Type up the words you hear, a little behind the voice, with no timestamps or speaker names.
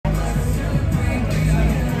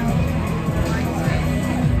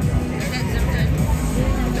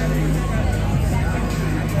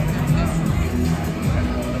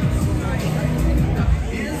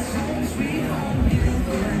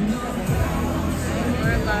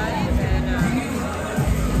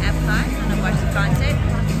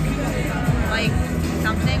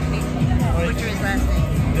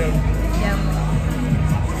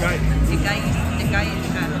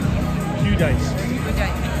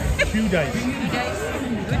Q dice. Q dice?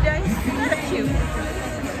 Good dice? Not a Q.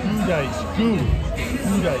 Q dice. Q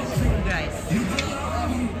dice. Q dice.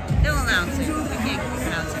 They'll announce it. We can't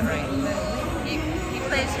pronounce it right. He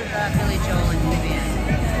plays with Billy Joel and Vivian.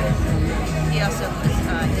 He also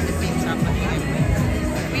did the theme song for King.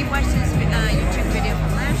 We watched his YouTube video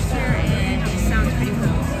from last year, and he sounds pretty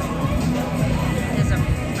cool. There's a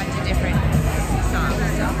bunch of different songs.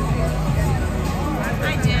 So,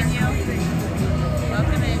 hi Daniel.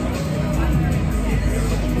 Welcome in.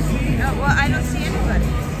 Oh, well, I don't see anybody.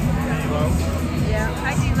 Hello. Yeah.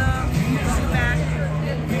 Hi D-Lo. Welcome back.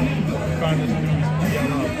 Found this piece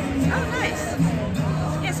yellow. Oh, nice.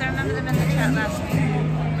 Yes, I remember them in the chat last week.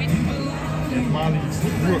 And Molly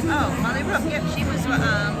Rook. Oh, Molly Rook. Yep, she was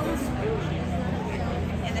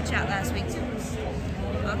in the chat last week too.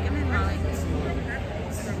 Welcome in, Molly.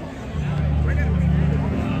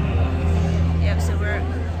 Yep. So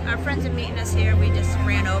our friends are meeting us here. We just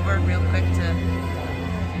ran over real quick to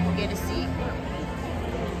get a seat.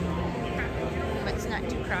 But it's not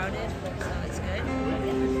too crowded, so it's good.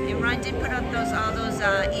 And Ron did put up all those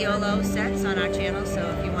EOLO sets on our channel, so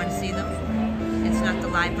if you want to see them, it's not the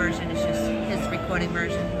live version, it's just his recording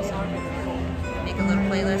version. So make a little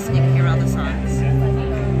playlist and you can hear all the songs.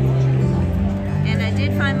 And I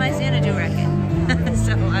did find my Xanadu record,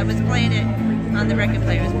 so I was playing it on the record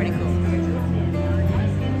player. It was pretty cool.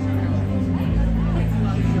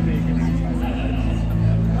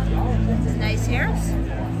 Nice hair, a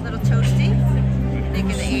little toasty, I think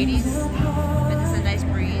in the 80s, but it's a nice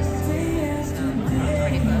breeze, so it's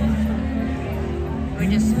pretty good. We're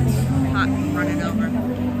just hot running over.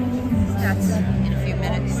 That's in a few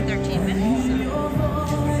minutes, 13 minutes.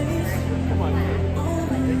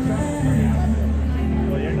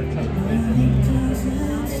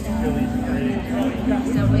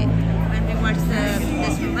 So when we watched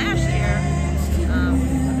this from last year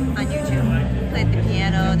on YouTube, played the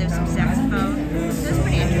piano, there's some saxophone. So it's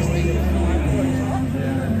pretty interesting.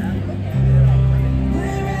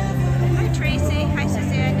 Hi Tracy, hi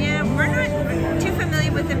Suzanne. Yeah, we're not too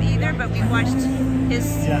familiar with him either, but we watched his,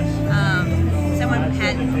 someone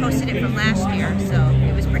had posted it from last year, so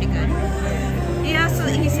it was pretty good.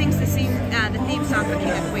 He sings the theme song for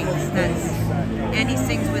King of Queens, and he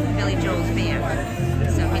sings with Billy Joel's band.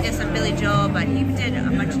 So he does some Billy Joel, but he did a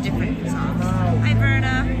bunch of different songs. Hi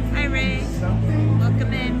Verna, hi Ray,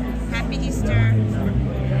 welcome in, happy Easter.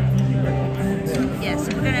 Yes,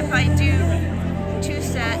 we're gonna probably do 2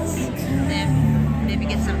 sets, then maybe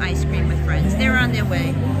get some ice cream with friends. They were on their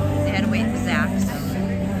way. They had to wait for Zach, so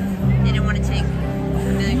they didn't want to take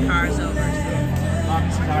a million cars over.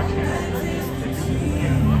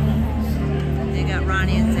 They got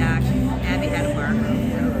Ronnie and Zach. Abby had to work.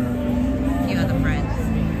 A few other friends.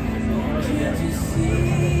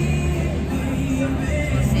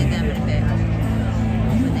 We'll see them in a bit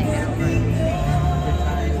when they head over.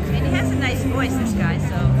 And he has a nice voice, this guy,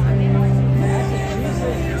 so I mean,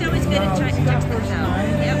 it's always good to try to check things out.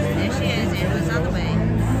 Yep, there she is. Anna's on the way.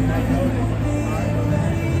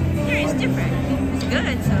 Here, he's different. He's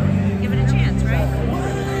good, so give it a chance, right?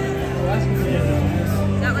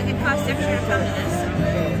 It's not like it costs extra to come to this.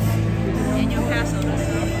 Annual pass over, so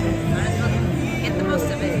might as well get the most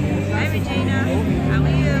of it. Hi Regina, how are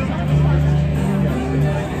you?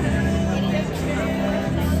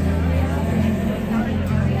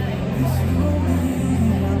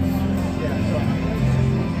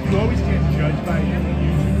 You always get judged by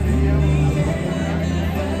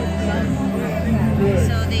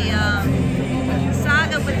So the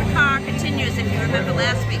saga with the car continues, if you remember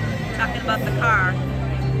last week, talking about the car.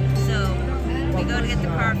 So we go to get the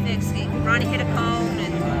car fixed. Ronnie hit a cone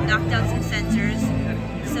and knocked out some sensors.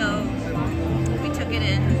 So we took it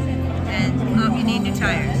in and, oh, you need new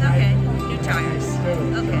tires. Okay, new tires.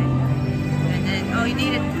 Okay. And then, oh, you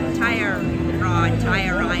need a tire rod,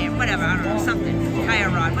 tire iron, whatever, I don't know, something. Tire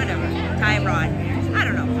rod, whatever. Tire rod. I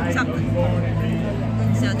don't know, something.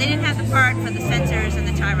 So they didn't have the part for the sensors and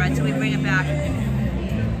the tie rod, so we bring it back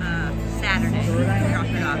Saturday, drop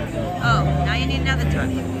it off. Oh, now you need another truck,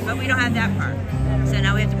 but we don't have that part. So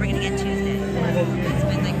now we have to bring it again Tuesday. It's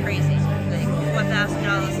been like crazy, like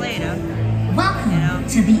 $4,000 later. Welcome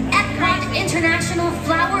to the Epcot International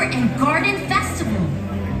Flower and Garden Festival.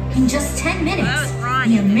 In just 10 minutes,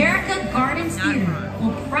 the America Gardens Theater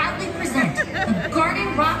will proudly present the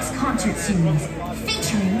Garden Rocks concert series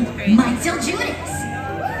featuring Mike DelGuidice.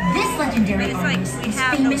 This legendary artist is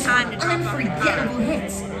famous for unforgettable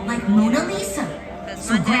hits like Mona Lisa.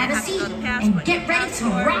 So grab a seat and get ready to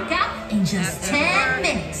rock out in just 10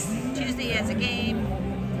 minutes. Tuesday has a game.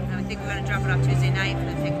 I think we're going to drop it off Tuesday night.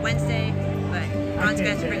 We're going to pick Wednesday, but Ron's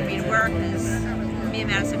going to bring me to work because me and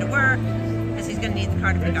Madison to work because he's going to need the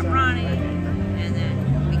car to pick up Ronnie, and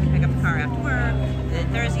then we can pick up the car after work. And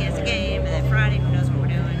then Thursday has a game, and then Friday, who knows what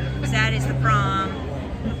we're doing. Saturday's the prom,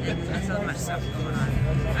 and so much stuff going on.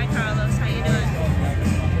 Hi Carlos, how you doing?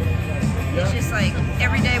 It's just like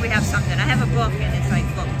every day we have something. I have a book, and it's like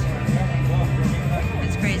booked.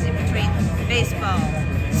 It's crazy between baseball,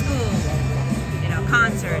 school, you know,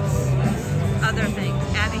 concerts, other things.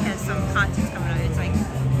 Abby has some concerts coming up. It's like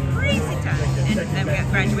crazy time. And then we got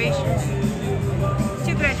graduations.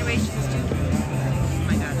 2 graduations too. Oh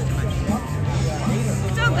my God, it's too much.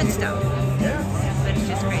 It's all good stuff. But it's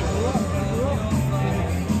just crazy.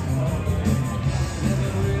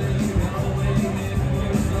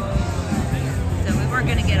 So we weren't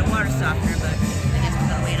going to get a water softener, but I guess we're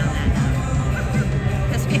going to wait on that now.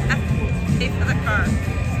 Because we have to pay for the car.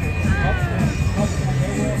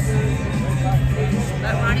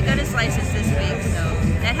 But Ronnie got his license this week, so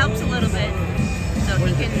that helps a little bit. So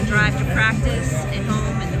he can drive to practice at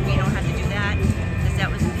home, and we don't have to do that, because that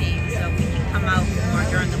was a pain. So we can come out more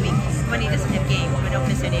during the week when he doesn't have games. We don't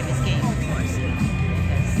miss any of his games, of course.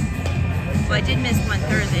 Well, I did miss one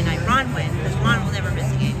Thursday night. Ron went, because Ron will never miss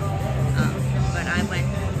a game. But I went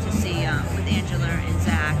to see with Angela and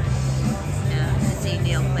Zach to see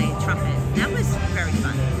Neil play trumpet. That was very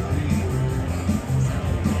fun. So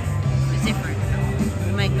it was different.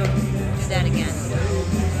 We might go do that again. So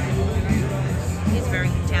he's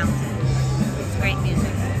very talented. It's great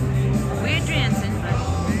music. Weird dancing, but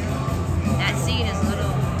that scene is a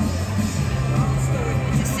little.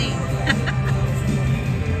 It's a scene.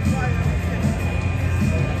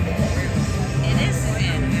 It is a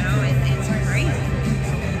scene, you know. It's crazy.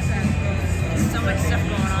 There's so much stuff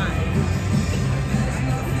going on.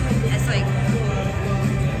 It's like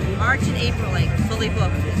March and April, like fully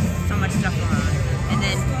booked. There's so much stuff going on. And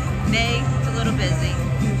then May, it's a little busy.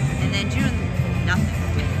 And then June, nothing.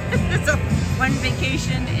 So one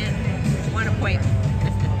vacation and one appointment.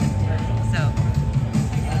 So,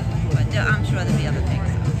 but I'm sure there'll be other things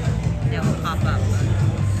that will pop up.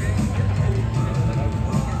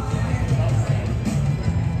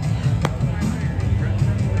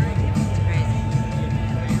 It's crazy.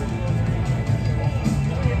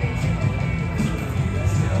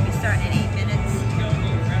 We start in 8 minutes.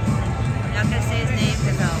 I'm not going to say his name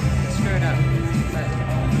because I'll screw it up. But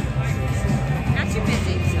not too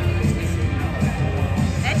busy, so that's good.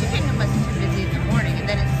 Magic Kingdom wasn't too busy in the morning, and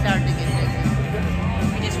then it started to get busy.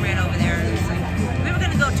 We just ran over there, and it's like, we were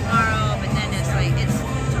going to go tomorrow, but then it's like, it's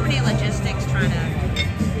too many logistics trying to,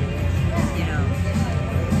 you know,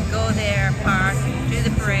 go there, park, do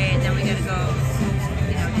the parade, then we got to go,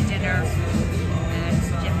 you know, to dinner at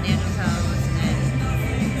Jeff Daniels' house, and then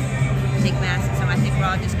take Madison. So I think we're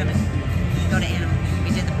all just going to go to Animal.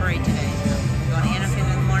 We did the parade today, so go to Animal in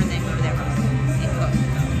the morning, then go to their house and cook.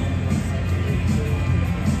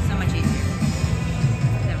 So much easier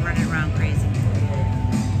than running around crazy.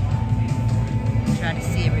 Try to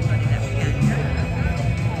see everybody that we can.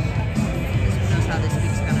 Because who knows how this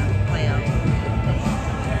week's gonna play out.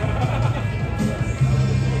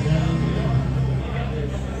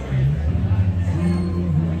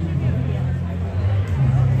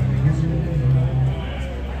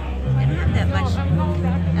 They don't have that much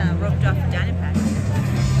roped off for dining pack.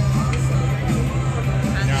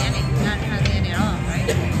 Not hardly any at all, right?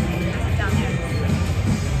 Down there.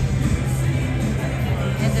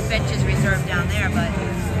 And the bench is reserved down there, but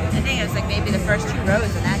I think it was like maybe the first 2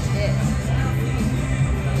 rows, and that's it.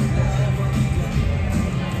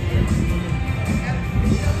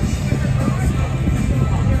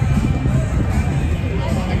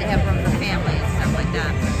 And they have room for family and stuff like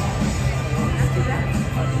that.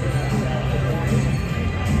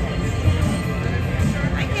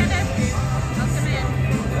 I get it. Welcome in.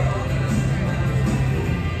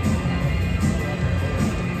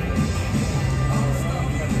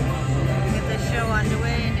 Get the show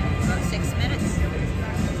underway in about 6 minutes.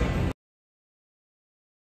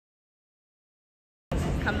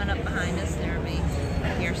 Coming up behind us, they'll be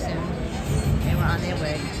here soon. They were on their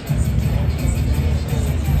way.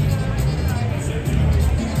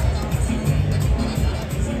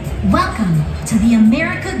 Welcome to the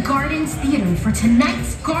America Gardens Theater for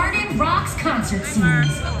tonight's Garden Rocks concert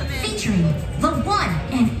series, featuring the one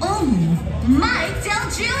and only Mike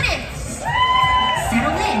DelGuidice.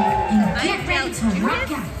 Settle in and get ready to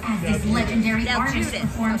rock out as this legendary artist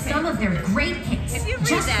performs some of their great hits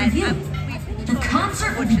just for you. The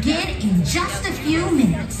concert will begin in just a few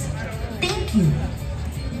minutes. Thank you.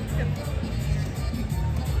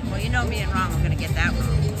 Well, you know me and Ron are going to get that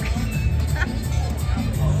wrong.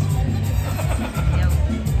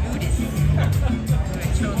 DelGuidice.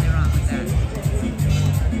 We're totally wrong with that.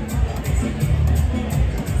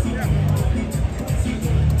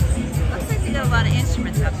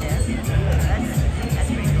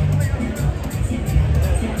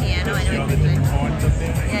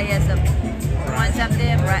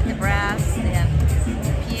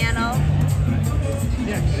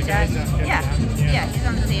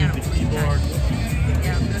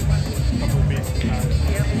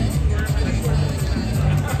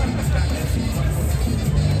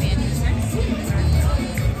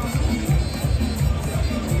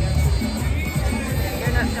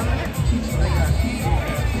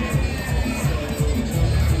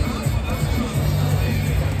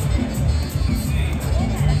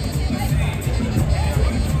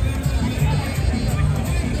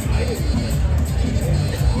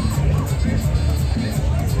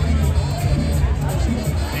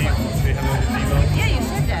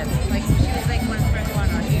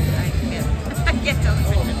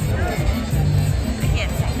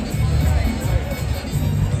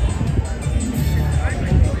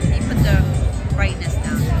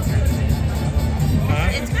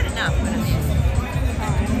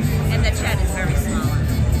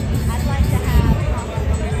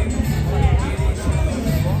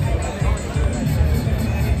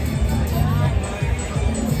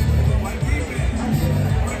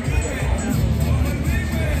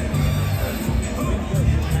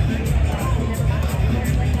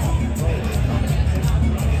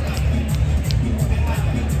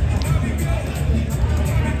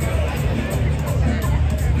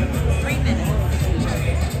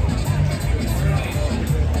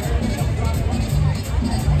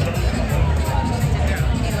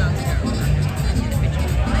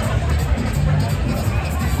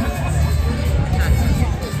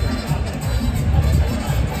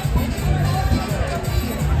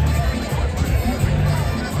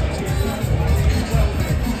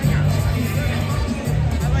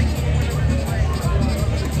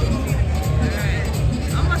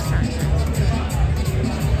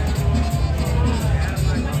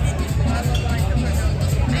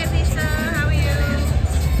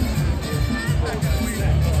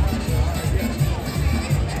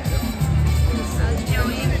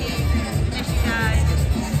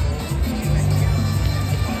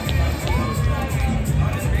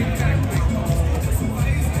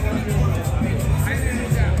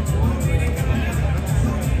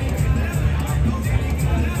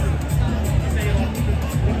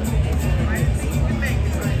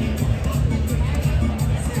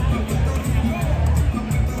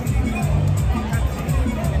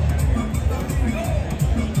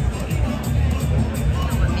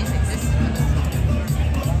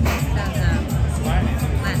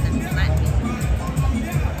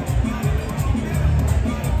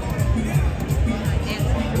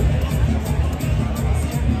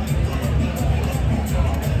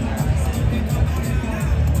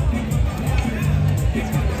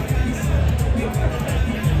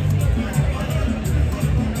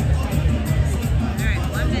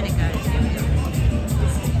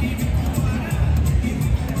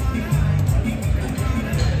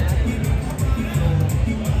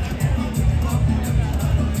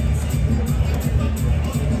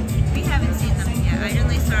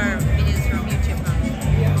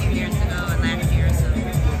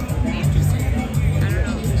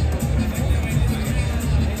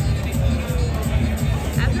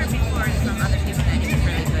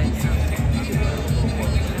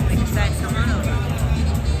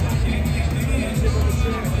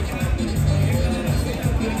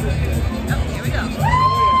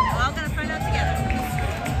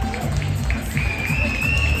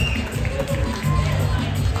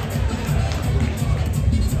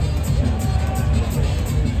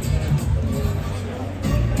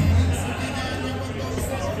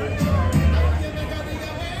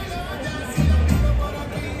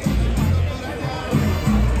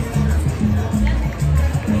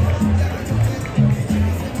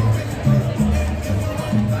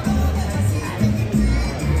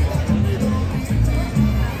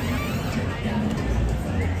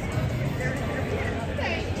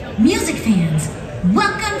 Music fans,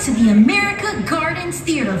 welcome to the America Gardens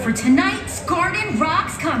Theater for tonight's Garden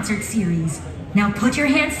Rocks concert series. Now put your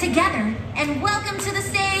hands together and welcome to the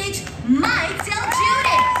stage, Mike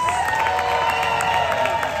DelGuidice.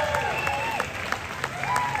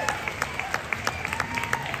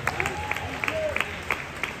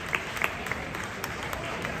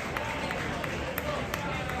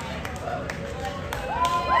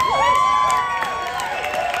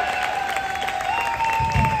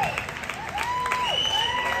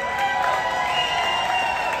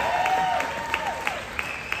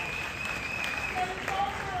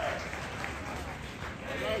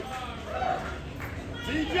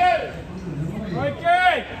 DJ!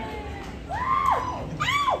 Mikey!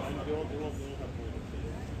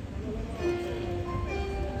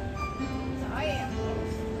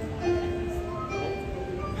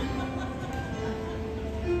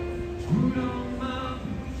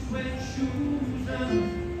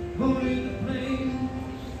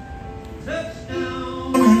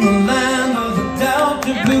 Touchdown in the land of the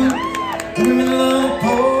Delta Blue, in the middle of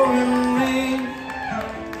pouring rain.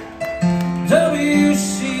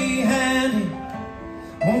 WC Handy,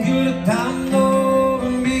 won't you look down over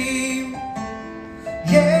me?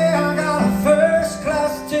 Yeah, I got a first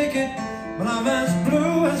class ticket, but I'm as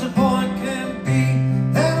blue as a boy can be.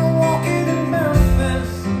 Then I'm walking in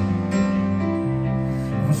Memphis,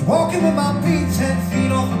 I was walking with my feet 10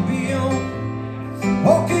 feet off the field.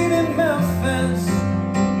 Walking in Memphis,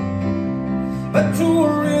 but do I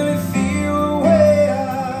really feel the way I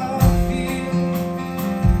feel?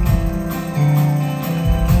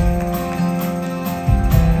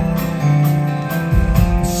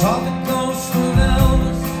 I saw the ghost of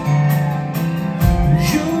Elvis,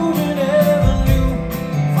 you never knew.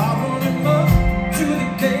 If I run him up to the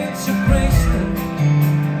gates of Graceland,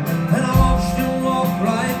 and I watched him walk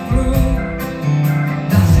right through.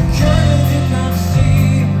 Now security did not see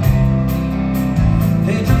him,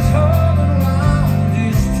 they just hung around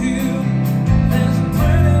his tube. There's a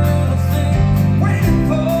pretty little thing waiting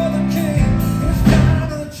for the king. It was down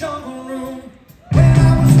in the jungle room when I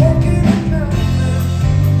was walking in Memphis.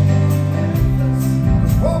 I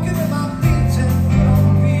was walking with my feet 10 feet on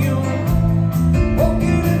the field.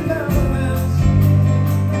 Walking in Memphis,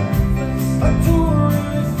 but do I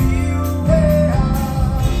really feel the way I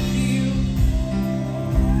feel?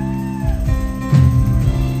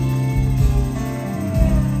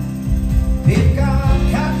 They've got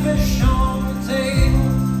catfish on the table,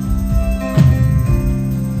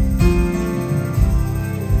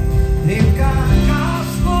 they've got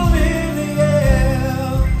gospel in the air.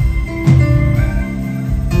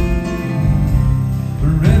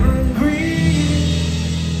 Reverend Green,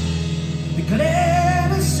 be glad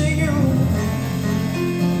to see you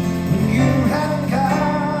when you haven't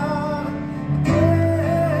got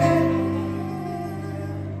bread.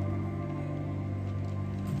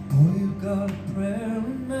 Boy, you got a prayer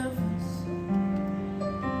in Memphis.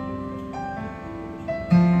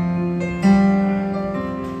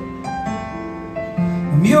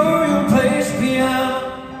 The Muriel plays piano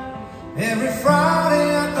every Friday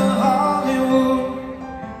at the Hollywood,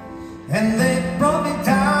 and they brought me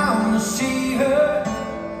down to see her,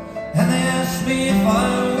 and they asked me if I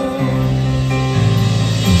would.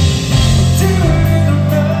 Do you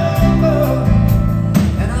remember?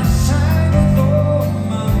 And I sang with all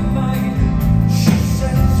my might. She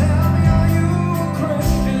said, tell me, are you a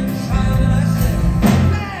Christian child? And I said,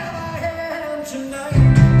 man, I am tonight.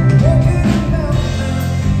 Walking in Memphis,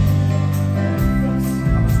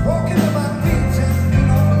 I was walking with my feet 10 feet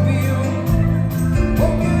off the field.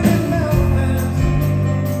 Walking in Memphis,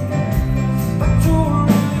 but do I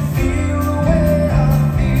really feel the way I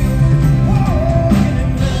feel?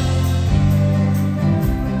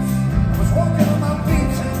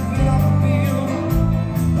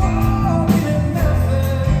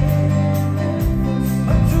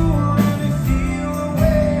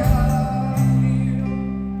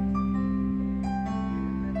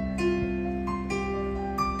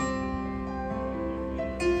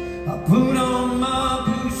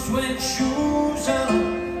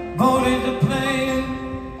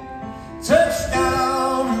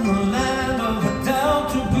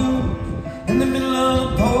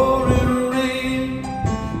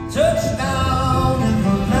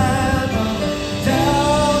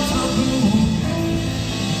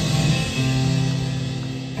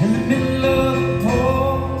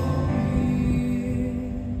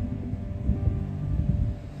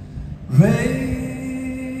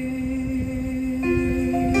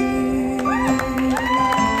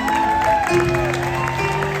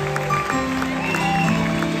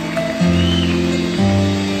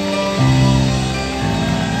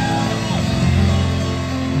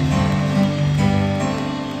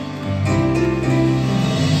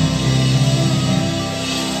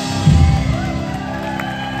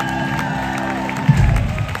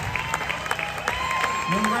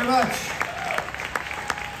 much.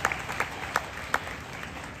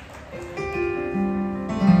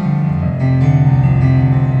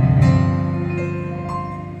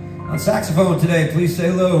 On saxophone today, please say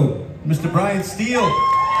hello, Mr. Brian Steele.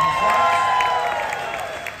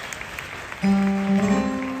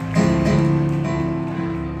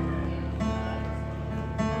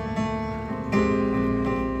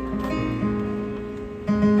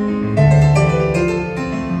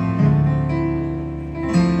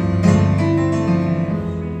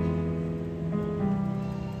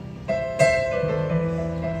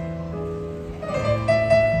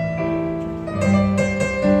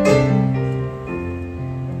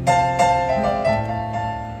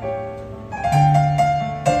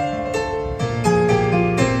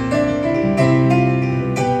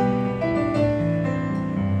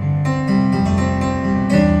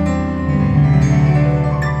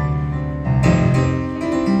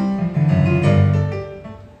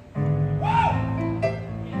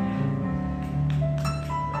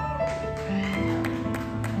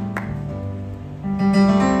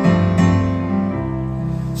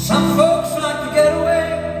 Some folks like to get away,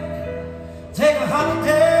 take a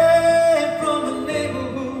holiday from the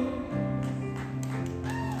neighborhood.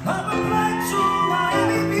 Have a flight to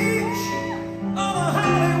Miami Beach or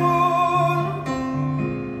Hollywood.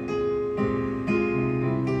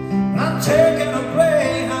 I'm taking a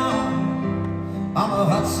Greyhound on the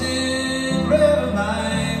Hudson River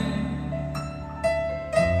line.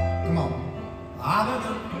 Come on, I don't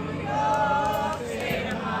know.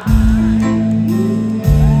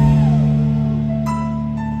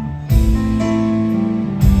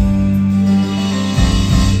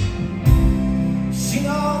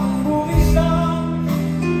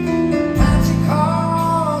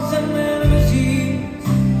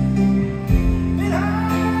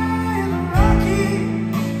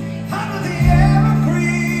 Under the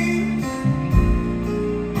evergreen.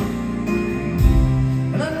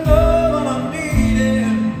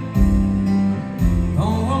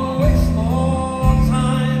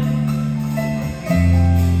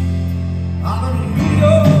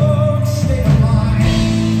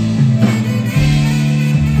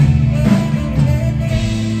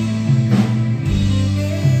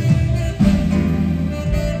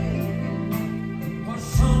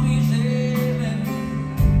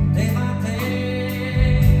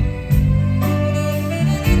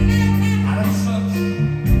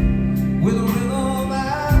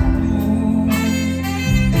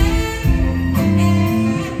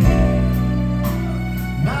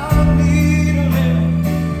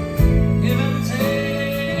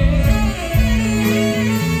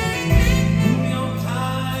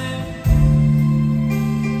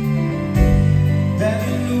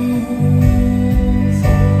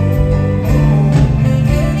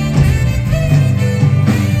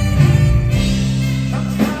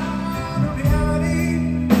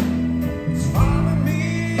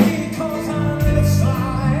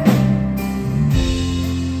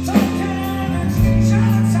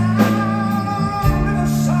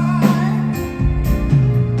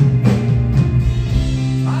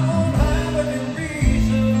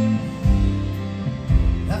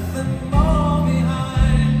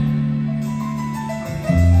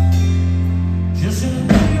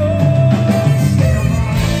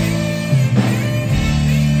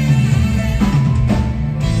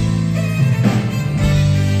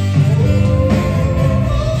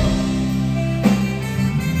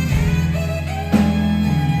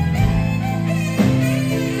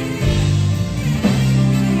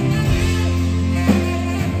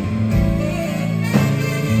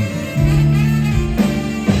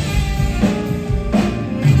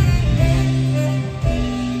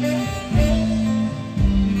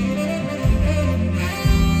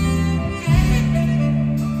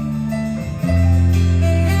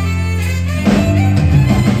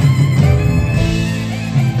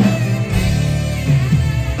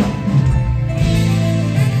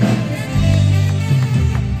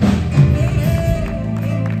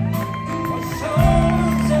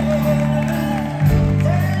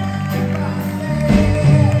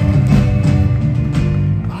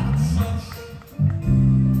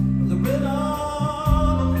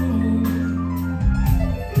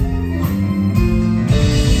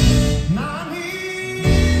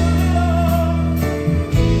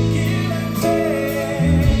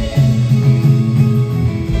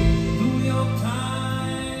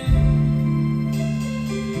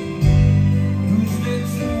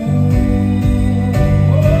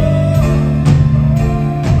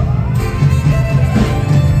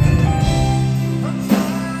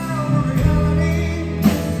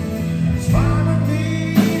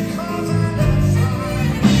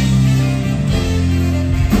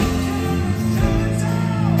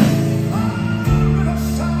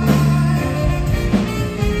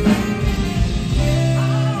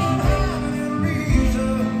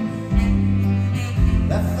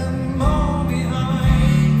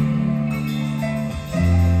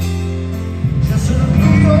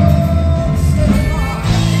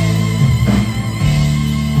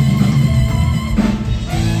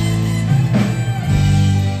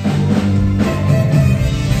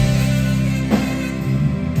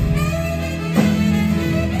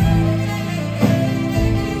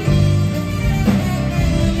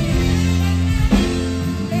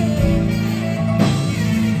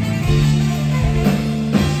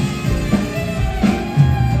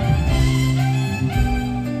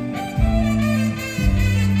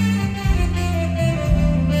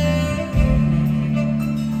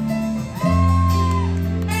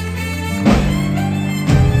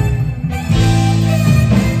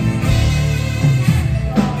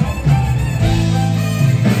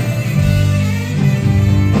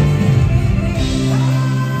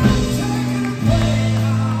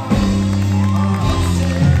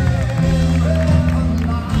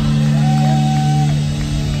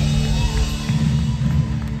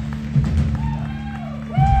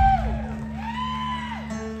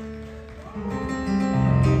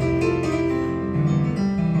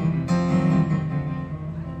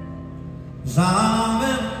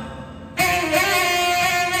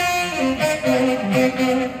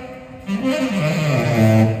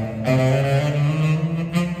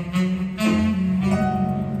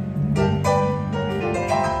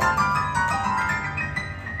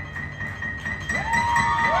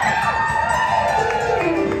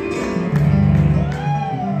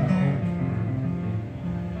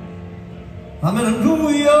 I'm in New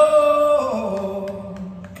York.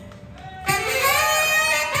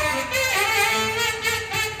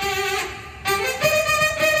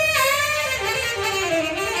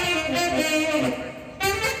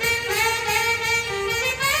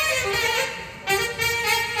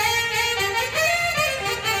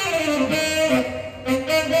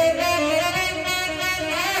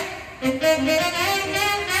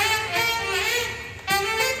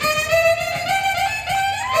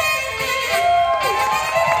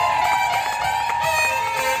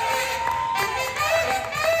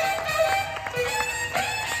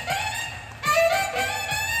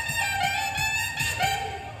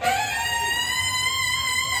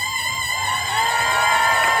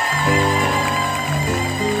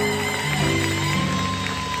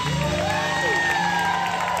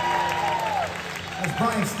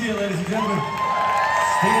 Ladies and gentlemen,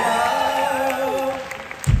 stay out.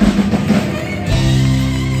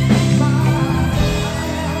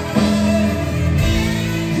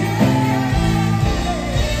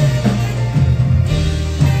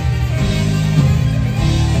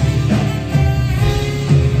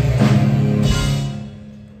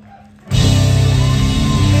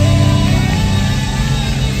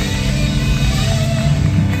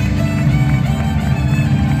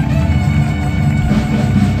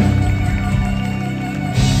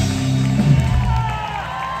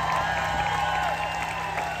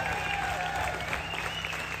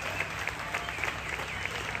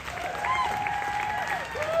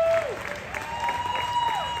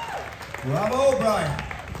 Bravo, Brian.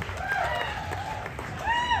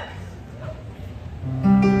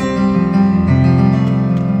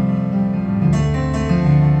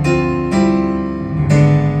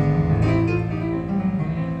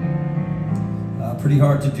 Pretty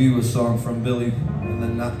hard to do a song from Billy and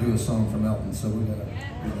then not do a song from Elton, so we gotta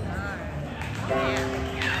do that.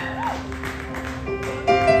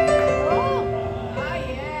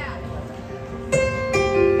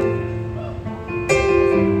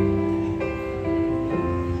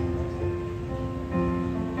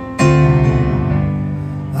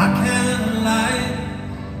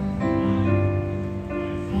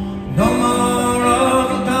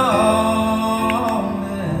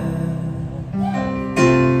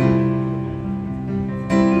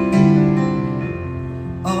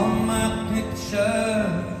 Oh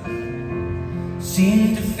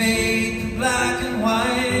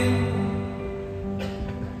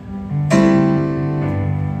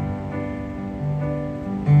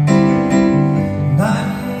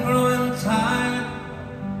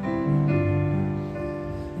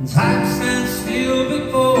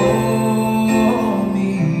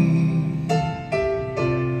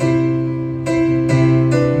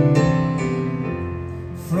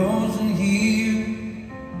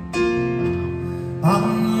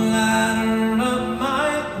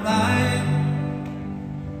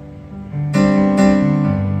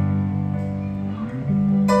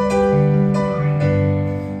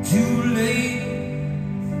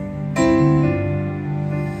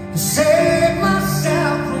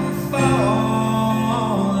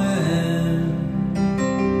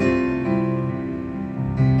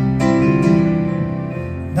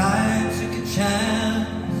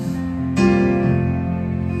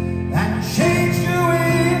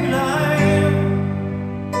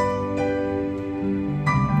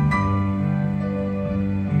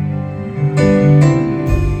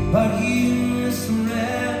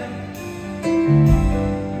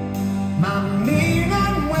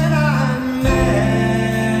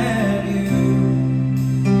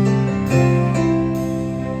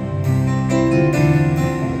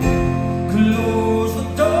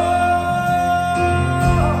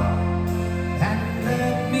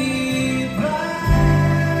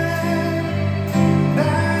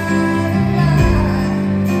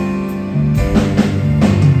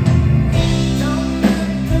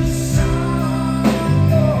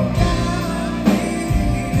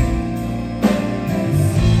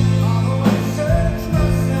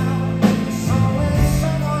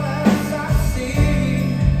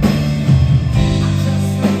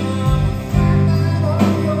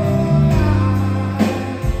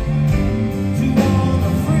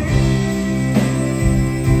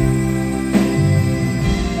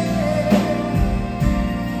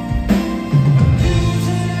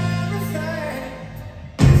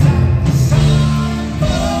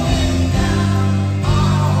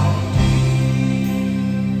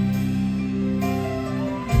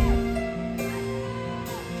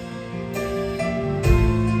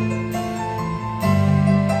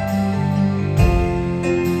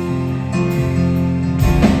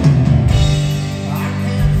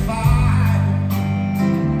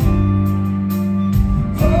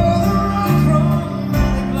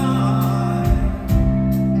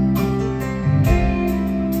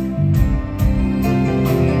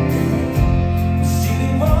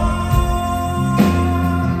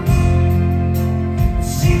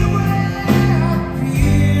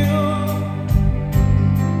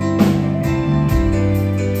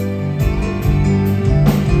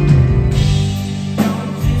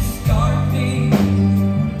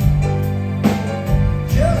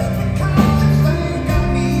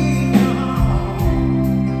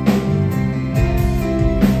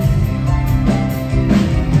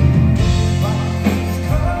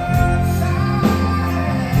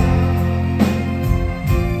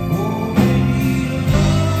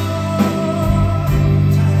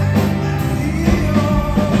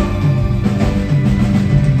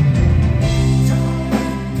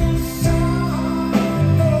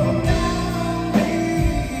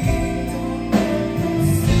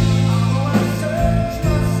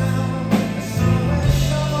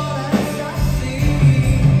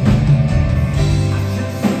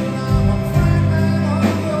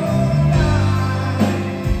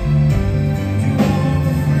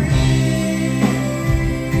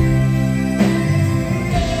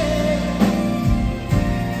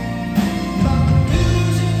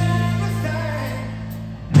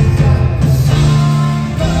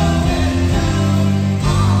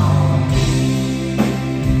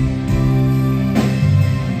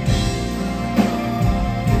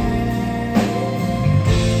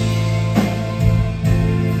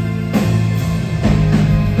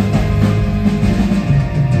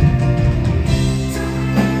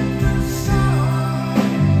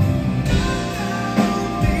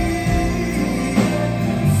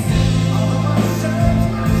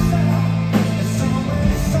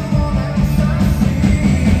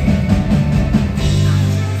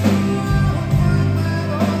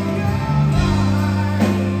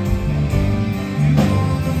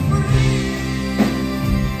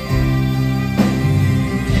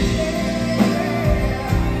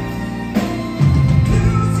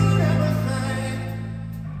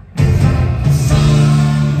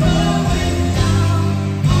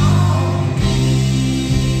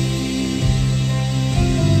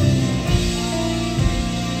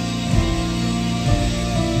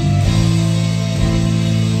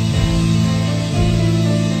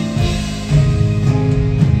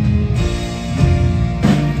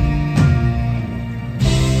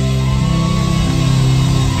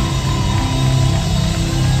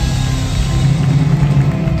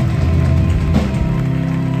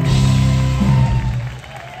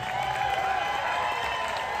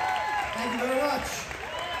very much.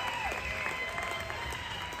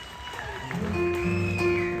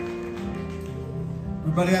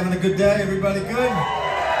 Everybody having a good day? Everybody good?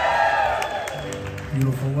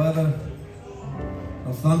 Beautiful weather.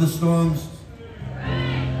 No thunderstorms.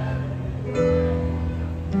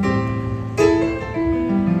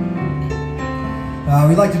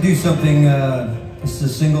 We'd like to do something. This is a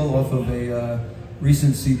single off of a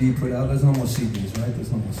recent CD put out. There's no more CDs, right?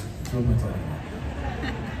 There's no more CDs. What am I talking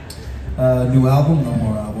about? New album, no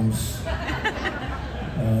more albums.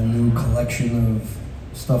 New collection of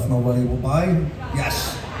stuff nobody will buy.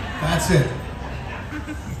 Yes, that's it.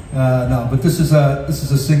 No, but this is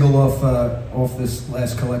a single off this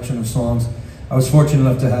last collection of songs. I was fortunate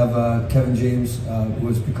enough to have Kevin James, who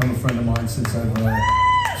has become a friend of mine since I've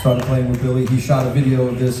started playing with Billy. He shot a video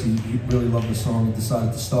of this. He really loved the song and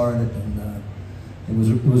decided to star in it, and it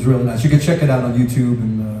was really nice. You can check it out on YouTube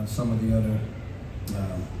and some of the other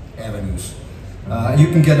avenues. You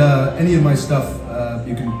can get any of my stuff.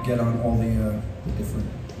 You can get on all the different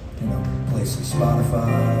places: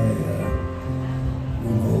 Spotify,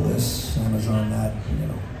 Google this, Amazon that,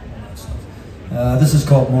 all that stuff. This is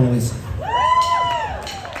called Mona Lisa.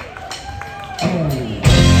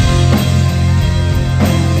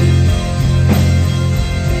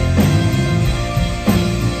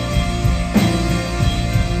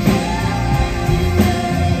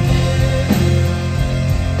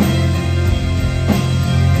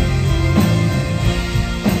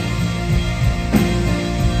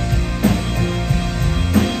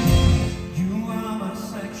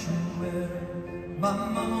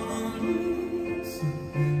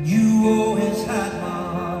 You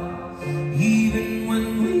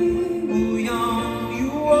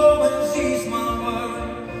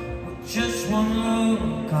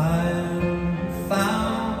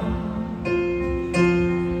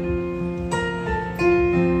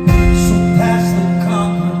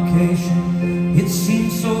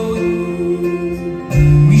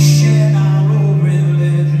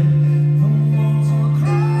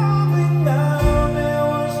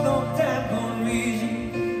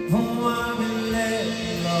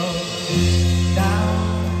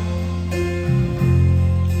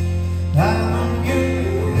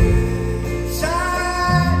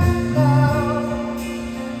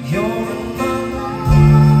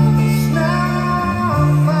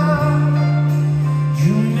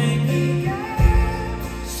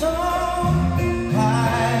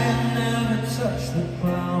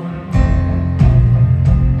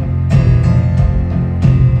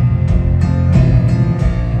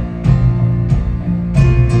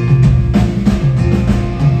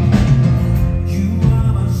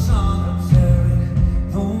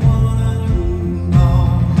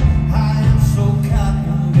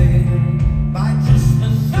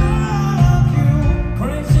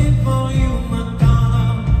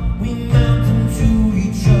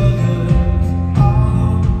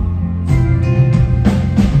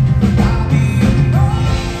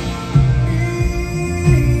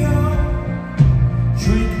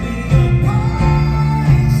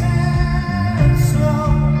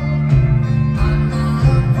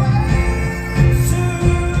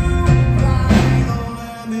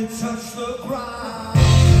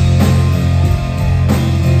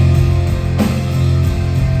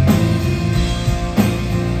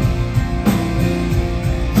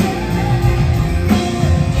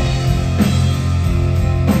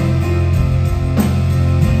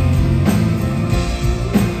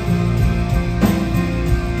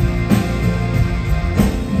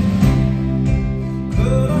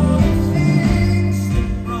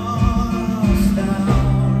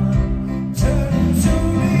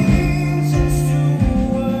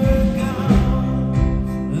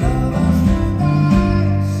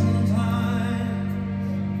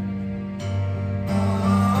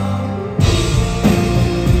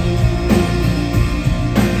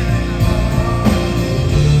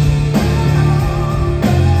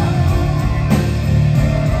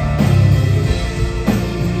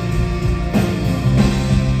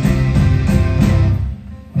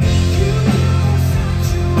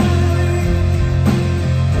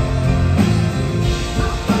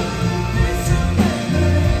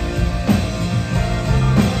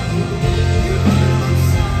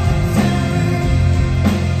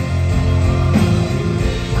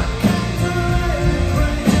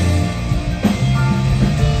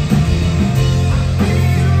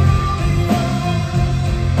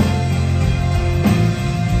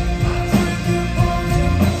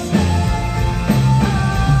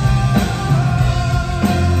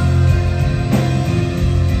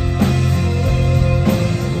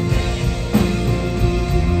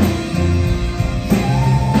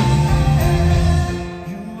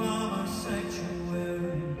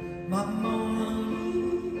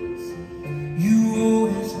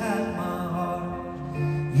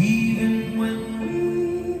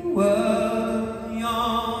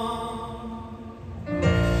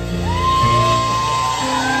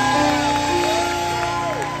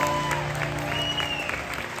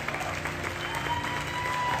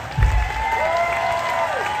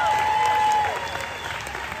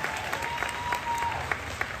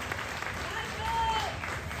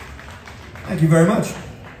Thank you very much.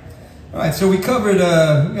 All right, so we covered,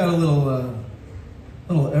 we got a little,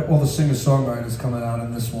 all the singer-songwriters coming out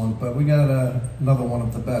in this one, but we got another one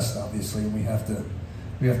of the best, obviously, and we have to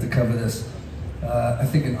cover this. I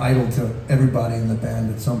think an idol to everybody in the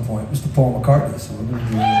band at some point, Mr. Paul McCartney. So we're going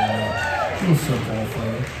to do a little simple for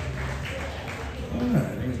you. All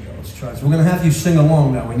right, here we go. Let's try. So we're going to have you sing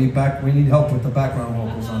along now. We need help with the background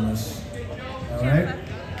vocals on this. All right.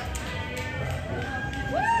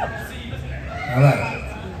 All right.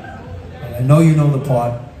 And I know you know the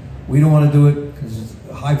part. We don't want to do it because it's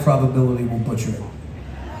a high probability we'll butcher it.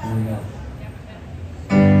 Here we go.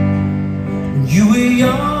 When you were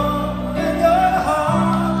young and your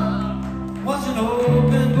heart was an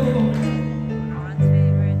open book,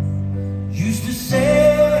 used to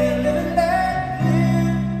say, live and let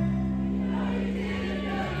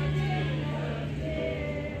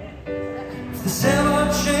live. This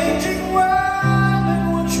ever-changing world in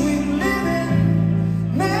which we live in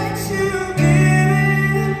makes you give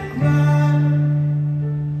it a cry.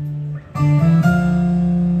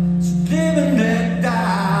 So live and let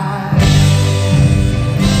die.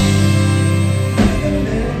 Live and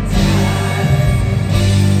let die.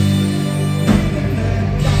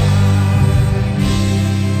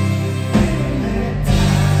 Live and let die. Live and let die.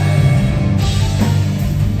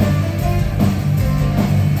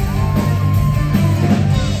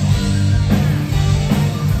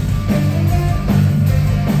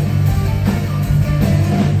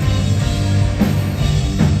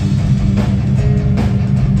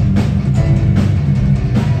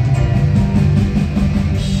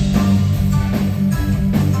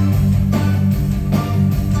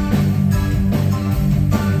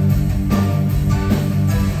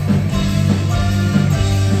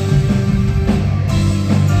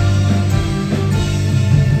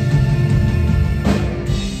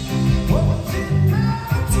 What was it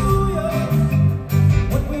meant to you?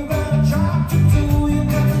 What we were trying to do, you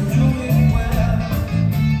got to do it well.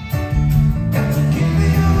 Got to give me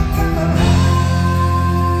your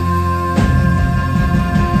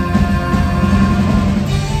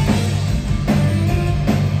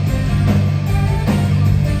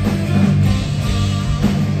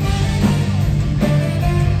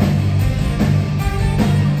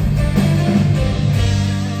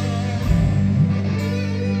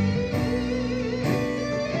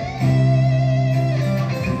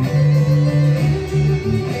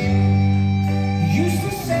used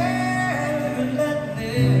to say, live and let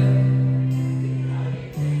live.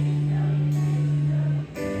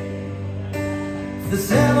 This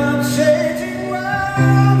ever-changing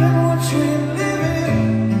world in which we live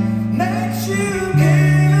in makes you give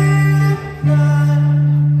it a cry.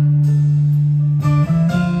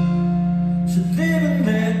 So live and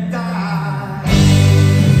let die.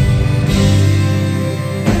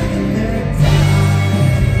 Live and let die.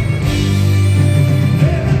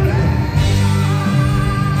 Live and let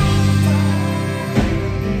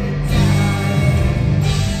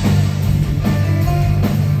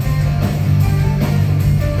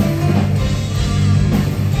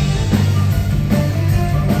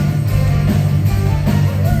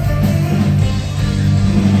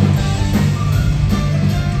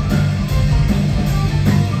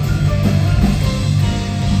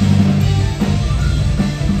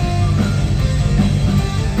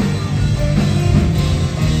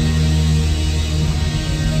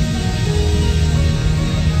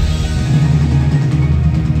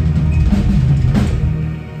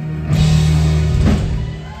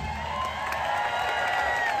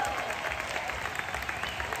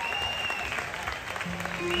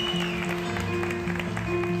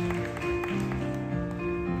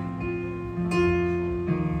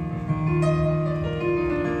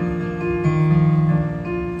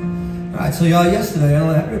All right, so yesterday, I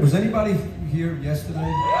don't know, was anybody here yesterday?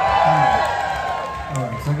 All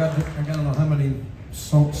right, so I don't know how many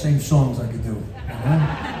same songs I could do. You know?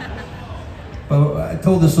 But I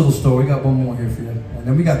told this little story. We got one more here for you, and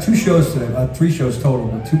then we got 2 shows today, 3 shows total,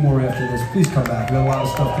 but 2 more after this. Please come back. We got a lot of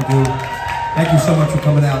stuff to do. Thank you so much for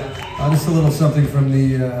coming out. Just a little something from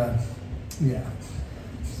the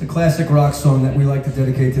it's a classic rock song that we like to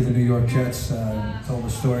dedicate to the New York Jets. Told the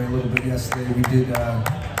story a little bit yesterday. We did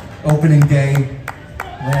opening day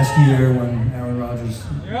last year when Aaron Rodgers'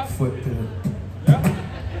 foot did it.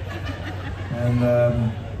 And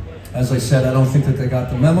as I said, I don't think that they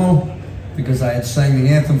got the memo because I had sang the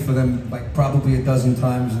anthem for them like probably a dozen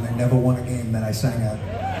times and they never won a game that I sang at.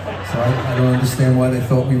 So I don't understand why they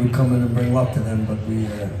thought we would come in and bring luck to them, but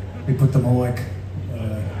we put them all like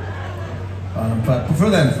on them. But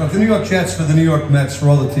for them, for the New York Jets, for the New York Mets, for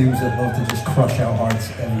all the teams that love to just crush our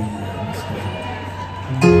hearts every year.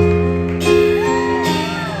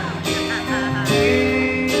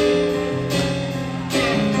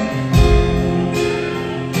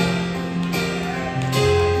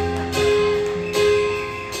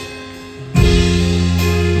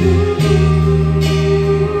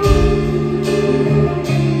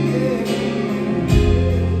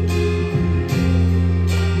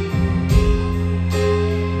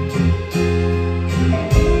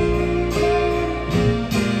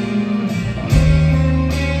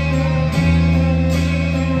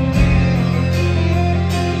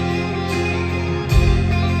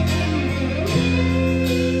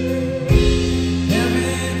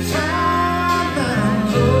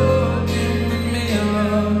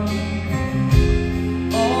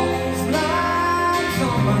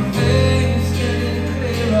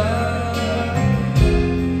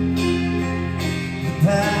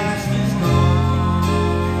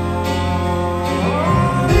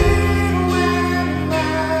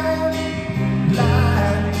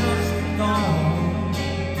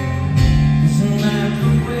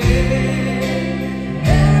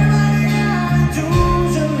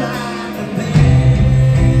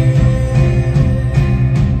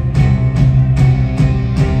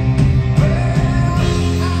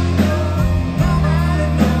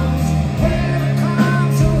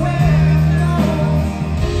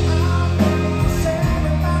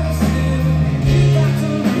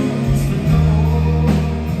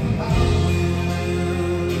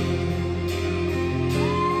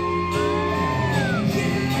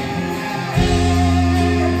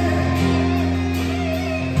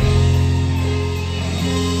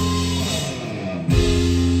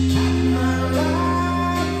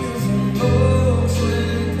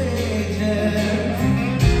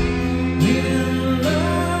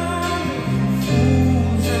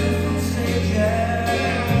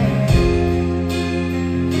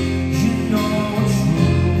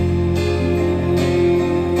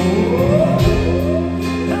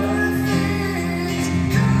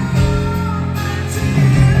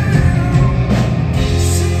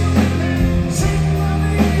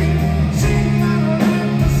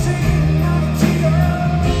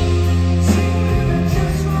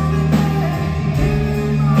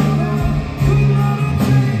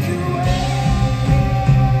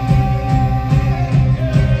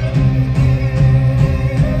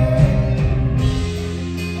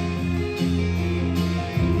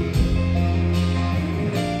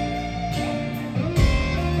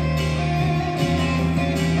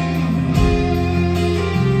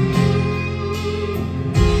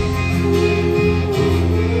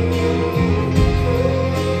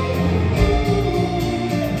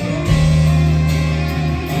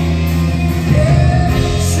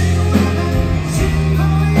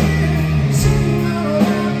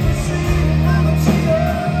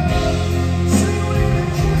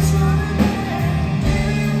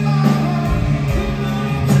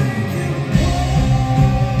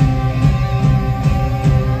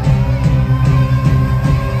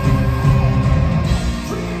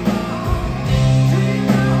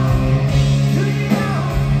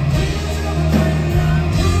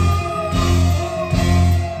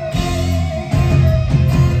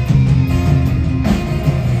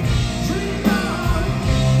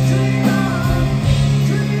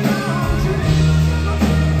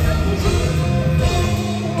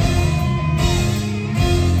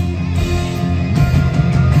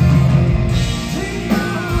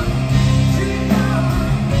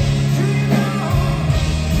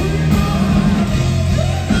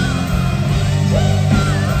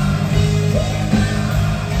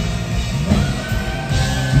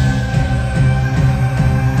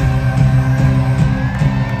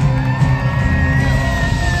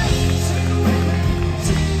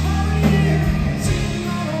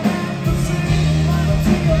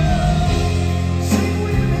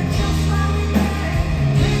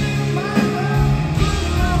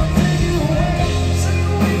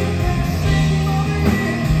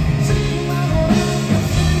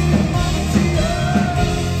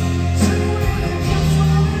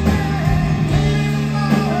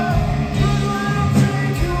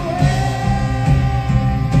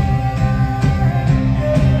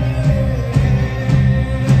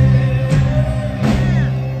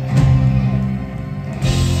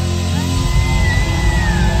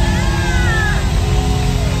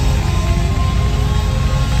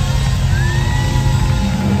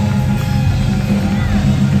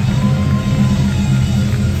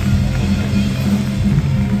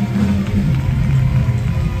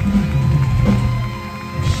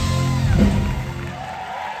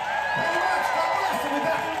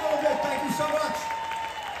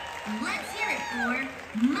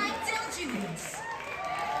 DelGuidice.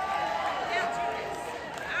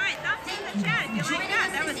 Alright, thumbs in the chat if you like that.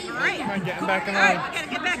 That was great. I'm getting back in Alright, line. we gotta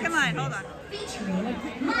get back in line. Hold on. Featuring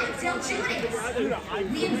Mike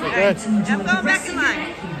DelGuidice. We invite Good. you to enjoy I'm the going back rest in of your line.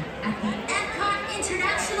 night here at the Epcot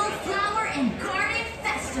International Flower and Garden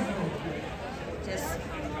Festival. Just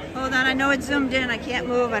hold on. I know it's zoomed in. I can't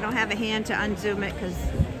move. I don't have a hand to unzoom it because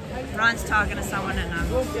Ron's talking to someone and I'm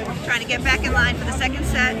trying to get back in line for the second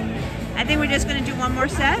set. I think we're just going to do one more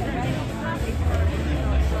set.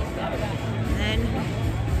 And then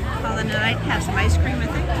call it a night. Have some ice cream, I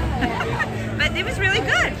think. But it was really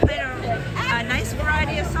good. Played a nice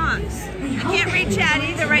variety of songs. I can't read chat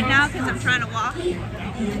either right now because I'm trying to walk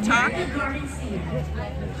and talk.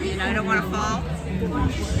 You know, I don't want to fall.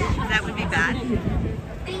 That would be bad.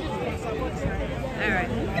 All right.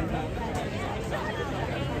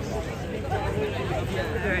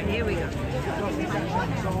 All right, here we go.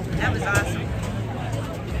 That was awesome.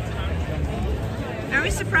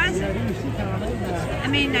 Very surprising. I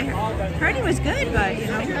mean, I heard he was good, but you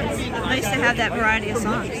know, it's nice to have that variety of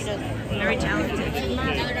songs. Very talented.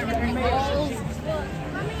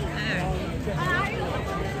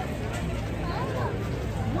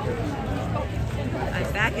 My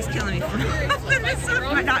back is killing me from holding this up.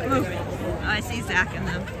 I'm not moving. Oh, I see Zach and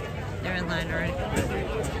them. They're in line already.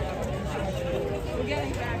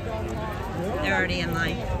 They're already in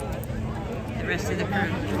line. The rest of the crew.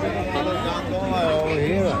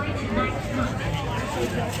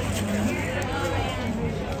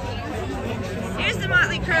 Here's the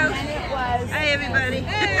Motley Crew. Hi, everybody.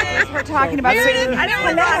 We're talking about singing. I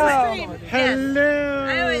don't Hello. Hello.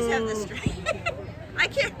 I always have the stream. I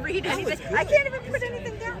can't read anything. I can't even put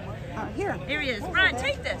anything down. Here. Here he is. Ron,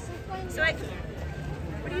 take this. So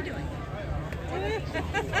what are you doing?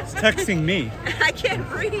 It's texting me. I can't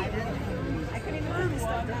read.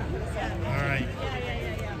 All right.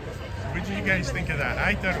 What did you guys think of that?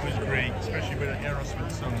 I thought it was great, especially with an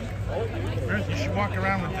Aerosmith song. Earth, you should walk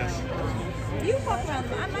around with this. You walk around.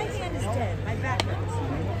 My hand is dead. My back hurts.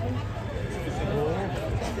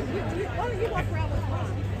 Why don't you walk around with Ron?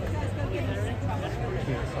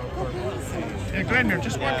 Yeah, go ahead, Mary,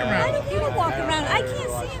 just walk Why around. don't you walk around? I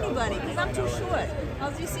can't see anybody because I'm too short.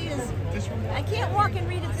 All you see is I can't walk and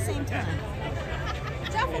read at the same time.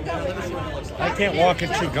 Jeff will go with you. I can't walk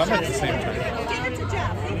and chew gum at the same time. Give it to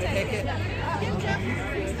Jeff. He'll take it. Give Jeff.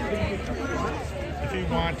 If you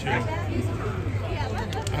want to.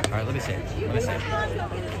 All right, let me see.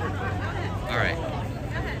 All right.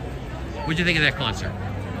 What'd you think of that concert?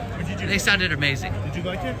 What did you They sounded amazing. Did you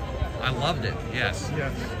like it? I loved it, yes.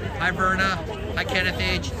 Yes. Hi, Verna. Hi, Kenneth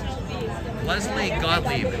H. Leslie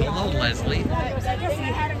Gottlieb. Hello, Leslie.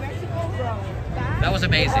 That was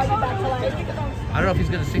amazing. I don't know if he's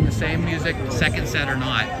going to sing the same music second set or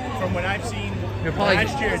not. From what I've seen Probably,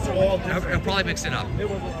 last year, it's all different. He'll probably mix it up.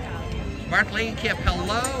 Mark Lane Kip,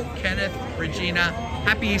 hello. Kenneth, Regina.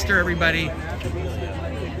 Happy Easter, everybody.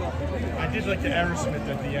 I did like the Aerosmith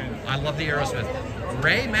at the end. I love the Aerosmith.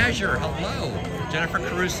 Ray Measure, hello. Jennifer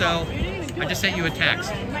Caruso, I just sent you a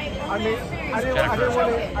text. I didn't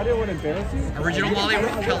want to embarrass you. Original Molly,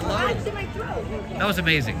 hello. That was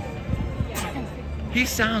amazing. He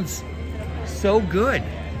sounds so good.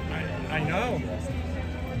 I know.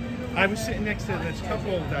 I was sitting next to this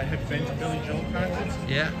couple that had been to Billy Joel concerts.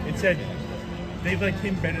 Yeah. It said they like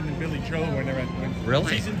him better than Billy Joel when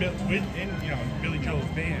Really? he's in Billy Joel's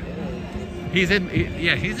band. He's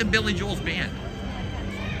in Billy Joel's band.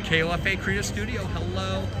 KOFA Creative Studio,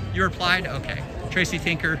 hello. You replied? Okay. Tracy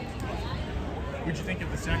Tinker. What'd you think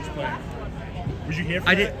of the sax player? Was you here for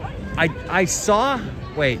I that? did. I saw.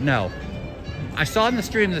 Wait, no. I saw in the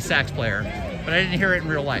stream the sax player, but I didn't hear it in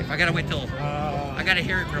real life. I gotta wait till. I gotta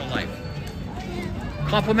hear it in real life.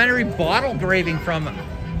 Complimentary bottle graving from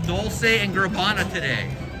Dulce and Gabbana today.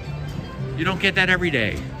 You don't get that every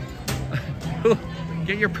day.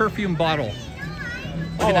 Get your perfume bottle.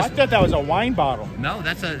 Oh, I thought that was a wine bottle. No,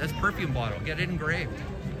 that's perfume bottle. Get it engraved.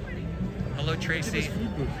 Hello, Tracy.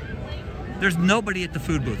 There's nobody at the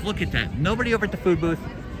food booth. Look at that. Nobody over at the food booth.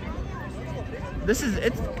 This is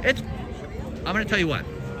it's. I'm gonna tell you what.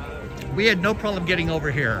 We had no problem getting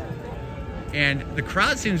over here, and the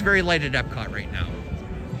crowd seems very light at Epcot right now.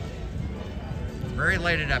 Very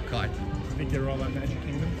light at Epcot. I think they're all at Magic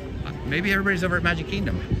Kingdom. Maybe everybody's over at Magic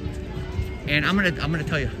Kingdom. And I'm gonna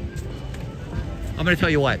tell you. I'm gonna tell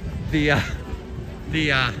you what. The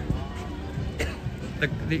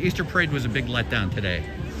Easter parade was a big letdown today.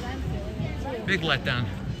 Big letdown.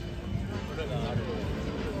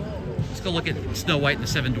 Let's go look at Snow White and the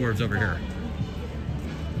Seven Dwarves over here.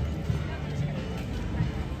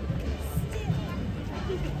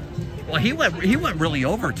 Well, he went really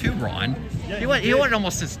over too, Ron. Yeah, he went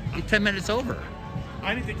almost 10 minutes over.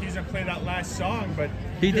 I didn't think he was gonna play that last song, but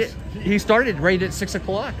He did. He started right at 6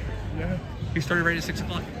 o'clock. Yeah. He started right at 6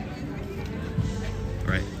 o'clock. All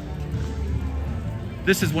right.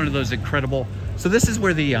 This is one of those incredible. So this is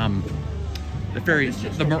where the ferry,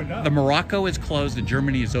 the Morocco is closed. The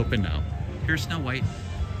Germany is open now. Here's Snow White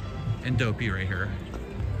and Dopey right here.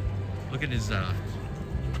 Look at his.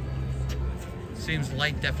 Seems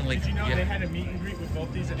light, definitely. Did you know they had a meet and greet with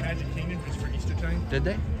both these at Magic Kingdom just for Easter time? Did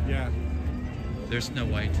they? Yeah. There's Snow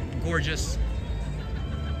White. Gorgeous.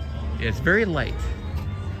 Yeah, it's very light.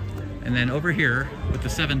 And then over here with the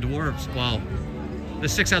 7 dwarves, well, the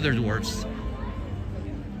 6 other dwarves.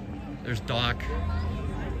 There's Doc.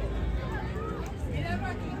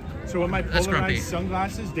 So with my That's Grumpy. polarized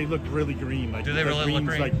sunglasses, they look really green. Like Do they really look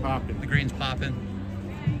green? Like popping. The green's popping.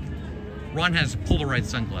 Ron has Polaroid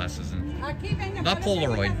sunglasses and not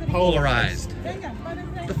Polaroid, polarized.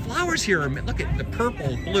 The flowers here are, look at the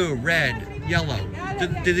purple, blue, red, yellow.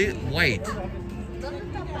 Do they, white.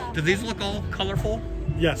 Do these look all colorful?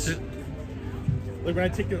 Yes. Like when I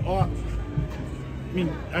take it off, I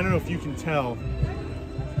mean, I don't know if you can tell.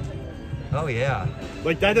 Oh yeah.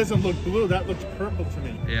 Like that doesn't look blue, that looks purple to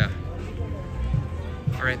me. Yeah.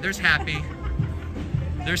 All right, there's Happy.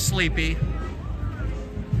 There's Sleepy.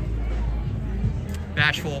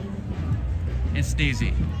 Bashful. And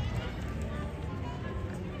Sneezy.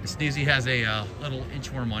 Sneezy has a little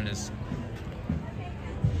inchworm on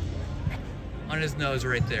his nose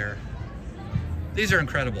right there. These are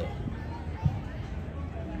incredible.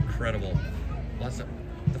 Incredible.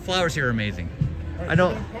 The flowers here are amazing. Right, I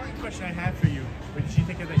don't. The important question I have for you: what did you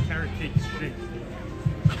think of that carrot cake shake?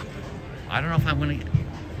 I don't know if I'm gonna.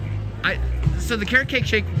 So the carrot cake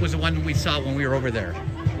shake was the one we saw when we were over there.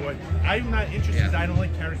 What? I'm not interested. Yeah. I don't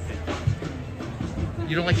like carrot cake.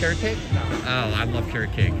 You don't like carrot cake? No. Oh, I love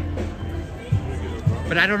carrot cake.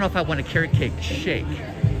 But I don't know if I want a carrot cake shake.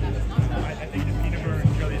 I think the peanut butter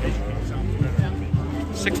and jelly ice cream sounds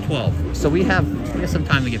better. 6:12. So we have some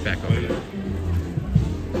time to get back over there.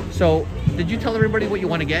 So, did you tell everybody what you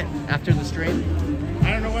want to get after the stream?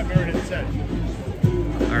 I don't know what Meredith said.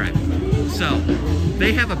 All right. So,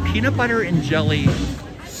 they have a peanut butter and jelly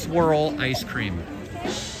swirl ice cream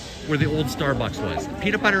where the old Starbucks was.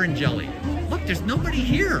 Peanut butter and jelly. Look, there's nobody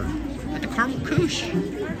here at the Caramel Couche.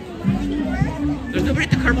 There's nobody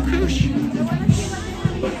at the Caramel Couche.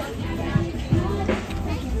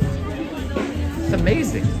 It's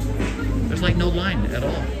amazing. There's like no line at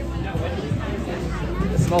all.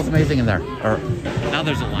 It smells amazing in there. Or now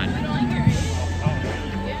there's a line.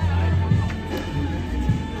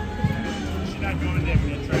 She's not going there when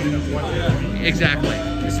you try to Exactly.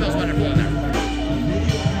 It smells wonderful in there.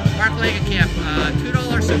 Mark Langenkamp,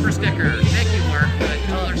 $2 super sticker. Thank you, Mark, for the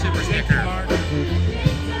 $2 super sticker.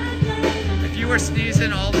 If you were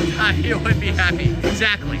sneezing all the time, you would be happy.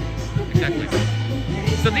 Exactly. Exactly.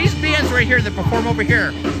 So these bands right here that perform over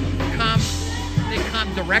here they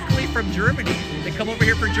come directly from Germany. They come over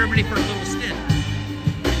here for Germany for a little stint.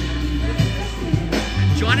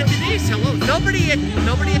 John and Denise, hello. Nobody at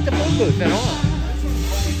the phone booth at all.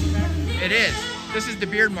 It is. This is the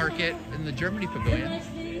beard market in the Germany pavilion.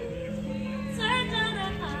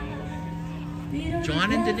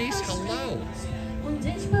 John and Denise, hello.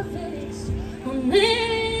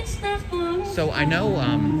 So I know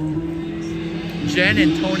Jen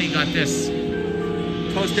and Tony got this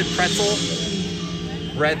toasted pretzel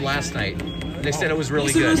bread last night. They said it was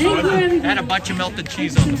really good. It had a bunch of melted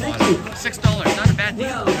cheese on the bottom. $6, not a bad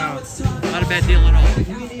deal. Not a bad deal at all.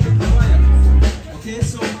 Okay,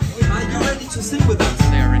 so are you ready to sing with us?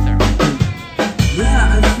 They are right there.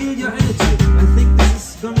 Yeah, I feel your energy. I think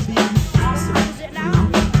this is gonna be awesome. You know?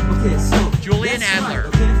 Okay, so Julian Adler.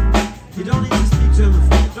 Right, okay? You don't need to speak German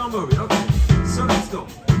for it. Don't worry. Okay, so let's go.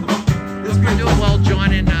 Come on. Let's You're doing well,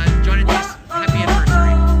 John and Denise. Happy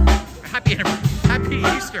anniversary. Happy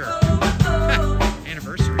Easter.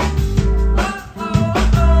 Anniversary.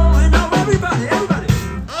 And now everybody.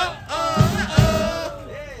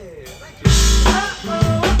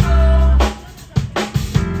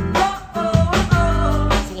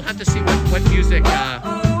 So we'll have to see what music. You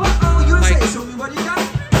say, show me what you got.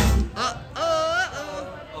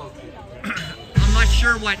 I'm not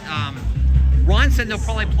sure what. Ron said they'll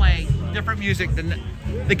probably play different music than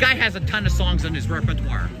the guy has a ton of songs on his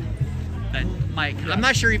repertoire. That Mike, I'm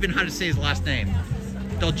not sure even how to say his last name.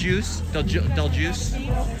 DelGuidice.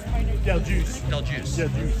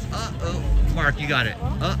 Mark, you got it.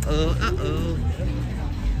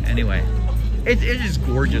 Anyway, it is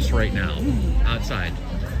gorgeous right now outside.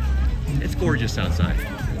 It's gorgeous outside.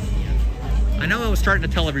 I know I was starting to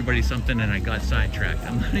tell everybody something and I got sidetracked.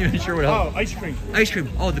 I'm not even sure what else. Oh, ice cream. Ice cream.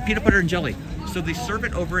 Oh, the peanut butter and jelly. So they serve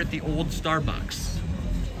it over at the old Starbucks,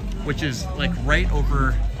 which is like right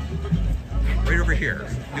over here.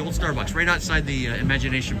 The old Starbucks, right outside the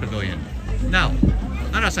Imagination Pavilion. No,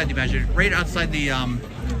 not outside the Imagination, right outside the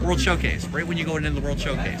World Showcase, right when you go into the World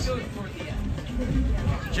Showcase.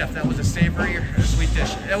 Jeff, that was a savory or a sweet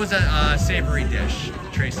dish? That was a savory dish,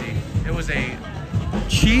 Tracy. It was a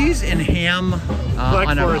cheese and ham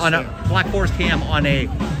on a Black Forest ham on a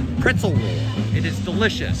pretzel roll. It is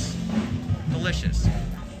delicious, delicious.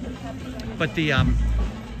 But the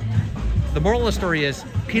moral of the story is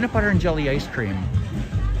peanut butter and jelly ice cream.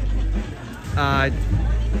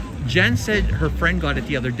 Jen said her friend got it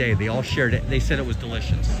the other day. They all shared it. They said it was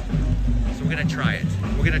delicious. So we're gonna try it.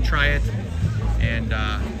 We're gonna try it, and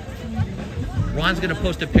Ron's gonna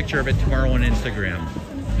post a picture of it tomorrow on Instagram.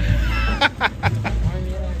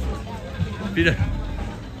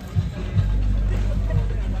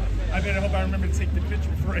 I hope I remember to take the picture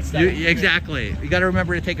before I start. Exactly. You got to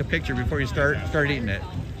remember to take a picture before you start eating it.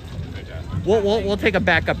 We'll take a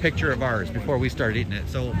backup picture of ours before we start eating it.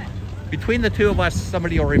 So between the two of us,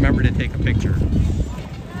 somebody will remember to take a picture.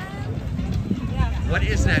 What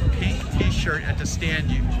is that pink T-shirt at the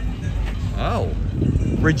stand? Oh,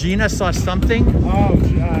 Regina saw something. Oh,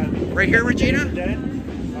 right here, Regina.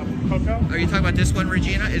 Coco. Are you talking about this one,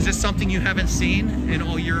 Regina? Is this something you haven't seen in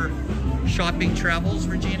all your shopping travels,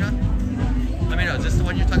 Regina? Let me know. Is this the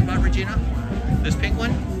one you're talking about, Regina? This pink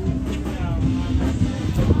one?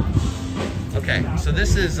 Okay, so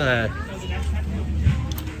this is I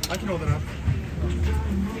can hold it up.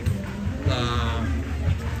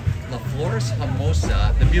 La Flores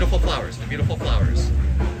Hermosa, the beautiful flowers, the beautiful flowers.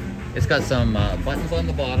 It's got some buttons on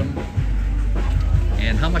the bottom.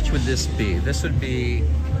 And how much would this be? This would be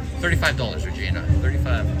 $35, Regina.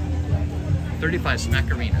 35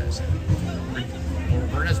 smacarinas.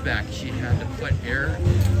 Roberta's back. She had to put air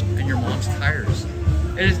in your mom's tires.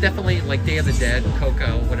 It is definitely like Day of the Dead,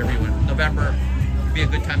 Coco, whatever you want. November would be a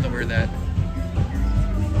good time to wear that.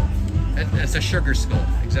 It's a sugar skull,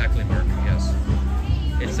 exactly, Mark. Yes.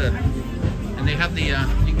 It's a, and they have the you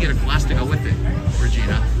can get a glass to go with it,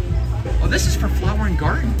 Regina. Oh, this is for Flower and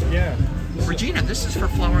Garden. Yeah. Regina, this is for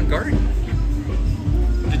Flower and Garden.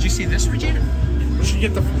 Did you see this, Regina? She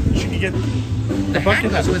can get the hat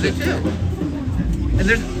goes with it too. And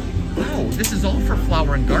there's, oh, this is all for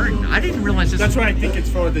Flower and Garden. I didn't realize this. That's why I think it's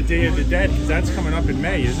for the Day of the Dead, because that's coming up in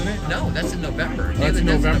May, isn't it? No, that's in November. That's in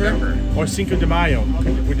November? Or Cinco de Mayo.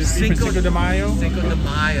 Would this be for Cinco de Mayo? Cinco de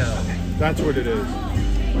Mayo. That's what it is.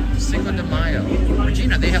 Cinco de Mayo.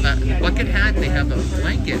 Regina, they have a bucket hat, they have a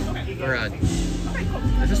blanket, or a,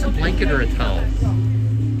 is this a blanket or a towel?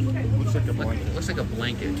 Looks like a blanket. Looks like a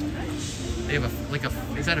blanket. They have a, like a,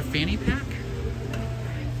 is that a fanny pack?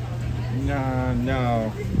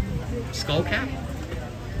 No. Skull cap?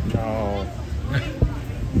 No. I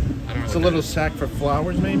don't know. It's a little sack for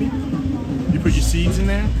flowers, maybe? You put your seeds in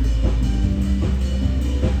there?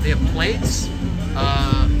 They have plates.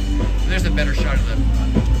 There's a better shot of them.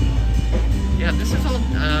 Yeah, this is all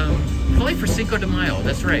probably for Cinco de Mayo.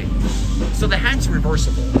 That's right. So the hat's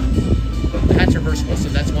reversible. The hat's reversible. So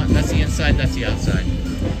that's one. That's the inside. That's the outside.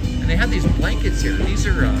 And they have these blankets here. These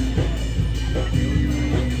are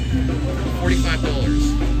 $45.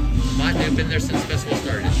 They've been there since festival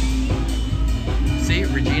started. See,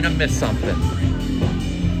 Regina missed something.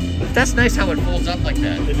 That's nice how it folds up like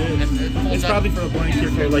that. It is. It's probably for a blanket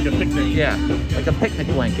for like a picnic. Yeah, like a picnic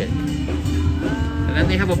blanket. And then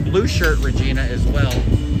they have a blue shirt, Regina, as well.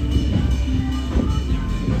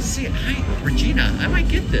 See, Regina, I might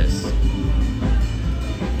get this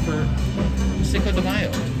for Cinco de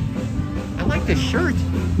Mayo. I like this shirt.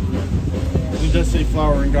 It does say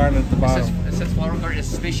Flower and Garden at the bottom. It says Flower and Garden. It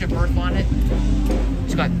says Spaceship Earth on it.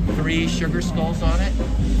 It's got 3 sugar skulls on it.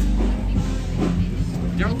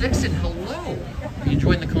 Daryl Dixon, hello. Are you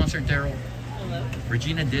enjoying the concert, Daryl? Hello.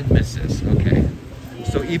 Regina did miss this. Okay.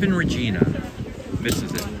 So even Regina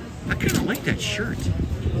misses it. I kind of like that shirt.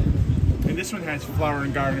 And this one has Flower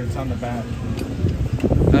and Garden. It's on the back.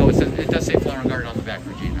 Oh, it does say Flower and Garden on the back,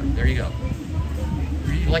 Regina. There you go.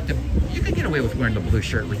 You could get away with wearing the blue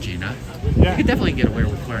shirt, Regina. Yeah. You could definitely get away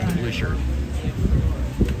with wearing the blue shirt.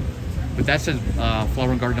 But that says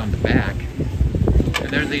Flower and Garden on the back. And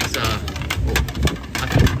there are these, I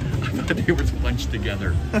thought they were bunched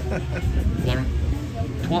together.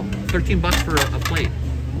 13 bucks for a plate.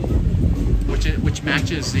 Which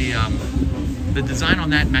matches the design on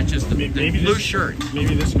that matches the blue shirt.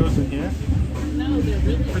 Maybe this goes in here? No, they're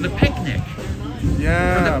really for the picnic.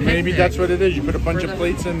 Yeah, maybe that's what it is. You put a bunch of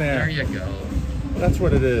plates in there. There you go. That's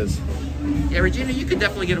what it is. Yeah, Regina, you could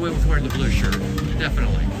definitely get away with wearing the blue shirt.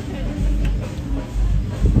 Definitely.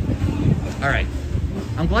 All right.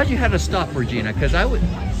 I'm glad you had to stop, Regina, because I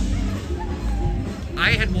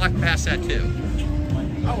had walked past that too.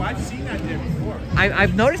 Oh, I've seen that there before.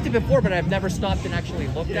 I've noticed it before, but I've never stopped and actually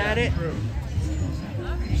looked at it. True.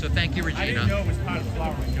 So thank you, Regina. I didn't know it was part of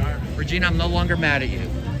Flower and Garden. Regina, I'm no longer mad at you.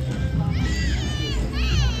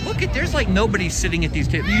 Look at, there's like nobody sitting at these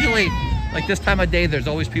tables. Usually, like this time of day, there's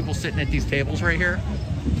always people sitting at these tables right here.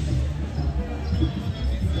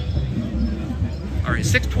 All right,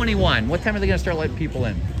 6:21. What time are they gonna start letting people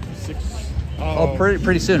in? 6. Oh,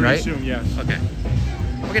 pretty soon, right? Pretty soon, yes. Okay.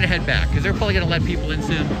 We're gonna head back because they're probably gonna let people in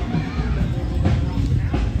soon.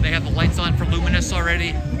 They have the lights on for Luminous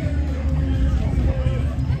already.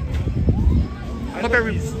 I love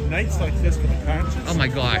these nights like this for the concerts. Oh my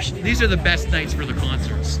gosh, these are the best nights for the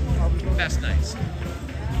concerts. Best nights.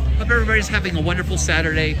 Hope everybody's having a wonderful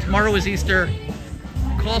Saturday. Tomorrow is Easter.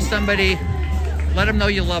 Call somebody. Let them know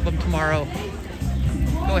you love them tomorrow.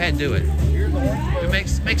 Go ahead, do it.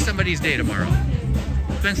 Make somebody's day tomorrow.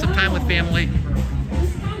 Spend some time with family.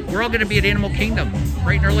 We're all going to be at Animal Kingdom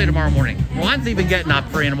bright and early tomorrow morning. Ron's even getting up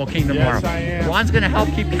for Animal Kingdom tomorrow. Yes, I am. Ron's going to help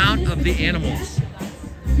keep count of the animals.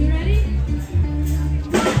 You ready?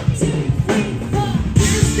 1, 2, 3, 4,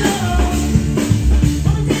 disco.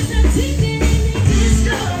 Wanna dance that chicken in the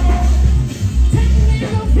disco. Take a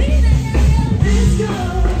little beat and disco.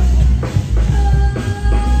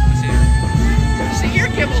 See, your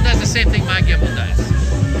gimbal does the same thing my gimbal does.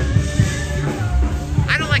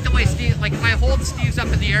 I don't like the way Steve, like if I hold Steve's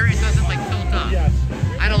up in the air, it doesn't like tilt up. Yes.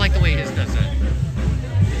 I don't like the way his does it.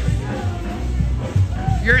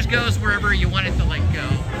 Yours goes wherever you want it to like go.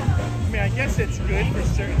 I mean, I guess it's good for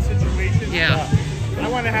certain situations. Yeah. But I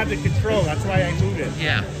want to have the control. That's why I move it.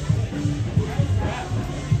 Yeah.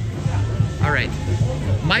 All right.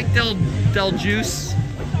 Mike DelGuidice.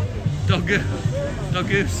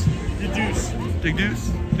 DelGuidice. The Deuce.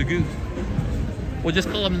 The Goose. We'll just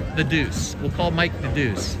call him the Deuce. We'll call Mike the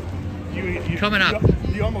Deuce. Coming up.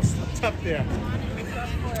 You almost slipped up there.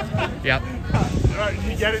 Yep. All right,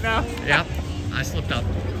 you get it now? Yep. I slipped up.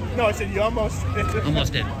 No, I said you almost did.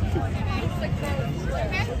 Almost did.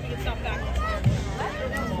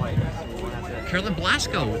 Carolyn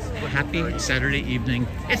Blasco, happy Saturday evening.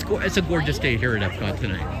 It's a gorgeous day here at Epcot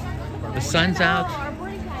tonight. The sun's out.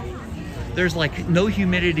 There's like no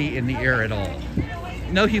humidity in the air at all.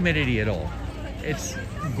 No humidity at all. It's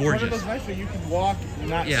gorgeous. One of those nights where you can walk and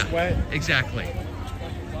not sweat. Exactly.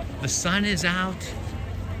 The sun is out.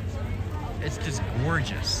 It's just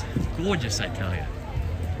gorgeous. Gorgeous, I tell you.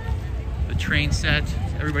 The train set.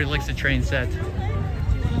 Everybody likes the train set.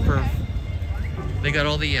 They got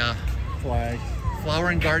all the Flags. Flower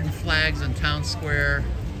and Garden flags on Town Square.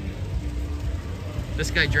 This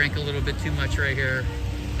guy drank a little bit too much right here.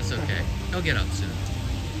 That's okay. He'll get up soon.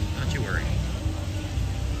 Don't you worry.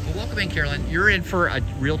 Well, welcome in, Carolyn. You're in for a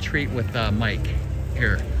real treat with Mike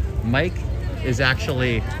here. Mike is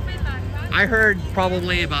actually, I heard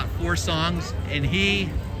probably about 4 songs, and he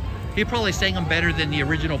probably sang them better than the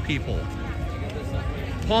original people.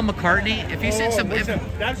 Paul McCartney, if he sings some,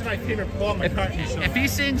 that's my favorite Paul McCartney song. If he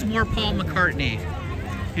sings more Paul McCartney,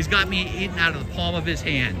 he's got me eating out of the palm of his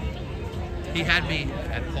hand. He had me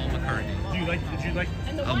at Paul McCartney. Did you like?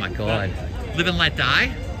 Oh my God. Live and Let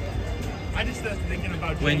Die? I just started thinking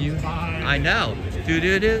about When you, I know. Do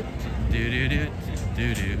do do do do do do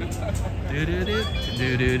do do do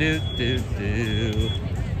do do do do do.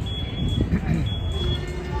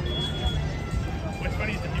 What's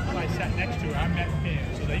funny is the people I sat next to, I met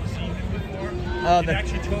fans, so they've seen him before. Oh, they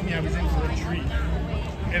actually told me I was in for a treat,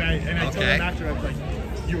 and I told them after, I was like,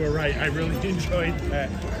 you were right. I really enjoyed that.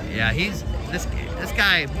 Yeah, he's this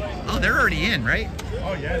guy. Oh, they're already in, right?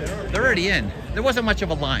 Oh yeah, they're already in. There wasn't much of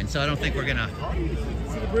a line, so I don't think we're gonna.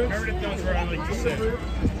 Meredith knows where I like to sit.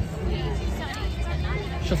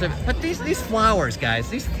 She'll say, but these flowers, guys,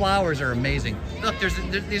 these flowers are amazing. Look,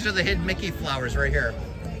 these are the hidden Mickey flowers right here.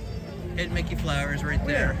 Hidden Mickey flowers right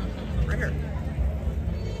there. Right here.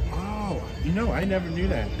 Oh, you know, I never knew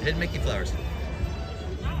that. The hidden Mickey flowers.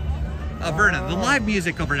 Verna, the live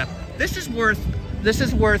music over there. This is worth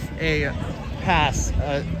a pass,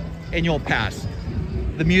 annual pass.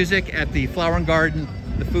 The music at the Flower and Garden,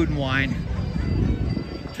 the food and wine.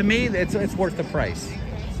 To me, it's worth the price.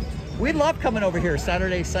 We love coming over here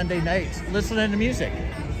Saturday, Sunday nights, listening to music.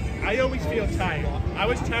 I always feel tired. I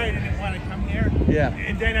was tired and didn't want to come here. Yeah.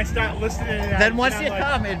 And then I start listening. Then once you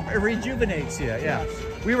come, it rejuvenates you. Yeah.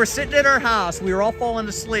 We were sitting at our house. We were all falling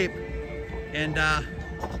asleep, and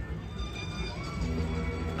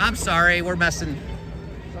I'm sorry. We're messing.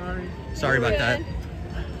 Sorry. Sorry about that.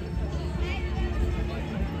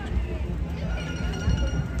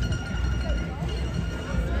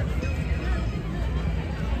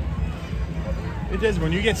 it is?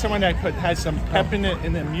 When you get someone that has some pep in it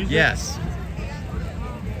in the music. Yes.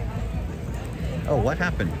 Oh, what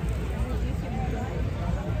happened?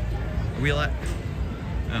 Are we let?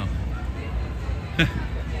 Oh.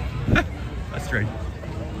 That's strange.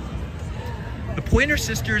 The Pointer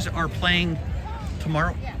Sisters are playing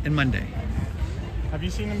tomorrow and Monday. Have you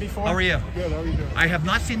seen them before? How are you? Good, how are you doing? I have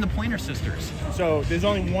not seen the Pointer Sisters. So there's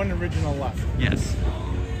only one original left. Yes.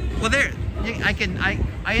 Well,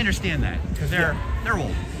 I understand that because they're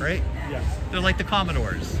old, right? Yes. They're like the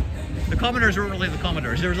Commodores. The Commodores weren't really the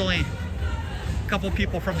Commodores. There was only a couple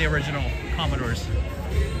people from the original Commodores.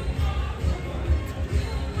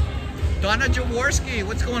 Donna Jaworski,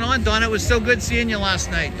 what's going on, Donna? It was so good seeing you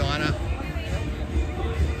last night, Donna.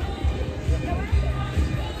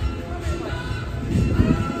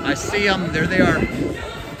 I see them. There they are.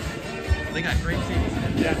 They got great seats.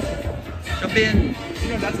 Yeah. Jump in. You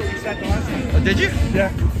know, that's what we said the last time. Oh, did you?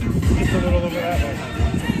 Yeah. Just a little over that way.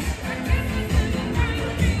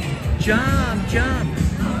 Jump, jump.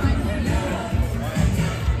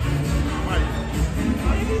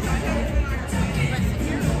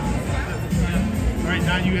 All right,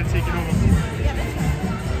 now you got to take it over.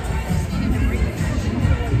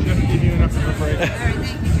 She doesn't give you enough of a break. All right,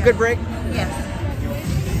 thank you. Good break. Yes.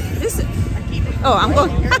 Listen. Oh, I'm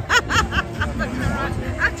going.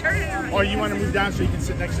 I'm turning around. Or you want to move down so you can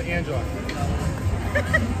sit next to Angela.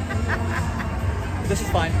 This is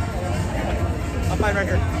fine. I'm fine right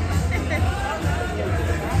here.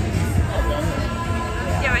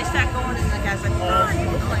 Yeah, I start going and the guy's like, Ron.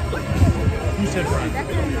 I'm like, what? You said Ron.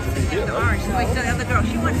 The orange. Like the other girl,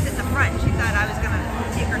 she wanted to sit in the front. She thought I was going to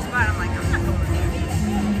take her spot. I'm like, I'm not going there.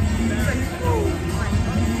 She's like, oh. I'm like,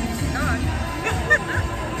 God.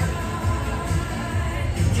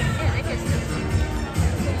 Yeah, they can sit.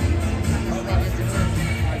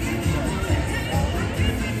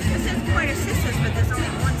 This is Pointer Sisters, but there's only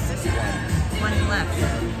one sister. One left.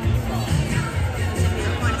 This would be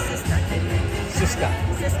the Pointer Sister. Sister.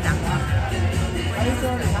 Sister. Hi,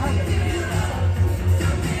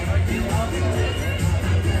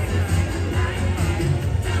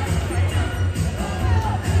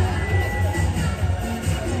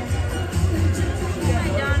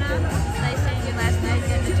 Donna. Nice seeing you last night.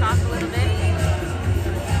 Getting to talk a little bit.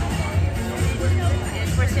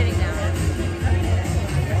 Yes, we're sitting down.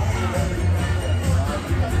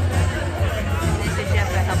 This is Jeff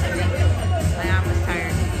for helping me. My arm was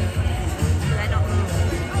tired. But I don't move.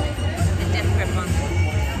 The death grip on the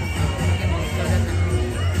gimbal so it doesn't move.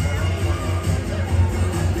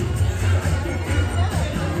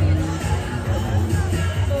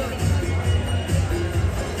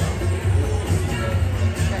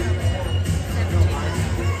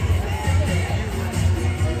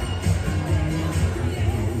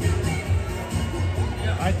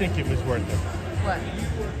 I think it was worth it What?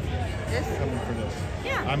 This? coming for this.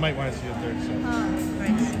 Yeah. I might want to see a third set. Oh,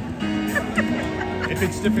 great. If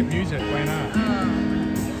it's different music, why not?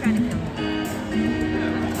 You're trying to kill me.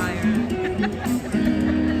 I'm tired.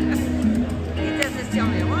 He does this tell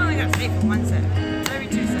me, well, I got to pay for one set. Every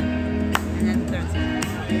two sets. And then the third set.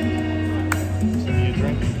 Send me a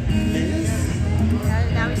drink.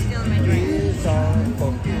 Now he's stealing my drink.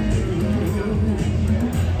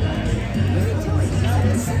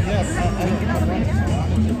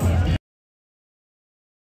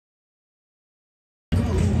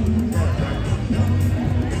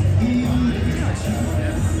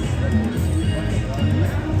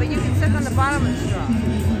 But you can suck on the bottom of the straw.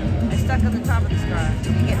 I stuck on the top of the straw.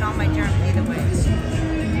 You're getting all my germs either way.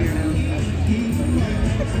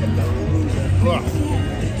 Ugh.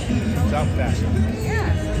 It's out fast. Yeah.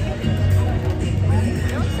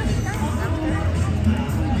 Don't suck it down.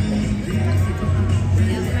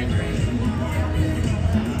 Steals my drink.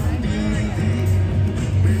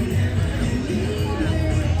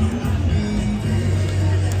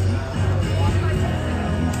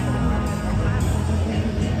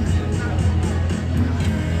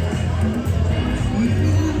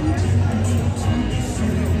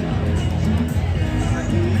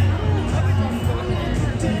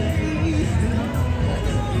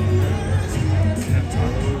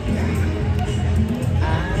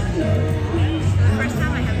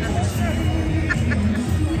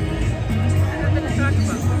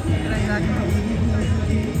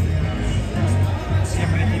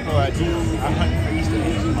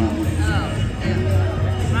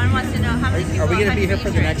 Are we going to be here for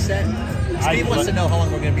the next set? Steve wants to know how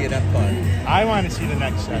long we're going to be at Epcot. I want to see the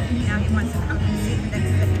next set. Now he wants to come and see the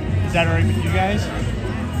next set. Is that all right with you guys?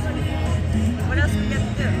 What else we got to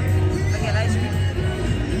do? We get ice cream.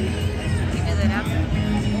 We do that after.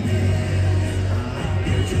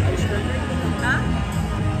 Ice cream? Huh?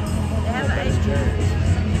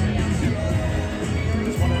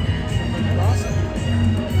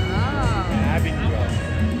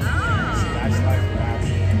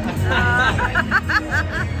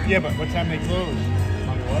 Yeah, but what time they close?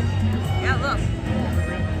 Yeah, look.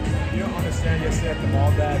 You don't understand. Yesterday at the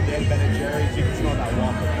mall, Dad, they had Ben and Jerry's. You can smell that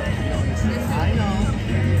waffle. You don't understand. I know.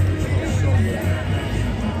 It smells so good.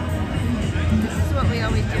 This is what we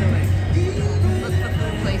always do. Look for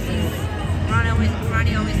food places.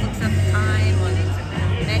 Ronnie always looks up the time or the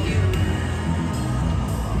menu.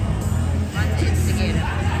 Runs the instigator.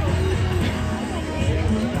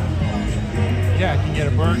 Yeah, I can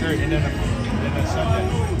get a burger and then a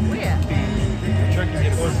Sunday. Where? The truck can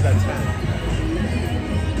get closes at 10.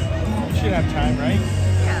 You should have time, right?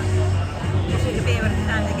 Yeah. You should be able to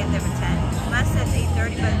time to get there for 10. Last said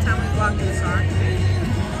 8:30 by the time we walk in the car. 9,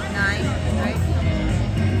 right?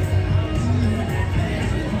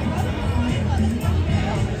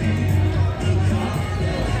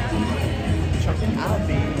 I'll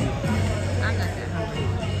be. I'm not that hungry.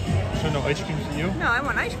 So no ice cream for you? No, I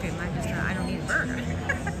want ice cream. I don't need a burger.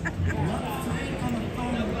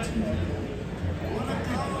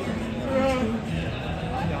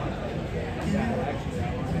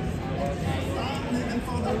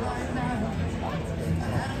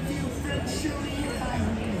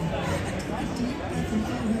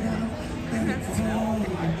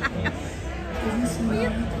 Were you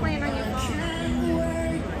playing on your phone?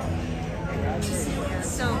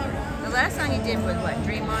 So, the last song you did was what?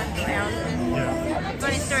 Dream On from Aerosmith? Yeah.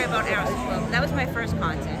 Funny story about Aerosmith. Well, that was my first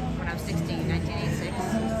concert when I was 16, 1986.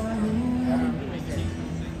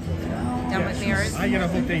 Done with Mirrors. I gotta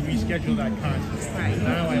hope they reschedule that concert. Right.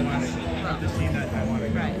 Now I want to see that. I want to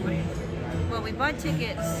go. Right. Well, we bought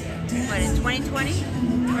tickets, in 2020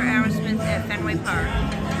 for Aerosmith at Fenway Park.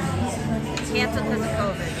 Canceled because of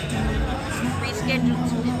COVID. Rescheduled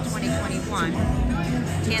to 2021.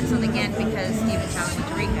 Canceled again because Steven Tyler went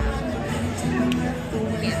to rehab.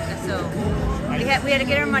 So we had to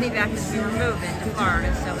get our money back because we were moving to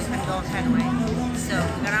Florida, so we couldn't go in Fenway. So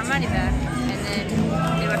we got our money back, and then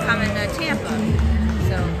they were coming to Tampa.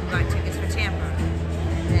 So we bought tickets for Tampa.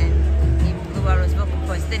 And then he blew out his vocal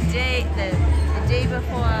cords. The day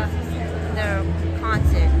before the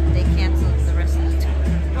concert, they canceled the rest of the tour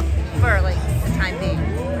for like the time being,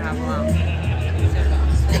 for how long. So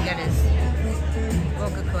they got his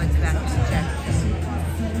vocal cords back checked.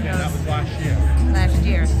 Yeah, that was last year. Last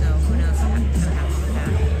year, so who knows what's going to happen with that.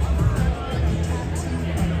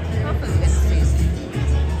 Hopefully we get to see it.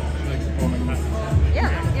 Yeah,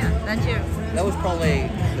 that's your... That was probably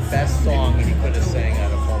the best song he could have sang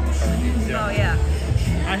out of Paul McCartney. Yeah. Oh, yeah.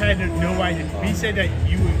 I had no idea. He said that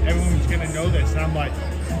everyone was gonna know this, and I'm like,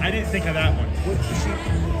 I didn't think of that one.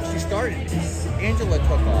 She started. Angela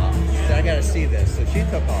took off. She said, I gotta see this. So she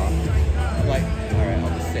took off. I'm like, all right, I'll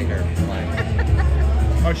just stay here.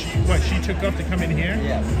 Oh, she took off to come in here?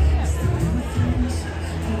 Yes.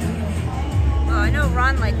 Well, I know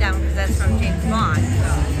Ron liked that one because that's from James Bond.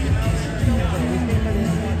 So.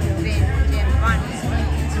 James Bond.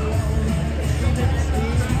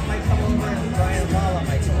 Might come over and Brian Lala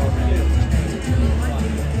might come over too.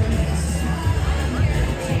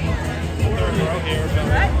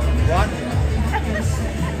 What?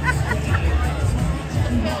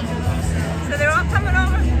 So they're all coming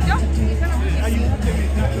over? Nope. He's going to lose his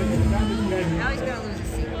seat. Now he's going to lose his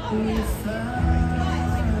seat.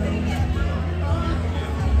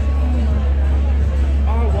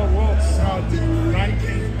 Oh, well, Ronnie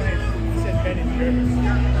changed plans. He said Ben and Jerry's.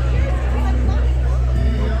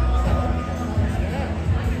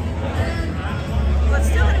 Well, it's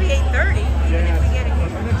still going to be 8:30, even if we get it.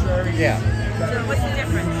 Yeah. So what's the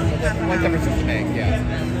difference? What difference does it make?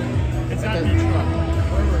 Yeah. It's on your truck.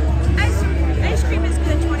 Ice cream is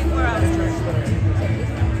good 24 hours.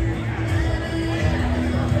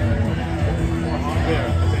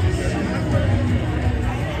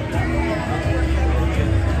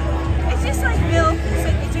 It's just like milk. It's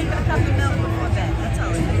like you drink a cup of milk before bed. That's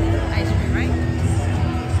all it is. Ice cream, right?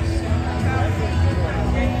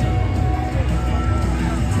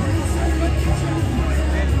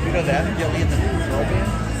 You know that? Dilly and the Girl Band?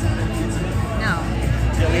 No.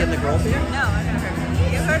 Dilly and the Girl Band? No, I've never heard of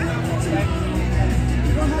it. You heard of it?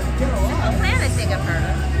 Simple Plan, I think I've heard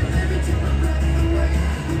of.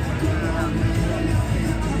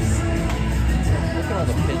 Look at all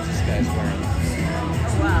the pins this guy's wearing.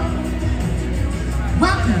 Oh, wow.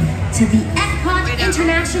 Welcome to the Epcot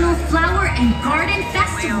International Flower and Garden Way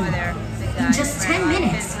Festival. over there. In just 10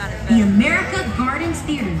 minutes, the America Gardens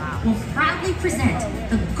Theater will proudly present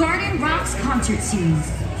the Garden Rocks Concert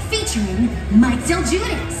Series featuring Mike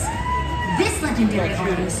DelGuidice. This legendary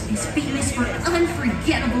artist is famous for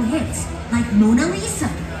unforgettable hits like Mona Lisa.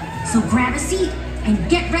 So grab a seat and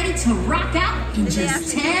get ready to rock out in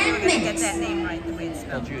just 10 Get minutes. that name right the way it's spelled.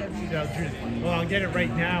 DelGuidice. DelGuidice. Well, I'll get it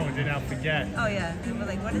right now and then I'll forget. Oh yeah, and we're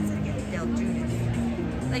like, what is it again?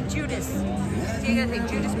 DelGuidice. Like Judas. So you gotta think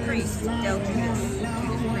Judas Priest, DelGuidice,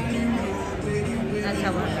 Judas Priest. That's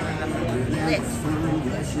how we're gonna remember. Lit.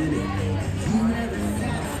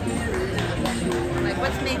 I'm like,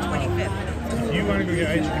 what's May 25th? If you want to go get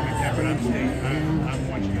ice cream at Kevin, I'm staying. I'm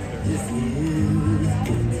watching it there.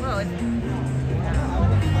 Well,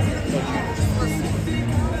 we'll see.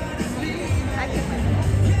 I can wait.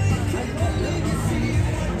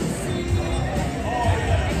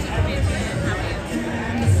 How are you?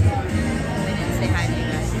 We didn't say hi to you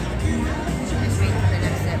guys. Just waiting for the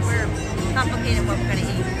next step. We're complicated what we're going to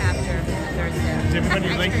eat after the third step. Does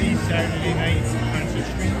everybody like these Saturday night concert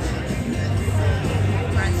streams?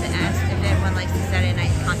 Runs to ask if everyone likes the Saturday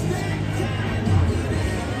night concert streams.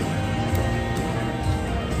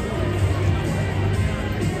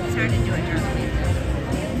 It's hard to do it during the week.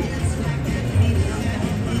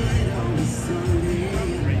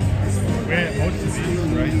 Most of these,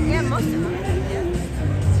 right? Yeah, most of them.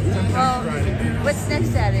 Yeah. Well, what's next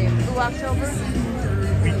Saturday? Blue October?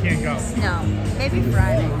 We can't go. No, maybe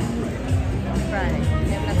Friday. Friday.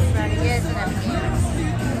 Yeah, next Friday. Yeah, it's an Epcot.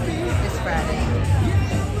 This Friday.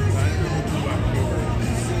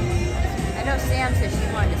 I know Sam said she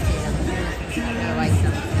wanted to see them. She's gonna like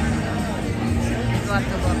them. We'll have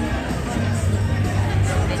to look.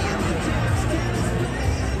 Video.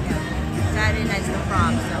 Yeah. Saturday night's the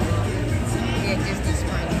prom, so we'll be at Disney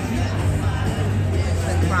Springs.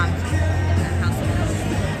 For the prom at the house of Bells.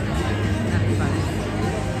 That'll be fun.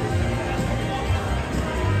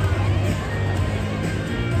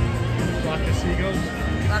 Flock of Seagulls?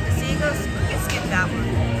 Flock of Seagulls? We can skip that one.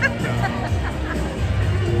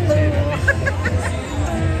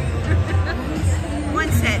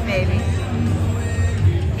 One set, baby.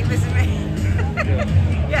 He was ready.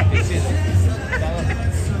 Yeah.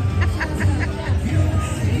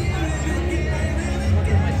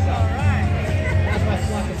 That's my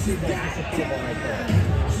flock of seagulls disapproval right there.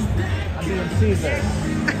 I'm doing Caesar.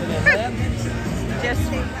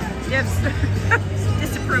 Jeff's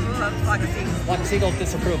disapproval of Flock of Seagulls. Flock of Seagulls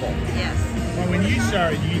disapproval. Yes. Well, when you saw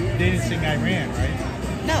it, they didn't sing I Ran, right?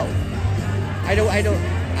 No. I don't.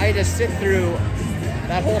 I had to sit through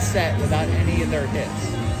that whole set without any of their hits.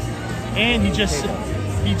 And he just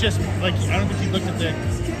like, I don't think he looked at the...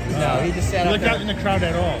 No, he just sat up looked there. out in the crowd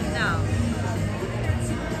at all. No.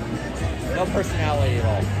 No personality at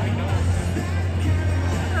all.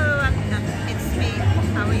 Oh, it's me.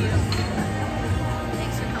 How are you?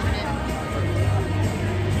 Thanks for coming in.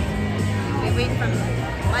 We wait for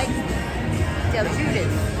Mike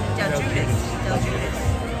DelGuidice.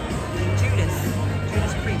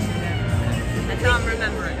 Judas Priest. That's how I'm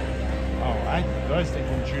remembering. Oh, I was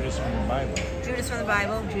thinking Judas from the Bible. Judas from the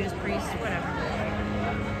Bible, Judas Priest, whatever.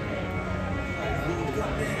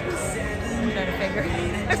 I'm trying to figure.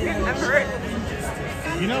 I remember it.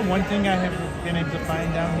 You know one thing I haven't been able to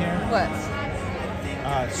find down here? What?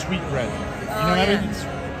 Sweet bread. Oh, You know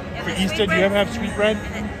yeah. For Easter, do you ever have sweet bread?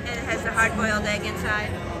 And it has the hard-boiled egg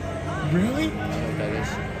inside. Really? That is.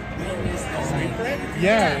 Sweet bread?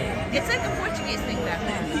 Yeah. It's like a Portuguese thing back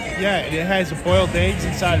then. Yeah, it has boiled eggs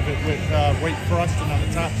inside of it with white frosting on the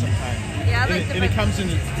top sometimes. Yeah, I like and it comes in,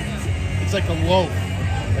 it's like a loaf,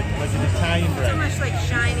 like an Italian bread. So much like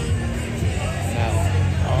shiny. No.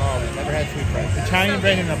 Oh, never had sweet bread. Italian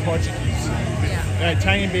bread and a Portuguese. Yeah.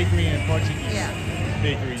 Italian bakery and Portuguese Yeah.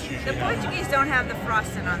 bakeries usually The have. Portuguese don't have the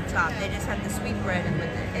frosting on top. They just have the sweet bread and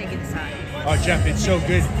with the egg inside. Oh, Jeff, it's so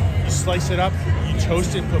good. You slice it up, you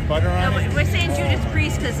toast it, put butter on No, it. but we're saying Judas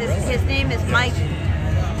Priest because his name is Mike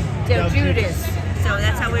DelGuidice. So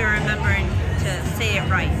that's how we were remembering to say it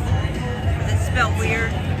right. Because it's spelled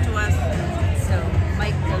weird to us. So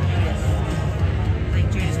Mike DelGuidice. Like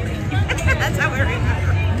Judas Priest. That's how we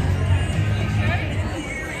remember.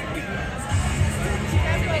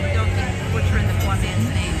 I don't think butchering the poor man's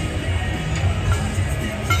name.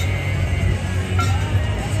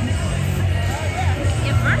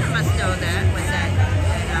 Yeah, Verna must know that with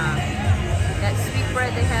that sweet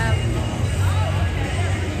bread they have.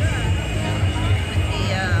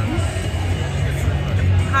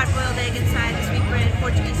 With the hard-boiled egg inside, the sweet bread,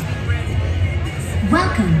 Portuguese sweet bread.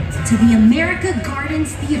 Welcome to the America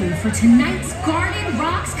Gardens Theater for tonight's Garden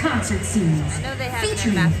Rocks concert series, I know they have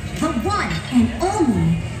featuring them the one and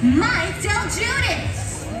only Mike DelGuidice.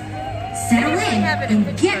 Settle in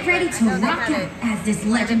and get ready to rock out as this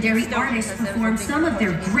legendary artist performs some of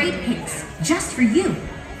their great hits just for you.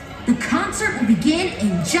 The concert will begin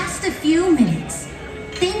in just a few minutes.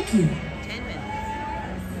 Thank you. 10 minutes.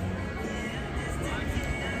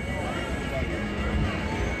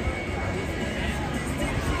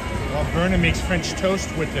 Verna makes French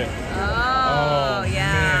toast with it. Oh,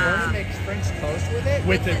 yeah. Verna makes French toast with it?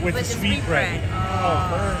 With the sweet bread. Oh,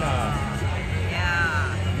 Verna.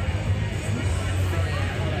 Yeah.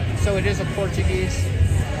 So it is a Portuguese?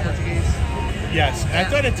 Yes. I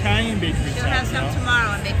thought Italian bakery. She'll have some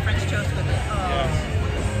tomorrow and make French toast with it. Oh.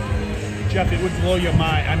 Yes. Jeff, it would blow your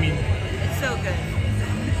mind. I mean, It's so good.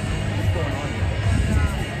 What's going on here?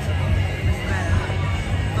 What's the matter?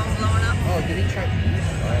 Phone blowing up? Oh, did he try?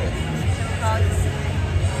 Call you.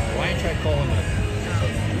 Why didn't you try calling him?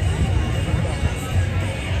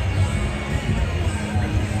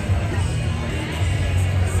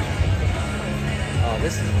 Oh,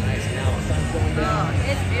 this is nice now. The sun's going down. Oh,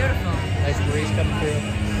 it's beautiful. Nice breeze coming through.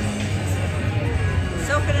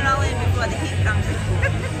 Soaking it all in before the heat comes in.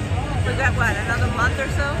 We got what, another month or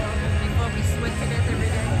so before we switch to this every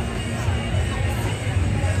day?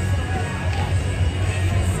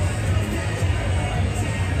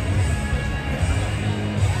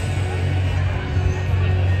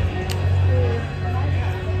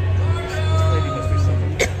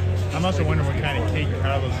 I'm also wondering what kind of cake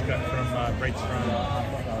Carlos got from Bright Strong.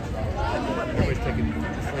 Everybody's taking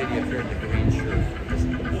this lady up here in the green shirt. This is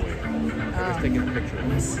the boy. Everybody's taking a picture of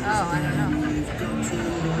this. Oh, I don't know.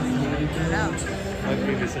 No.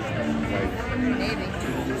 Maybe this is right. Maybe.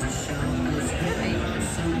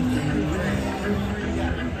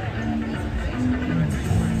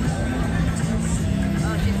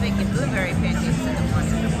 Oh, she's making blueberry pancakes in the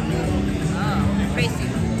morning. Oh,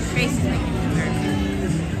 Tracy's making blueberry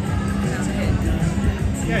pancakes. Sounds good.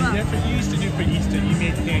 Yeah, that's what you used to do for Easter. You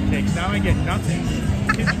made pancakes. Now I get nothing.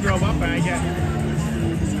 Kids grow up and I get.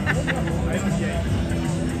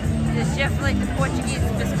 Does Jeff like the Portuguese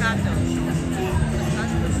biscottos?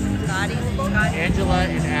 Scotty? Angela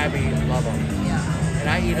and Abby love them. Yeah. And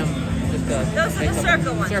I eat them just to Those are the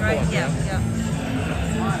circle ones, right? yeah.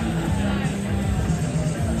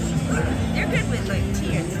 They're good with like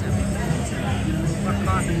tea and stuff. Or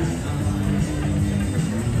coffee.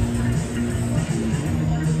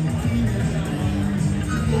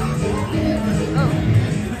 Oh.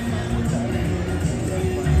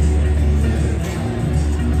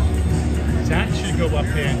 Zach should go up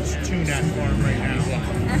there and tune that for him right now.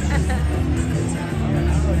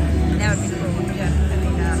 That would be cool. Yeah.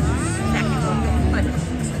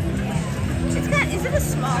 Is it a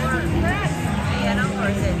smaller piano or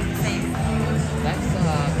is it the same? That's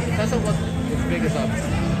it doesn't look as big as a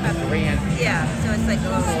grand. Yeah, so it's like a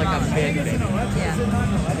little It's like smaller. a big thing.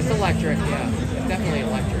 Yeah. It's electric, yeah. It's definitely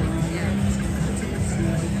electric.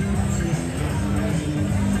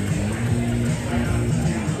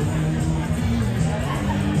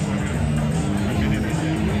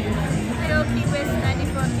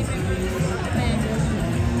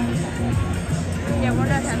 Yeah, we're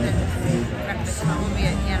not having breakfast. We'll be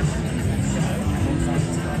at Animal Kingdom.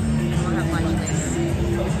 We'll have lunch later.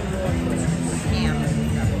 Ham.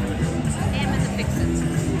 Ham and the fixins.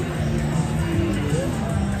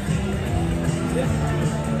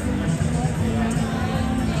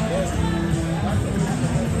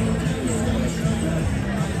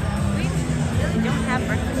 We really don't have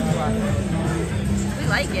breakfast too often. We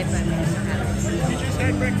like it, but we just don't have it. We just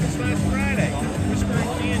had breakfast last Friday.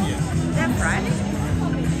 Whispering Canyon. Is that Friday?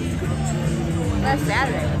 That's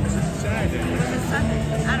Saturday. Saturday. Was it Sunday?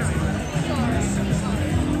 I don't remember.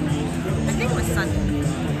 I think it was Sunday.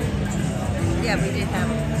 Yeah, we did have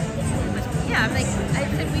it. Yeah, I'm like, I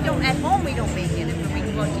said we don't, at home we don't make it. If we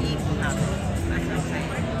can go out to eat, we'll have it. That's what I'm saying.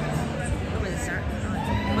 What was it, sir?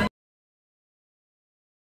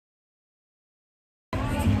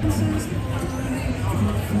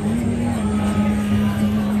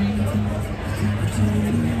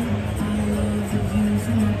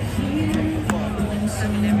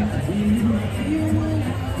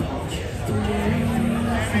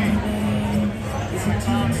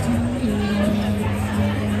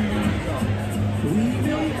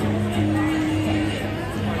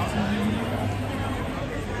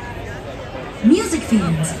 Music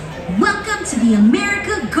fans, welcome to the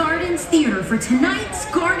America Gardens Theater for tonight's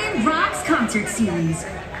Garden Rocks concert series.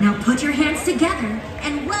 Now put your hands together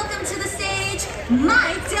and welcome to the stage,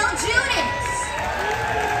 Mike DelGuidice.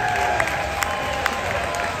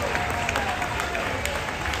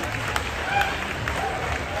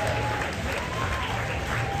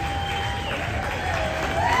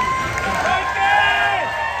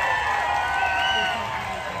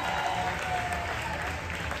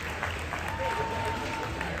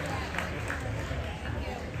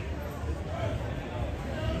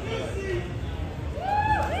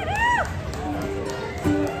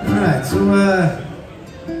 Alright, so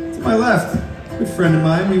to my left, good friend of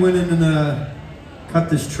mine, we went in and cut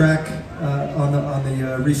this track on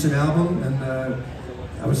the recent album, and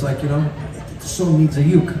I was like, you know, the song needs a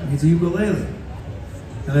uke, needs a ukulele.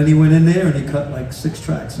 And then he went in there and he cut like 6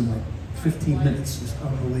 tracks in like 15 minutes. It was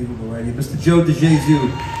unbelievable, right? Mr. Joe DeJesus on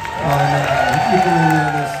ukulele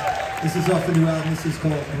on this. This is off the new album. This is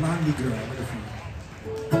called Blondie Girl.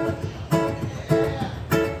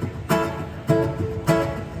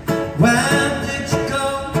 Where did you go,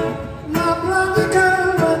 my blondie girl?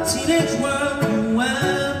 My teenage world, you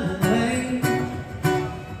went away.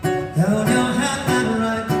 Held your hand that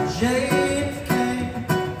right JFK.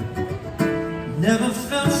 Never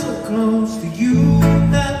felt so close to you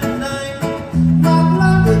that night. My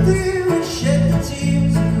blondie dear, we shed the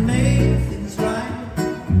tears and made things right.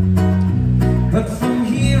 But from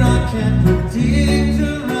here I can't predict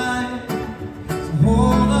the right. So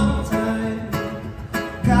hold on tight.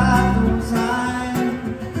 God knows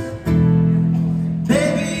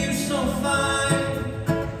baby, you're so fine.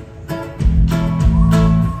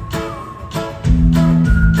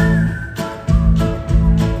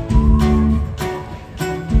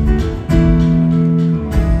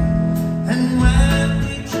 And where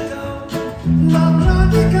did you go, my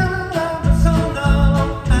blondie girl? I was on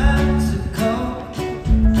Mexico.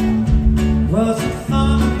 Was it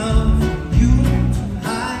fun enough for you to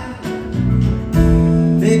hide?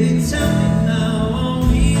 Baby, tell me now, are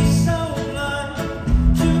we so blind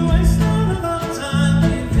to waste all of our time,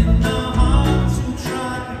 giving our hearts to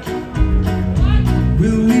try?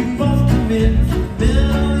 Will we both commit a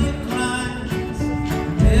million crimes?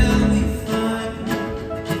 Will we find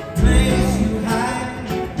a place you hide?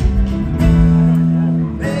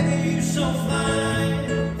 Baby, you're so fine.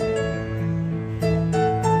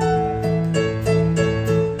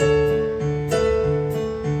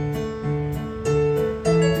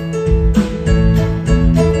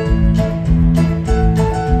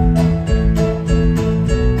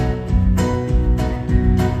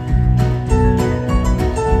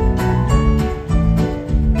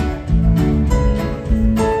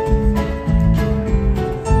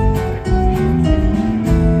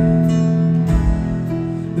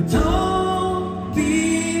 But don't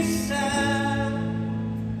be sad.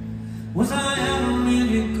 Was I ever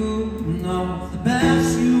really good? No, the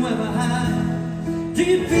best you ever had. Do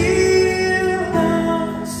you feel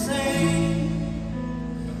the same?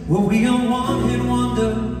 Were we a one-hit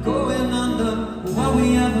wonder, going under? Or were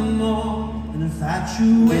we ever more an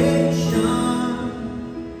infatuation?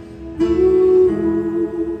 Ooh,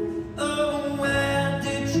 oh, where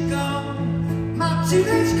did you go? My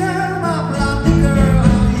teenage girl, my blondie girl,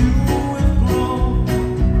 you have grown.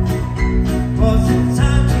 Was it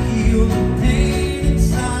time to heal the pain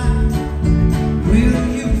inside? Will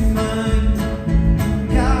you find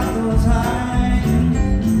God knows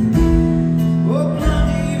oh,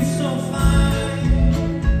 blondie, you're so fine.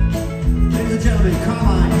 Ladies and gentlemen, come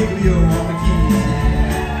on, give me your on the keys.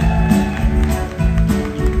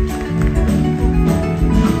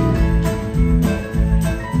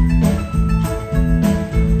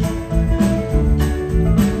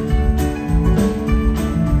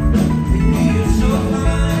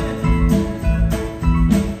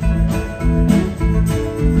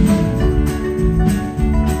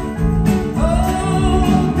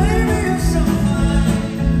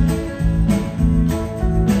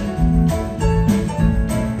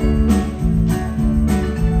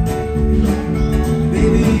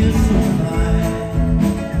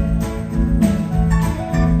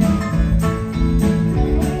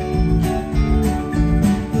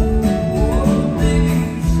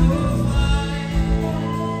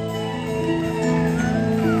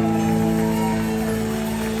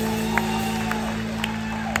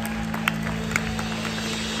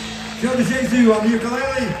 Joe DeJesus on the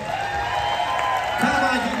ukulele. Come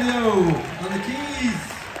on, give me on the keys.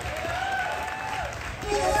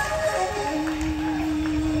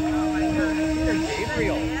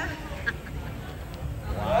 Gabriel.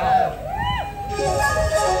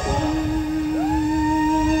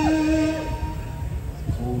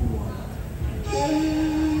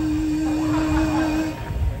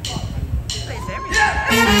 Plays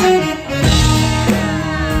everything.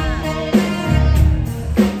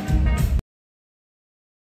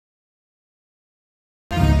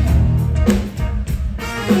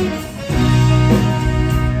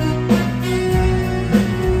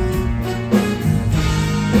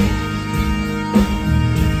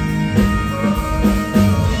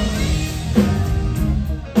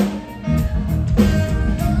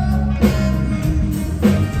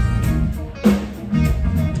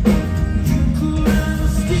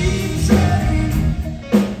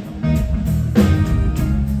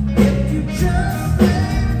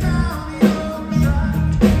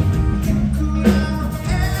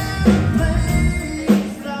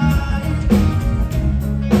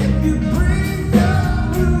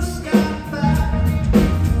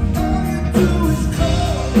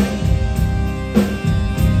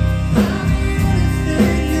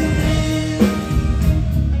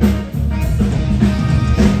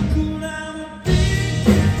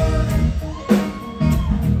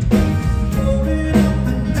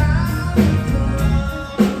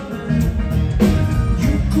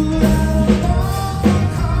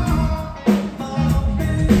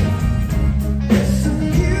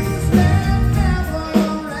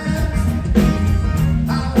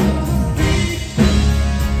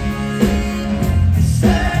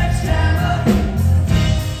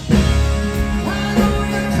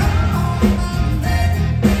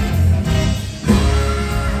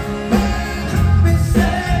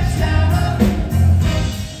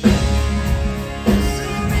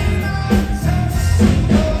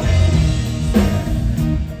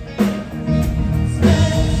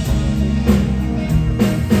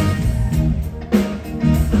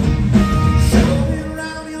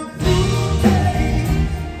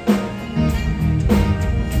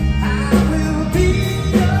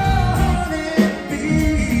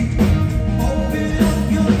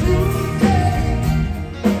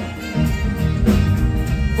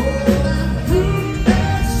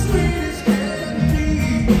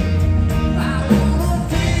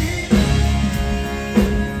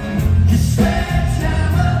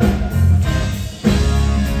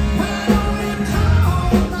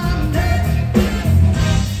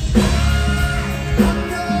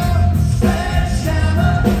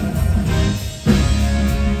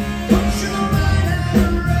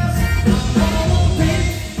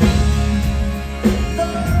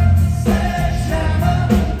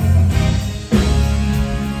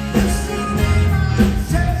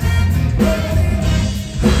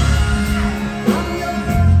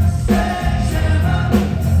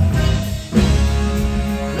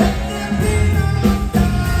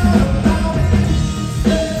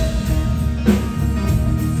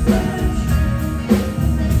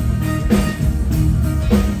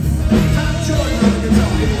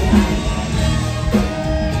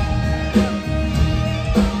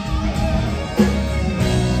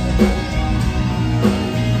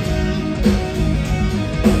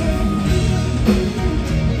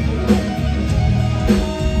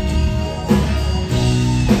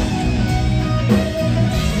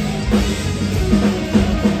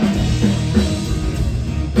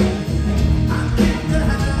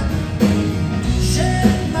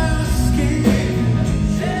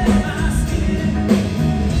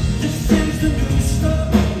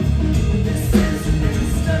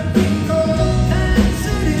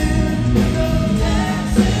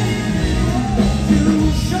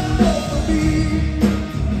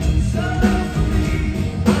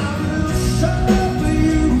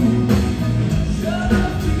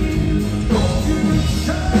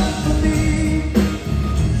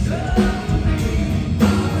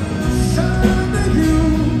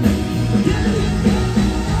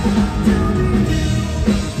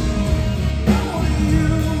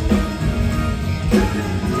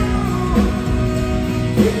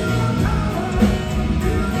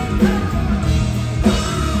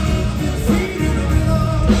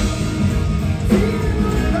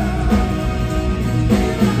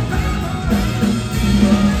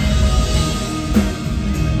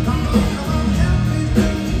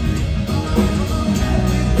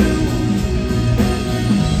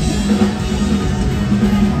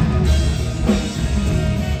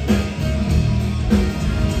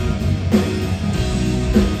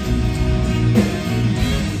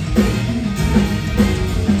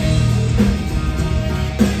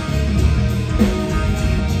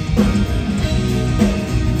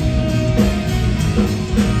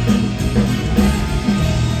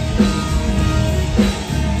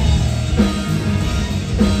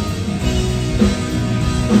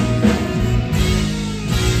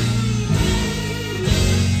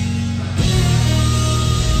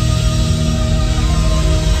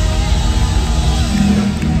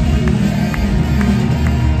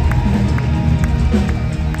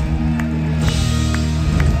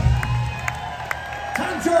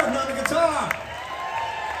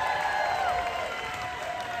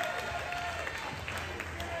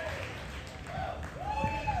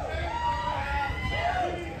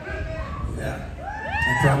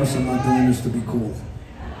 I promise I'm not doing this to be cool.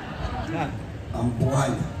 I'm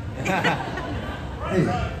blind. Hey,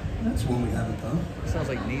 that's one we haven't done. Sounds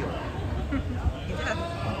like Neil.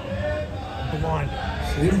 Blind.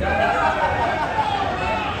 See?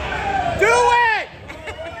 Do it!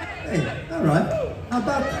 Hey, all right. How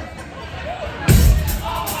about that?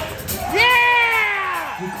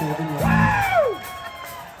 Yeah! You called him right.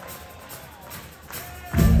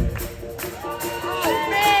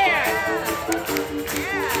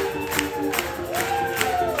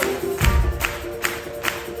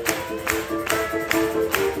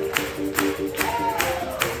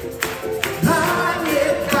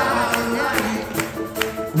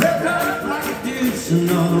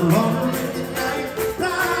 Another roaring night,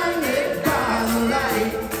 blinded by the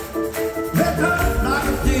light. Red hot like a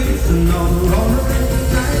deuce, another roaring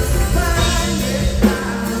night.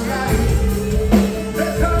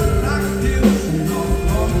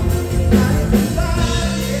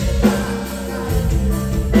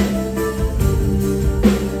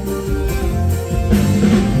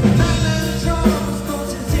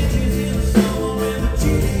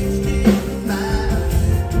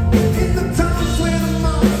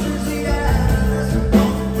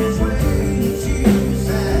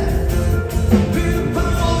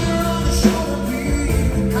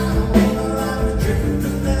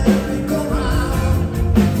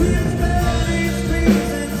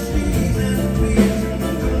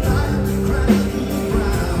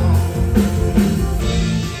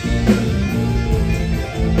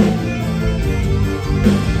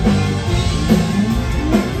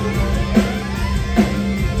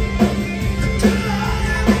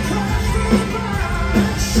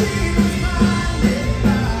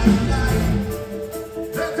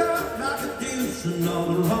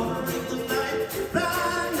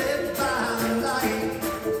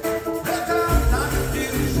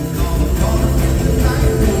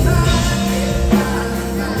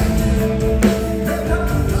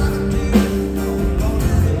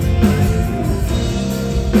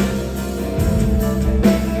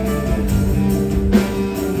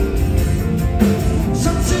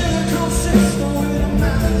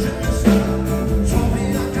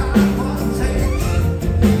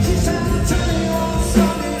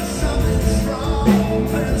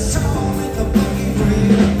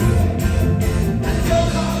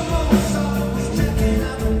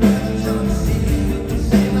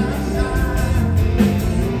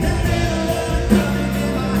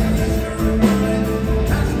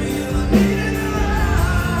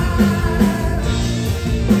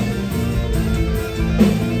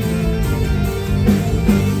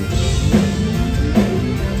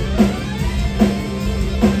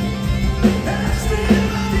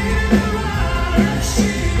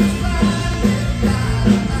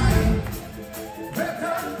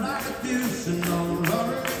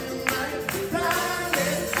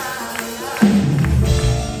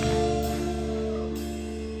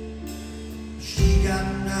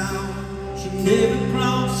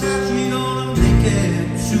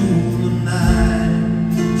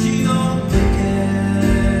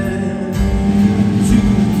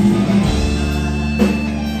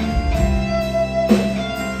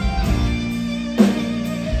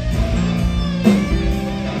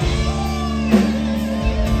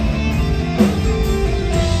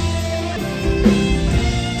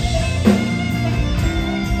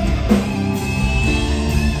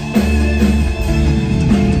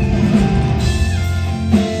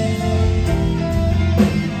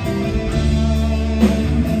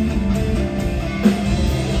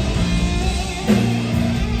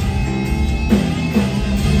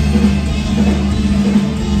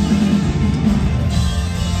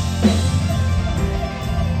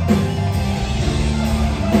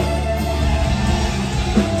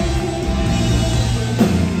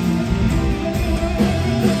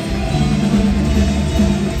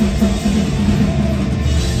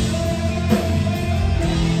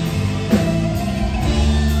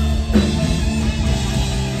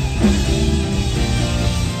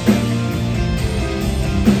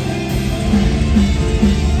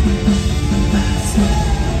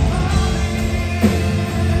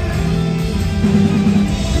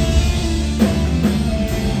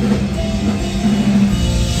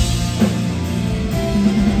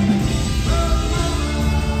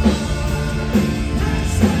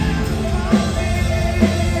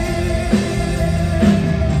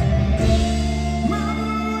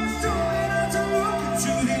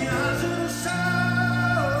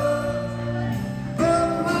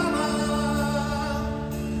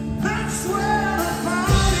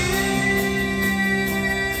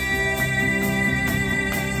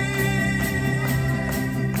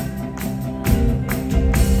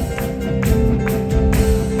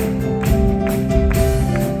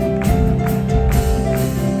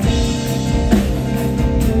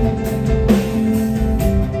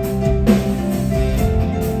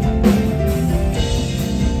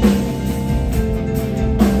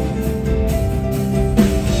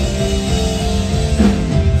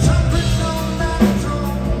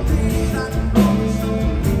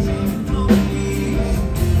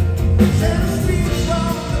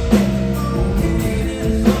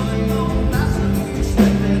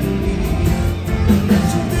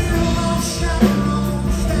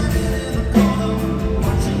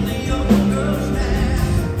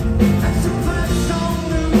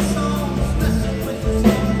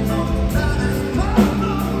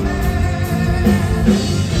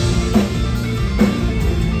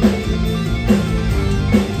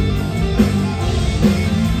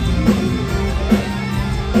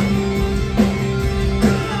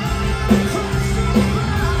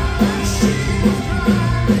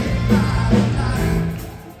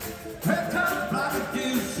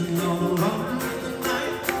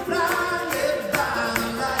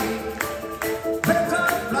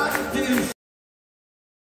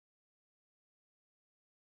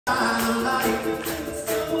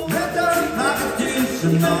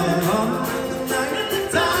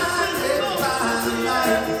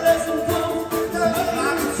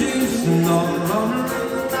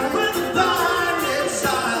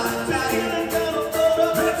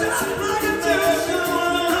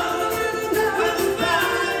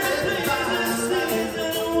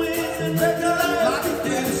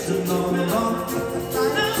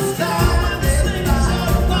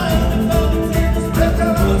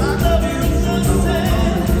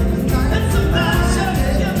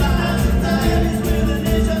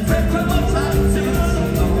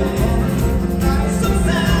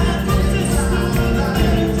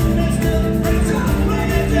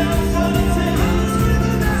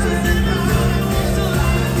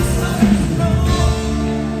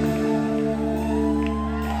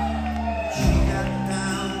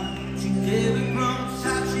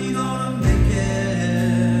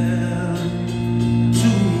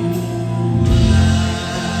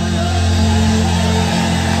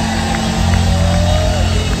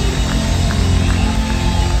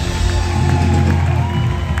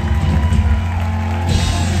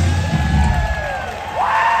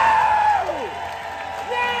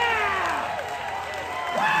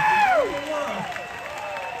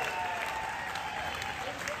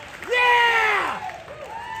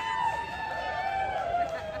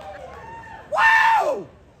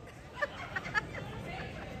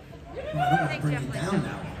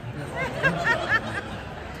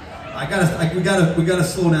 We gotta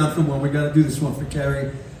slow down for one. We gotta do this one for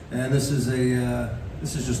Carrie, and this is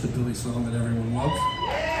just a Billy song that everyone loves.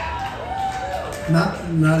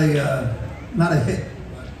 Not a hit,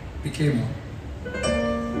 but became one.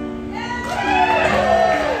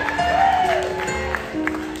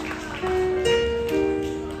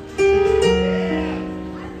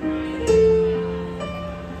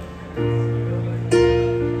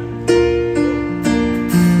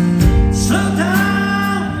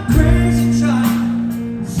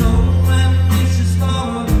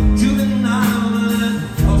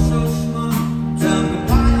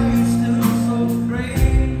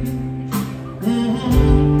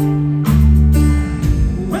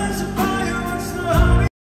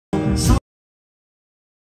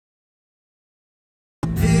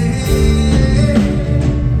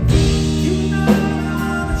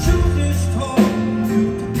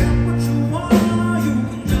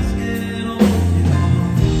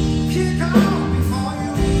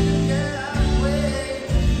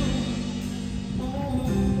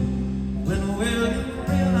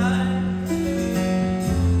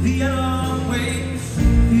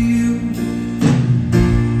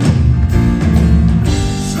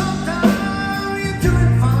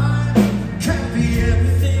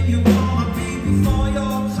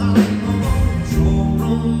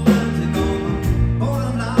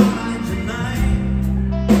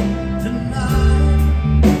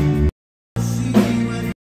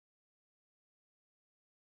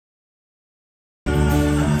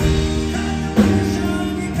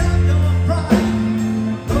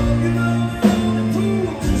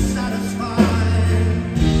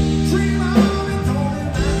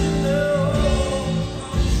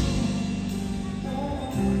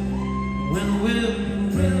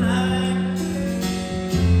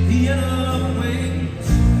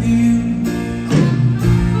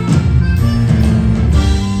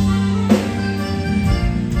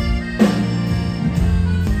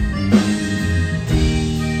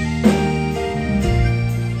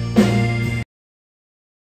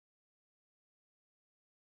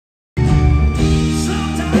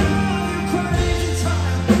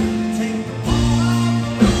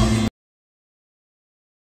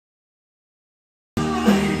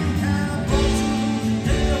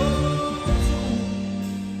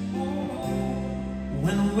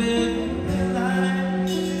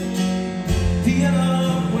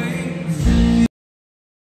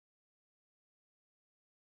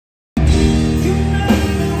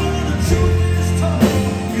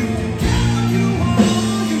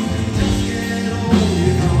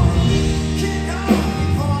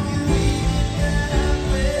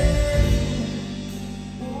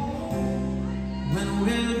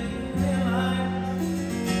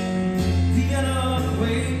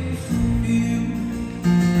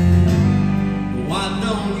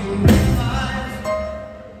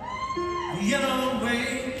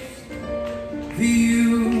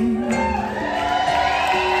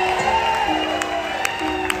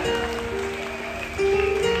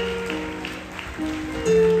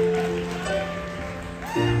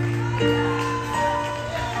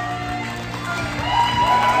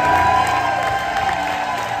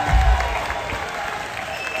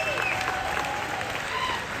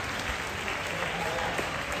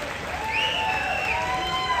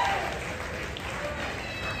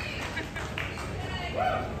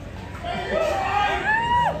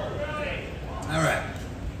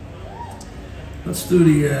 Let's do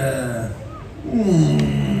the,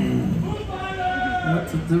 what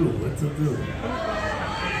to do, what to do.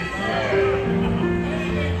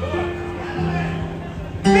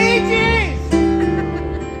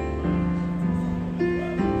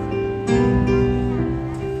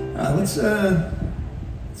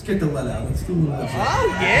 Let's get the let out. Let's do a little let out. Oh,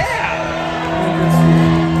 yeah!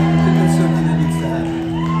 I think that's something that needs to happen.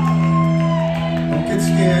 Don't get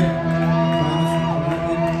scared.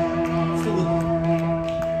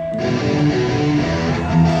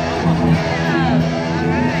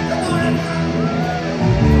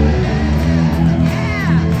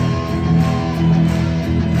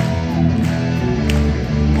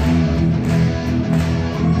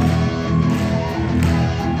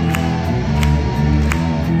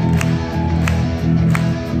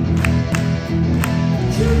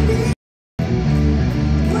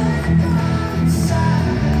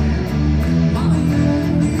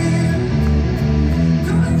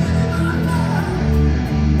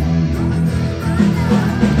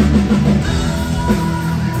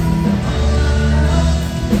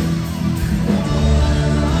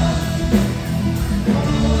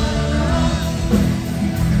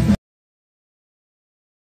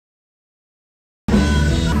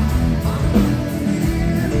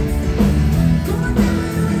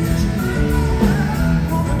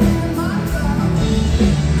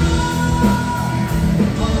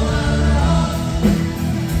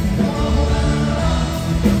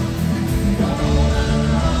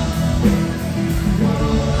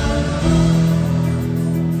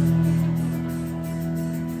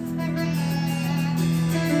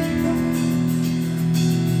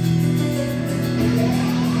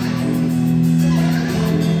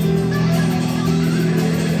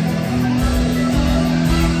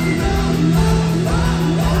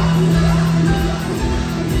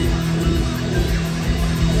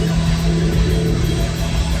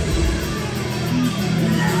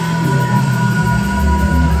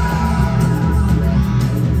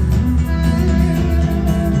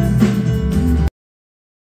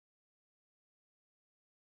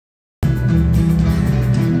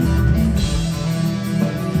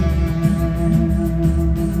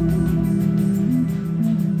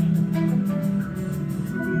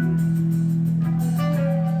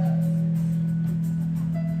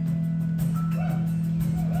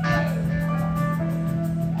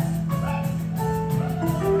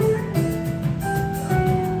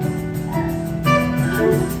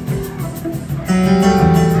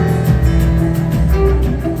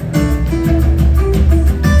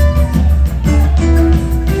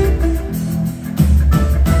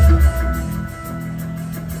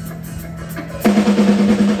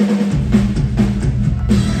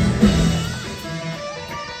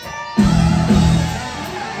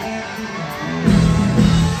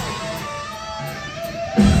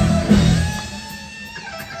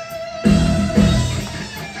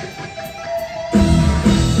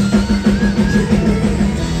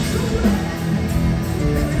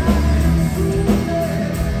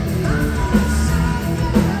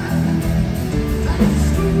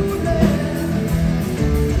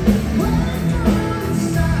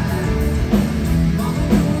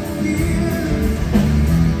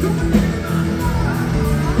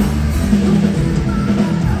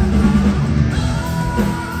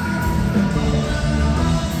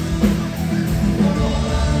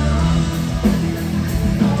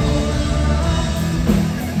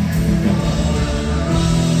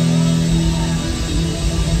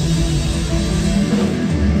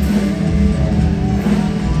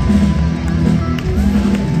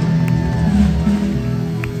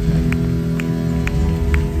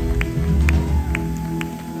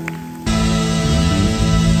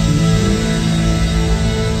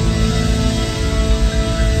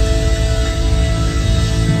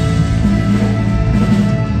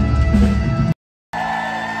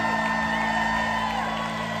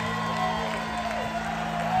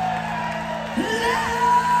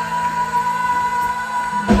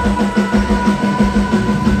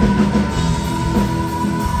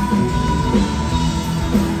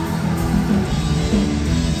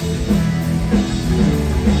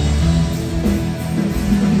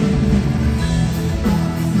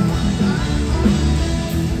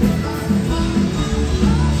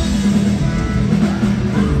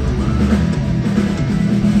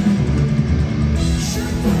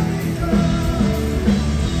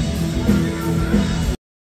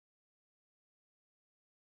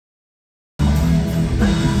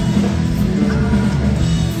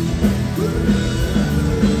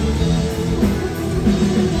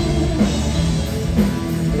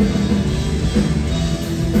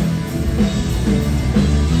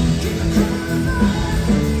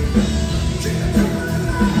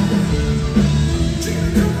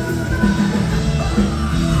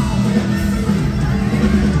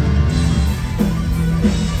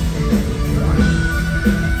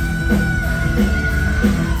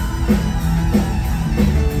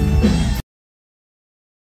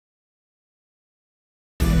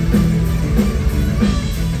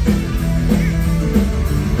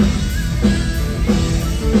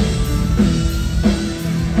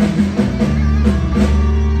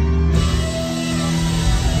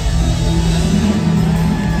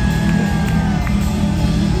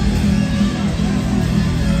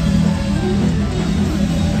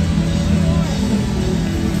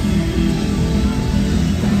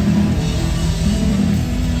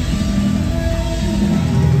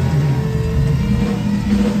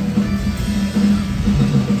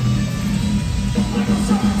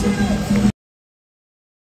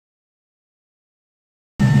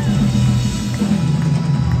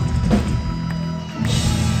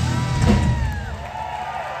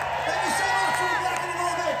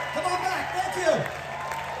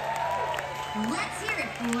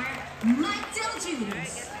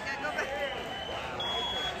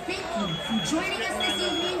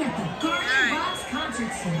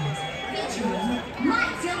 featuring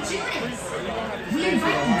Mike DelGuidice. We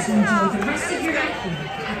invite you to enjoy the rest of your night at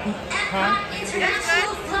the Epcot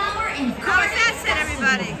International Flower and How was Garden that set, Festival.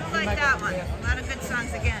 everybody? Who liked that one? A lot of good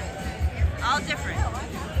songs again. All different.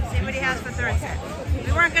 See what he has for third set.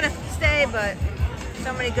 We weren't going to stay, but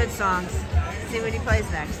so many good songs. See what he plays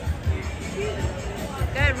next. Go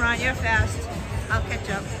ahead, Ron. You're fast. I'll catch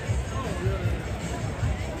up.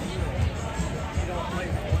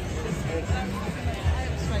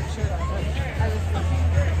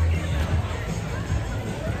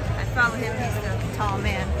 I follow him. He's the tall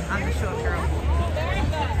man. I'm the short girl.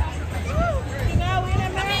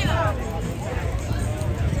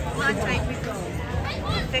 Hold on tight. We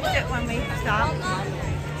fix it when we stop.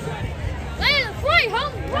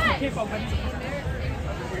 He's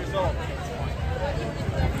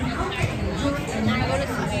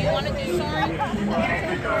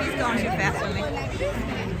going too fast for me.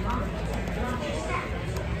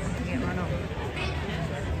 Get run over.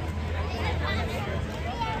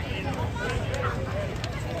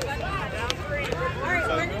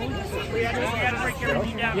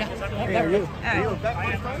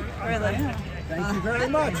 Thank you very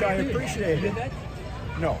much. I appreciate it.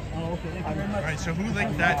 No. All right, so who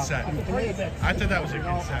liked that set? I thought that was a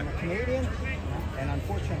good set. Canadian, and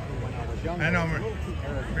unfortunately, when I was younger, I know.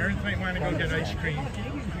 Meredith might want to go get ice cream.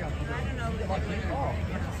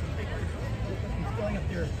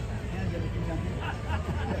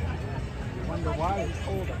 Wonder why it's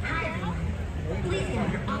colder.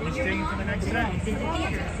 We're staying for the next set. Visit the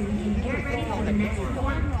theater so we can get ready for the next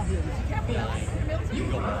performance.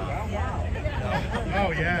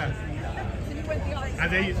 Oh, yeah. Are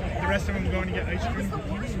they, the rest of them going to get ice cream?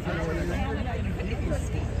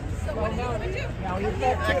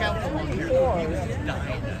 Check out the one here. He's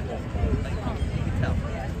dying.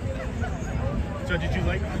 So did you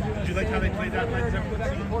like how they played that Led Zeppelin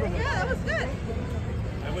song? Yeah, that was good.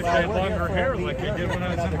 I wish I had longer hair like they did when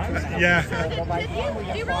I was in high school. Yeah.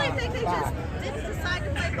 Do you really think they just didn't decide to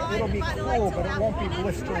play ball It'll and be find a cool, light but it won't be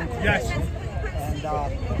blistering. Yes.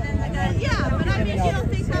 Yeah, but I mean, you don't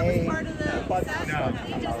think that was part of the But success? No.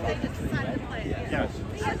 You just think they decided to play it. Yes.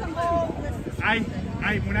 As a whole, this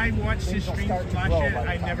When I watched his stream from last year,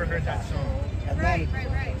 I never heard that song. right.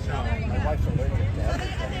 So, My wife's allergic to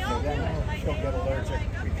everything, so then she'll get allergic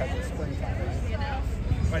because it's springtime.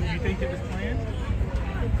 but do you think it was planned?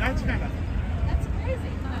 That's kind of, That's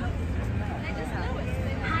crazy. They just know it.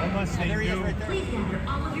 unless they do. Please gather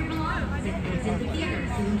all of your belongings and exit the theater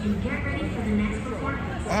so we can get ready for the next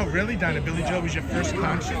performance. Oh, really, Donna? Billy Joel was your first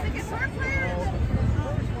concert? The guitar player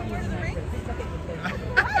was the ring.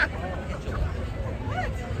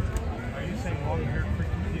 Are you saying long-haired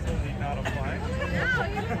freaking people need not apply? No,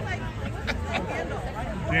 you look like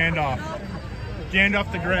Gandalf. Gandalf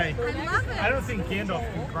the Grey. I love it. I don't think Gandalf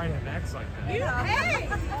can grind an axe like that. Hey,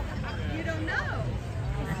 you don't know.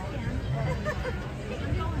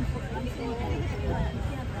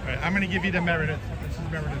 All right, I'm going to give you the Meredith. This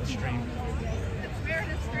is Meredith's stream.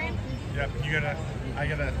 Meredith Stream. Yep, I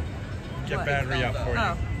gotta get battery up for you.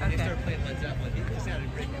 Oh, He okay. started playing Led Zeppelin. He just had a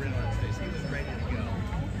great grin on his face. He was ready to go.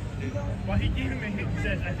 Well, he gave him a hit and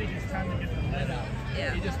said, I think it's time to get the lead out.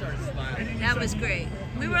 Yeah. He just started smiling. That was great.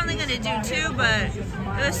 We were only going to do 2, but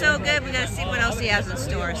it was so good. We got to see what else he has in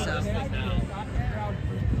store. So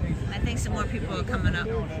I think some more people are coming up,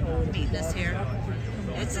 meeting us here.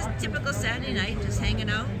 It's a typical Saturday night, just hanging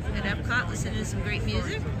out at Epcot, listening to some great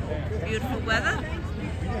music. Beautiful weather.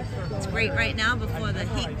 It's great right now before the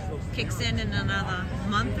heat kicks in another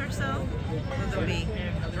month or so. There'll be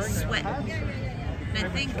sweat. And I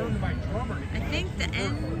think the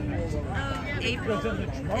end of April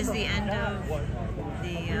is the end of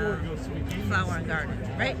the Flower and Garden,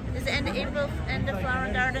 right? Is the end of April end of Flower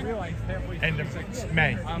and Garden? End of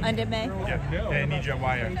May. End of May? Yeah, they need your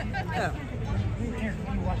wire. Oh.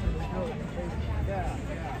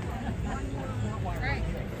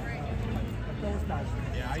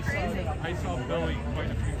 Yeah, I saw Billy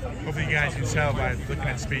quite a few times. Hopefully you guys can tell by looking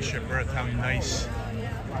at Spaceship Earth how nice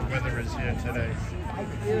the weather is here today.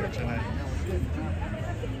 Tonight.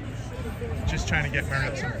 Just trying to get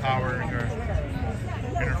Meredith some power in her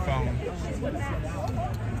phone.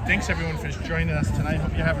 Thanks everyone for joining us tonight.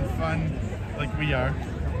 Hope you're having fun like we are.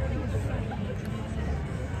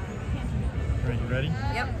 Are you ready?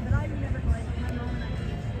 Yep.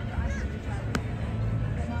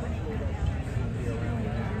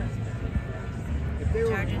 If they were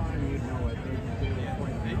Charging. fine, you'd know it.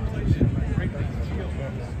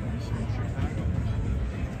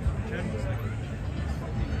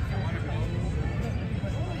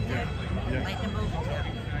 Lightning bolt?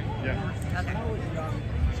 Yeah. Okay.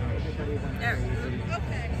 There.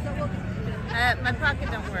 Okay. My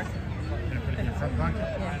pocket don't work. Can I put it in your front pocket?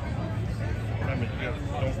 Yeah. Remember,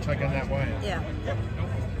 don't tug on that wire. Yeah.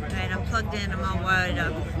 Alright, I'm plugged in, I'm all wired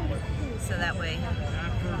up. So that way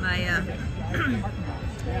my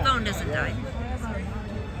phone doesn't die.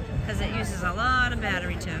 Because it uses a lot of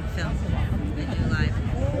battery to film and do live.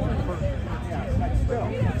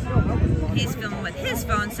 He's filming with his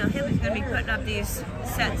phone, so he's going to be putting up these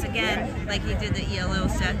sets again, like he did the ELO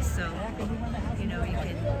sets, so you know you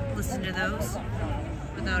can listen to those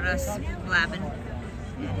without us blabbing,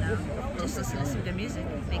 and just listen to some good music.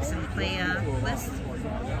 Make some playlist,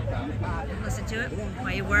 listen to it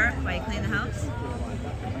while you work, while you clean the house.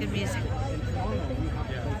 Good music.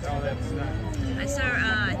 I saw,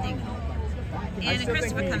 I think, Ann and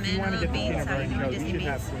Christopher come in, little beats, how you doing Disney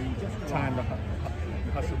beats. Time to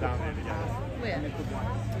hustle down there together. Where?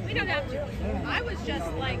 We don't have to. I was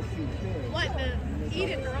just like wanting to eat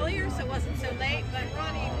it earlier so it wasn't so late, but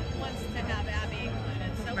Ronnie wants to have Abby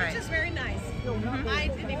included, so Right. which is very nice. I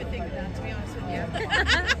didn't even think of that, to be honest with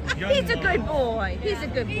you. He's a good boy. He's a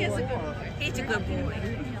good boy. He is a good boy. He's a good boy.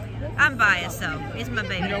 I'm biased though. He's my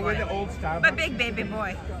baby You know where the boy. old Starbucks? My big baby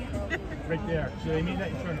boy. Right there. So they made that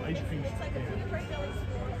into an ice cream stand.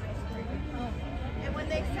 And when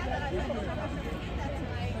they said that, I thought, I'm going to eat that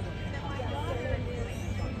tonight. Then my daughter is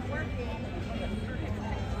working.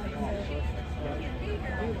 She can't be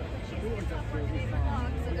here. She's still working in the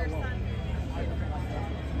dog, so their son.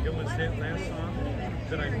 It was that last song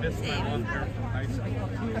that I missed my long hair from high school.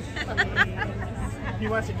 He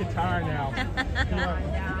wants a guitar now.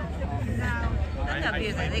 Look how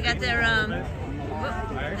beautiful. They got their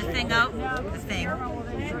the thing out, the thing,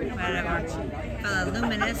 whatever, for the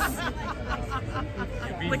luminous,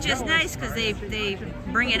 which is nice because they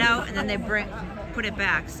bring it out and then they put it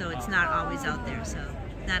back, so it's not always out there. So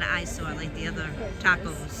it's not an eyesore like the other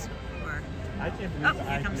tacos. Or oh,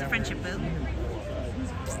 here comes the friendship booth.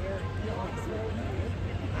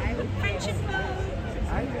 Friendship booth.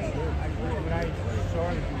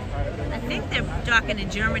 I think they're docking in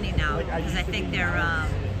Germany now because I think they're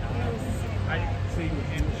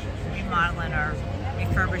remodeling or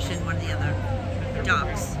refurbishing one of the other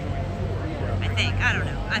docks. I think. I don't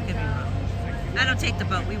know. I could be wrong. I don't take the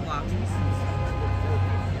boat. We walk.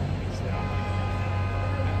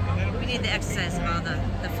 We need the exercise of all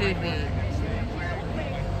the food we eat.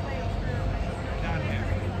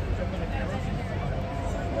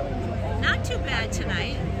 Not too bad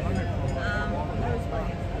tonight.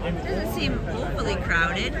 It doesn't seem overly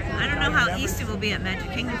crowded. I don't know how Easter will be at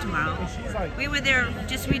Magic Kingdom tomorrow. We were there,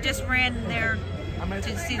 we just ran there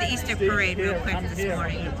to see the Easter parade real quick this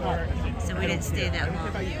morning. So we didn't stay that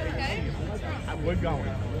long. We're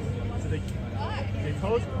going. So they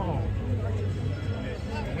postponed.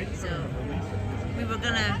 So we were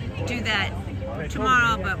gonna do that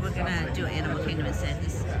tomorrow, but we're gonna do Animal Kingdom instead.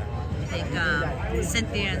 I think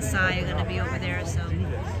Cynthia and Sai are gonna be over there, so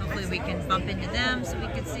hopefully we can bump into them so we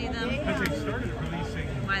can see them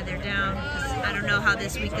while they're down. 'Cause I don't know how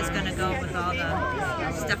this week is gonna go with all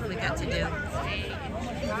the stuff we got to do.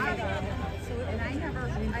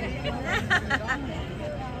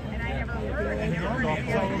 And you already,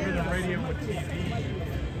 it's all over the radio and TV.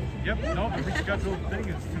 Yep, no, the rescheduled thing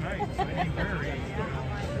is tonight. So they need very.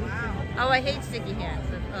 Oh, I hate sticky hands.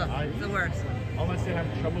 Oh, it's the worst. Unless they have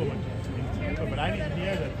trouble with it in Tampa, but I didn't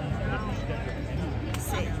hear that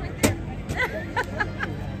he's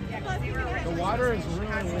The water is really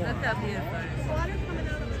warm. Look how beautiful it is. Water coming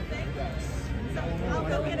out of the thing. So I'll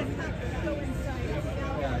go get a cup and go inside.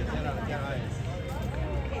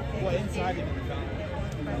 Well, inside in the fountain.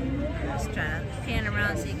 Just trying to pan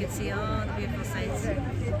around so you can see all the beautiful sights. Oh,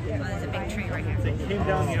 there's a big tree right here. They came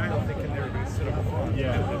down the aisle thinking they were going to sit up front.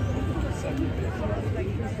 Yeah.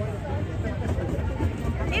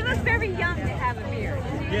 He looks very young to have a beard.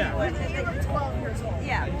 Yeah. They were 12 years old.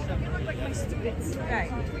 Yeah. They look like my students.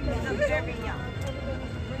 Right. He looks very young.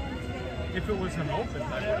 If it was an open, I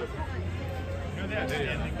would have. You know that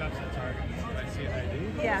Stanley Cups at Target. I see an ID.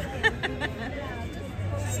 Yeah.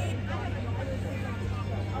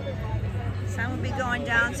 Sun will be going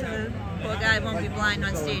down, so the poor guy won't be blind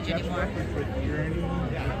on stage anymore.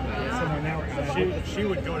 She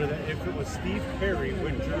would go to that. If it was Steve Perry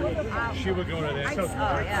with Journey, she would go to that. So,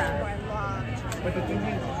 yeah. but the thing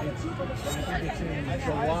is, I think it's in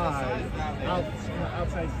July,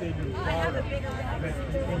 outside stage in Florida. But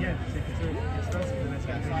again, they consider it expensive, and that's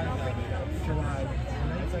going to be July. And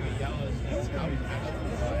then it's like a yellow.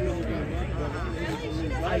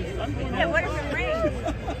 Yeah, what if it rains?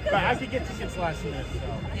 But I could get tickets last minute, so.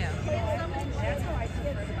 Yeah.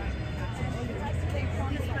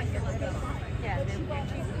 Yeah,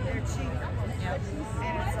 they're cheap. Yep.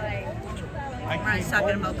 And it's like, Ron's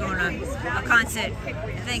talking about going to a concert.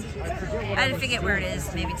 I forget where it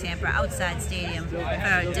is, maybe Tampa, outside stadium for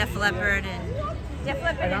Def Leppard and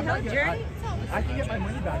Hill Journey. I can get my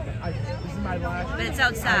money back. This is my last. But it's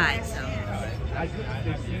outside, so.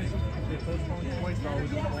 They postponed twice, so I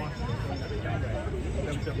was in Boston.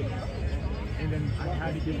 And then I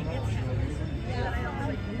had to give them up.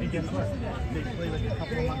 And guess what? They played like a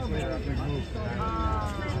couple of months later after they moved.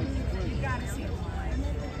 You gotta see it live.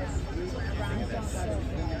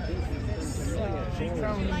 She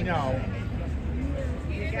told me no.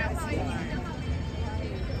 You gotta see it live.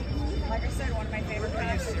 Like I said, one of my favorite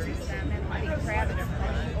concerts is them and Lenny Kravitz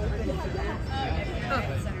opened for them.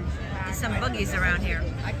 There's some boogies around here.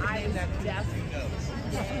 I definitely.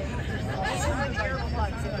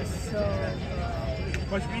 Earplugs, it was so good.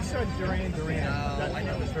 But we saw Duran Duran.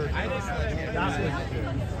 That was her. That was good.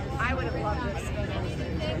 I would have loved to see it.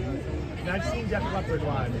 And I've seen Def Leppard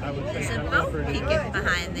live. I would say There's a Def boat Leppard is peeking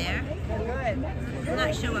behind there. Good. I'm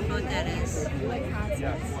not sure what boat that is.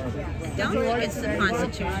 yes. I don't think it's the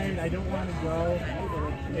Constitution. I don't want to go.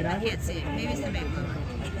 And I can't see it. Maybe it's the Mayflower.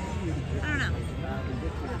 I don't know.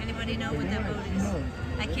 Anybody know what that boat is?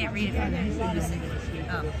 I can't read it from there. Let me see.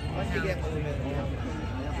 Oh, no.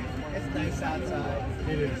 It's nice outside.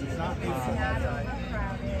 It is. It's not outside.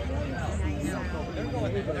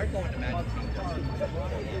 They're going to Magic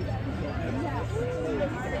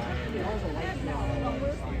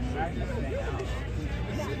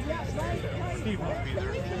Steve wants to be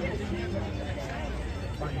there.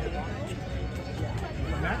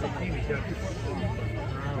 Magic King is good.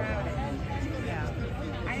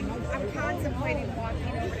 I'm contemplating walking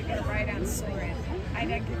over to get a ride on Soarin'. I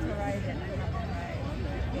didn't get to ride it.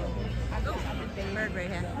 Bird right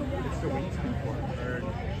here. It's the wait time for it. Bird.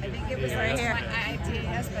 I think it was right here.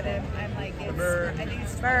 ITS, but I'm like, it's, Bird. I think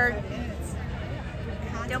it's Bird. minutes.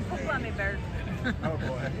 Don't poop on me, Bird. Oh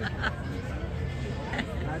boy.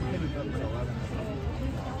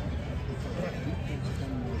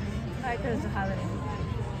 Alright, because the holiday.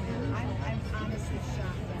 I'm honestly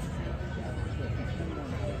shocked.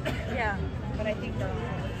 Yeah. But I think they're all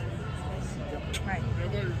Right.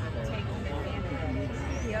 taking advantage of it.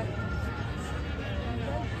 Yep.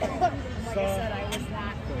 Like I said, I was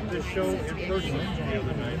not. The show in person the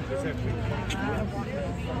other night.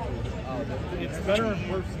 It's better in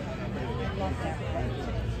person.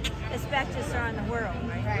 It's Baptists around the world,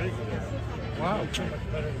 right? Wow, so much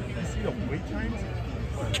better. You see the wait times?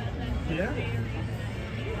 Yeah.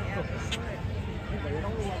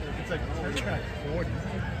 It's like 40.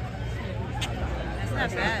 That's not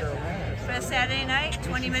bad. For a Saturday night,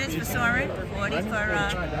 20 minutes for Soarin', 40 for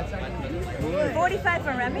 45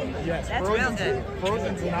 for Remy? Yes. That's real good.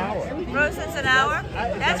 Frozen's an hour. Frozen's an hour?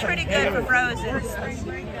 That's pretty good for Frozen.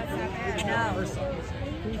 No.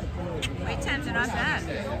 Wait times are not bad.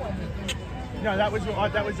 No, that was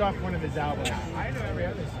off one of his albums. I know every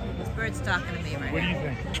other song. This bird's talking to me right What do now. you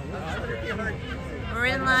think? We're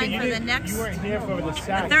in line for the next, You weren't here for the the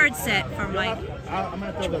sack. third set for Mike I'm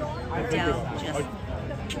going to throw the DelGuidice.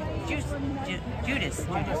 Judas.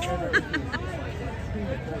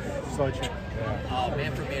 Sludge. Oh,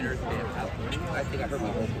 Man from Earth Band. I think I heard my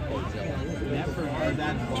whole proposal. Man from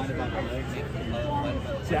that one about the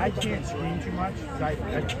legs. See, I can't scream too much.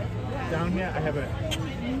 Down here, I have a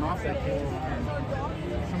mouth that can't.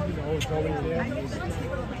 Something always there.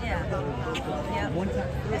 Yeah. Yep. One time,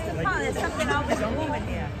 There's something always moving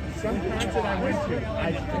here. some concert I went to,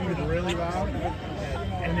 I screamed really loud,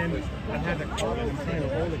 and then I had to call it and trying to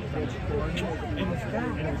hold it because I was recording, and it was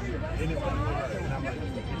down, and I'm like,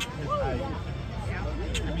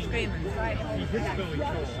 Screaming. He hits Billy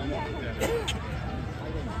Joel.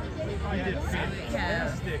 He did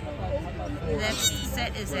fantastic. The next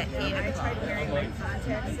set is at 8 I tried o'clock. wearing my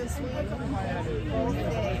contacts this week. Both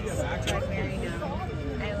days I tried wearing them.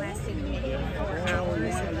 I lasted maybe 4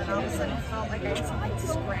 hours, and then all of a sudden it felt like I was like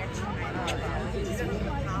scratching my eyebrow. It just wasn't a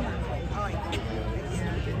problem. Oh, I can't.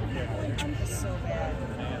 It's so bad.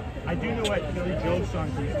 I do know what Billy Joel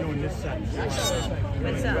song he's doing this set.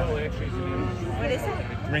 What's up? What is it?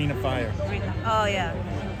 Rain of Fire. Oh, yeah.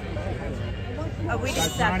 Oh, we didn't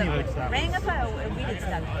stop Ronnie the likes that one. Ring of Fire. We didn't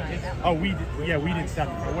stop the fire. Oh, we didn't stop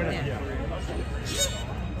the car. Whatever. Yeah.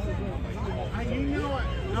 You know what?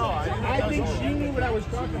 No, I think she knew what I was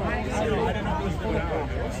talking about. I don't know if it was going on.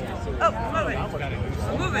 Oh,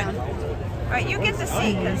 moving. All right, you get the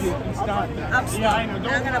seat because I'm slow. Yeah, I know. And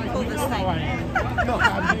I'm going to pull this thing. No,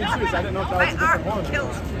 I'm being serious. I didn't know if that was My arm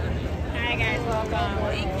killed. Hi guys, welcome.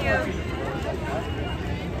 Thank you.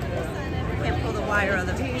 Can't pull the wire on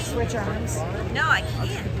the. Do you switch arms? No, I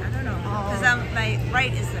can't. I don't know because my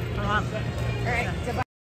right is the problem. All right.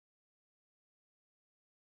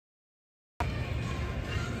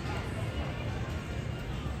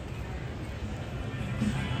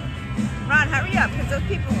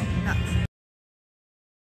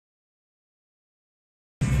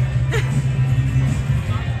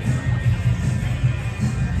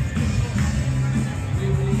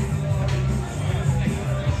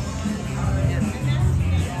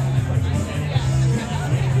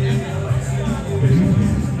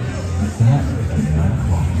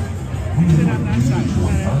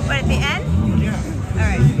 What, at the end? Yeah. All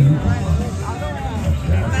right.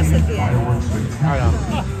 That's at the end. Right on.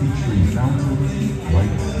 Featuring soundtracks,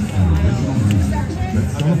 lights, and original music that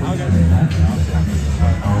celebrates the magic that happens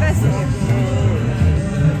when our That's it.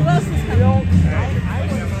 Who else is coming?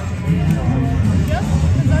 Just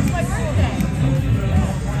because that's my birthday.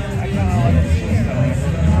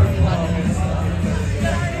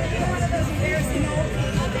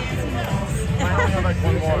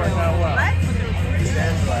 What?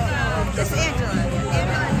 Just Angela.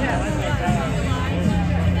 Angela and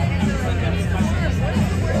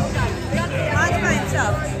Joe. Ron's by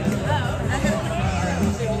himself.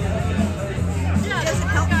 He doesn't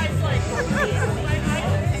help me.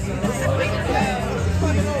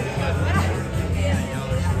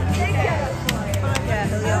 Yeah,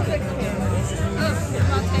 he'll yell. Oh,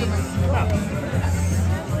 wrong table.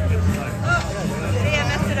 Oh, see, I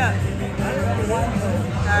messed it up.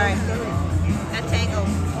 Alright. That tangle.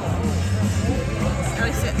 Oh,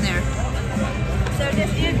 he's sitting there. So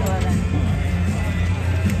just Angela then.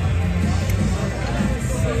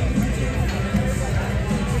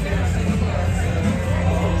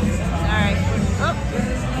 Alright. Oh.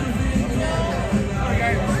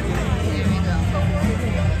 There we go.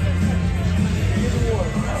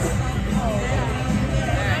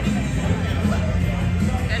 Alright.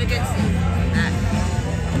 Got a good seat. Alright.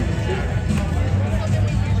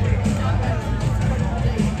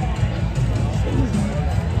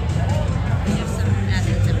 Here's some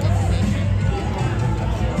methods of information.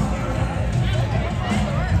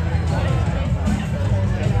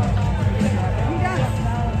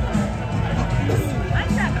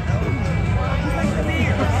 What's that?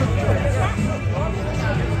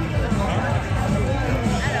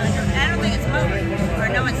 I don't think it's moving, or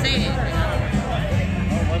no one's saying anything.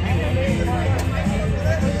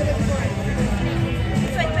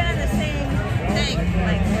 It's like been in the same thing,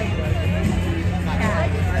 like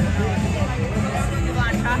you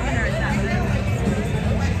want talking or is that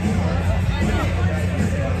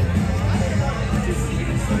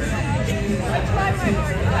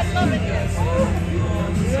I love it here.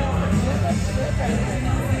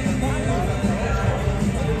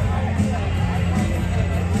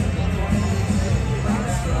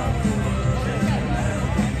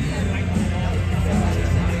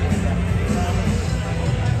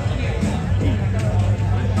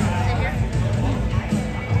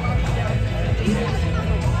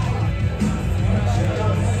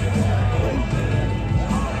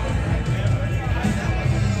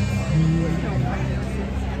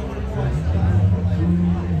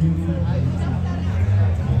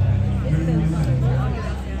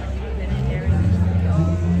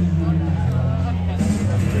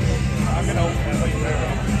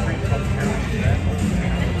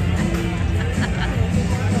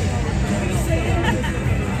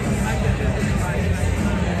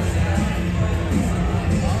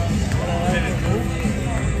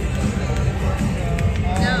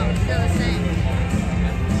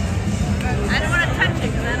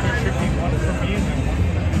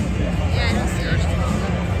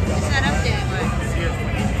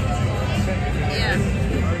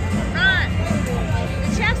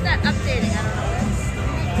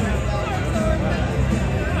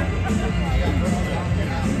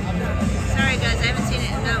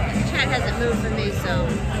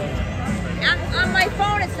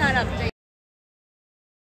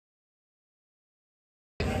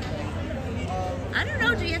 I don't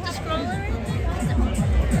know, do you have to scroll or anything?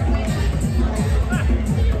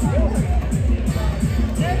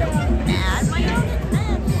 Add my own?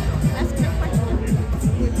 That's a good question.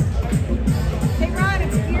 Hey Ron,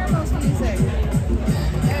 it's Guillermo's music.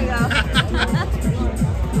 There you go.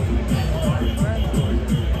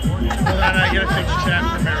 Hold on, I gotta fix chat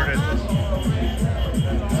for Meredith.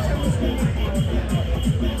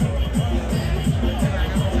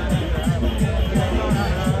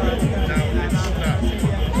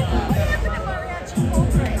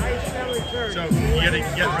 So you gotta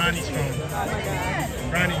get Ronnie's phone.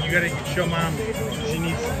 Ronnie, you gotta show Mom. She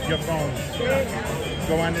needs your phone.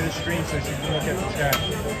 Go onto the screen so she can look at the chat.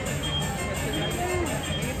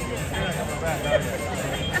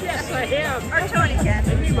 Yes, I am. Or Tony can.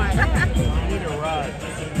 Give me my hat. You need a rod.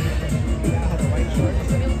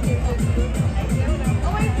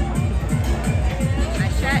 My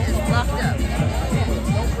chat is blocked up.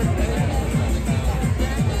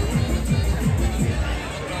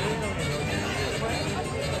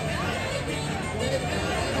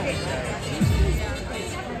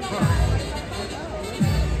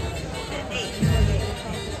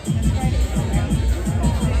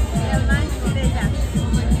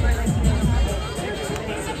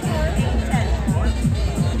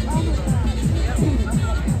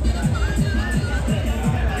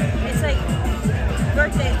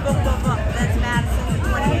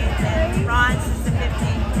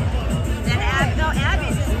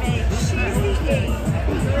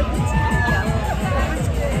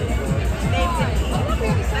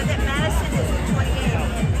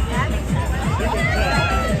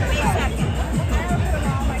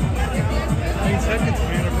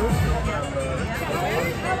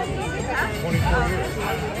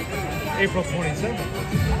 April 27th.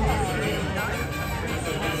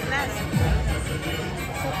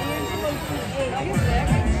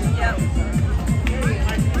 Yep.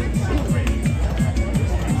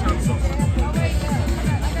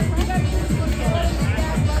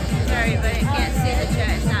 Sorry, but I can't see the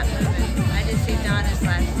chat. It's not moving. I just see Donna's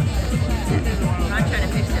last. I'm trying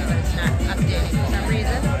to fix it, but it's not updating for some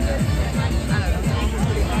reason. I don't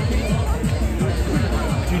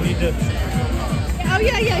know. Do you need to? Oh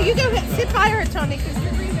yeah, you go sit by her, Tony, because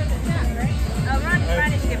you're reading the chat, right? Oh,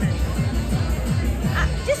 Ronnie's giving it.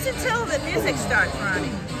 Just until the music starts, Ronnie.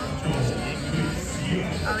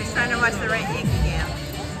 Oh, he's trying to watch the right Yankee game.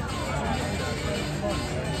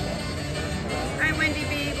 Hi, Wendy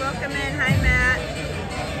B. Welcome in. Hi, Matt.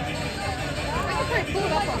 I can probably pull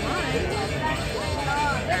it up online.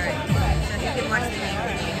 Alright, so he can watch the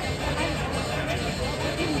Yankee game.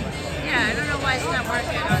 Yeah, I don't know why it's not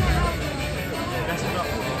working on him.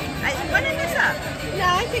 When did this up?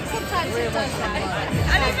 Yeah, I think sometimes it does that.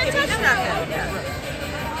 I didn't even touch nothing. Yeah.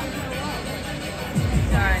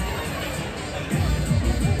 Sorry.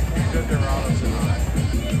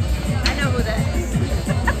 I know who that is.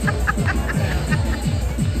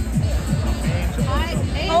 Hi,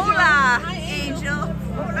 Angel. Hola, Hi, Angel.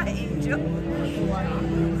 Hola, Angel.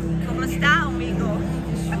 ¿Cómo está, amigo?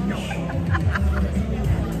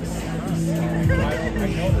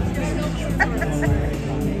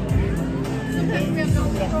 Sometimes we have no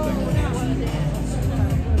control over what it is.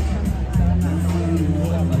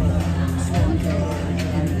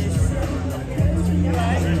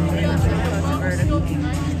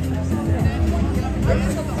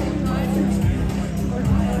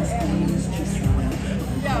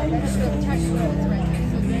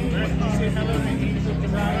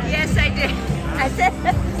 Yes, I did.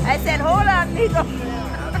 I said, hold on, amigo.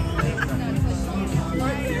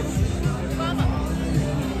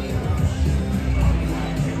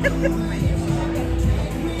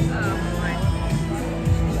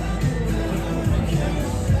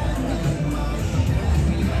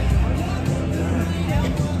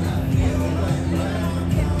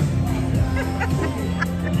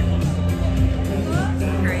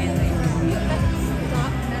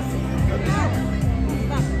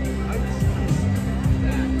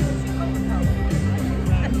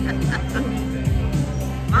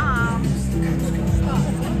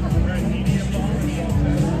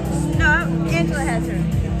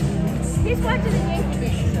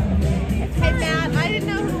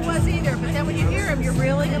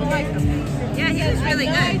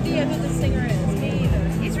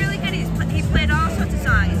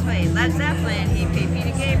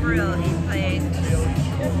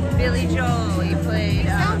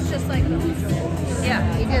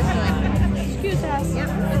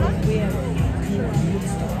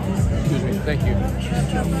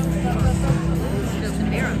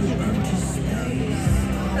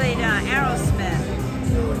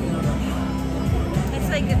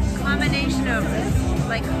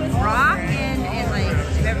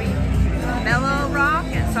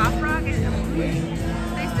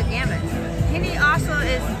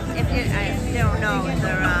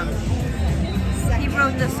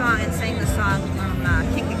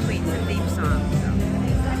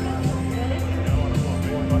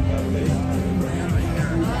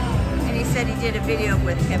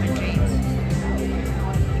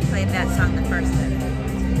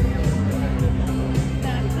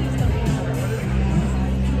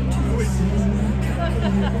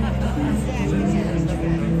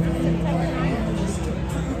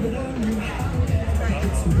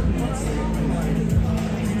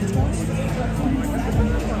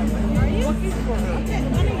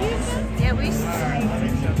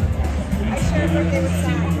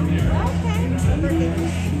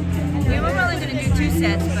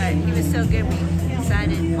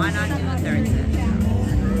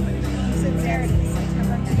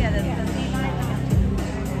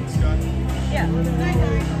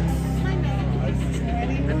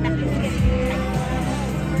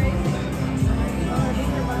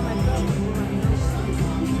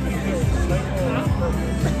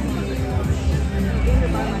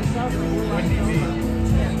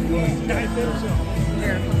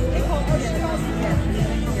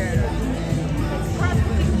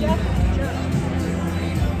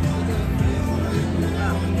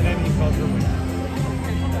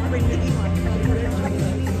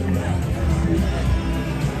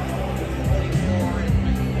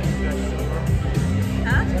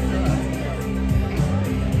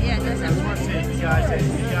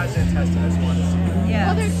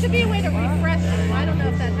 Well, there should be a way to refresh it. I don't know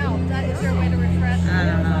if that helped. Is there a way to refresh it? I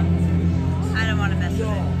don't know. I don't want to mess with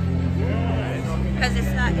it. Because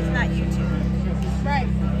it's not YouTube. Right.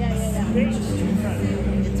 Yeah.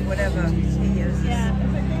 It's whatever he uses.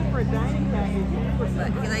 Yeah. For a dining package.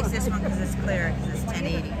 But he likes this one because it's clear, because it's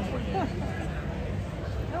 1080.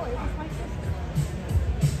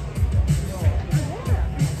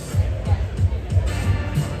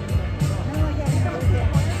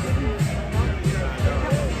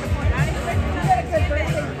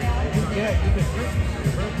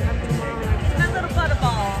 My little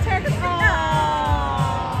butterball. Turkey.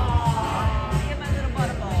 Get my little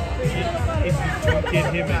butterball. If you don't get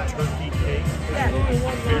him a turkey cake, Yeah. he'll be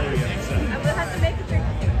very upset. I will have to make a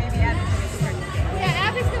turkey cake. Maybe Abby can make a turkey cake. Yeah,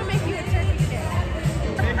 Abby's gonna make you a turkey cake.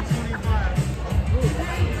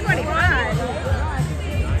 25.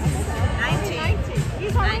 19.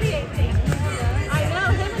 He's already 18. I know,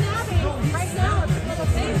 him and Abby, right now, it's a little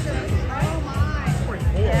dangerous. Oh my.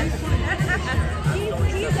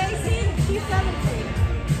 He's 18, she's 17.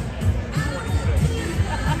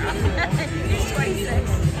 He's 26.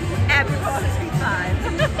 Abby will always be 5.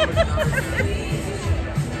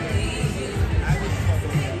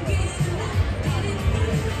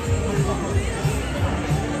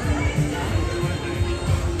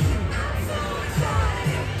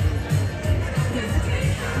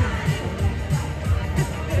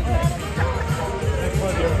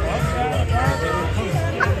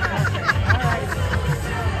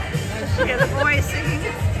 Yeah, the boy is singing.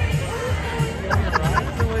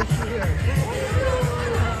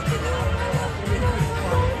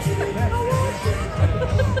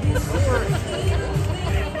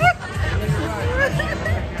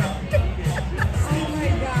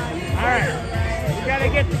 Alright, we gotta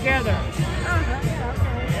get together.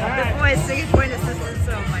 The boy is singing point assistance.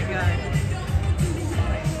 Oh my god.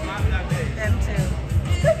 Them too.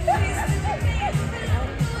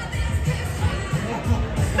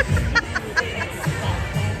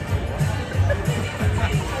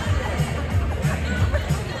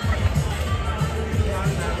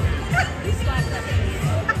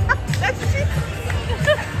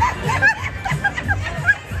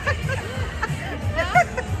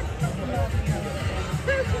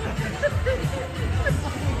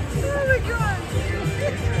 Oh my god.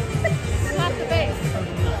 Slap the base.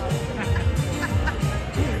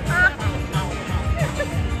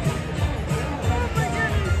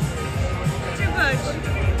 Too much.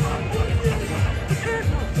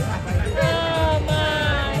 Oh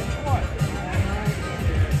my.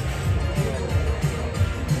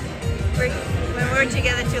 When we're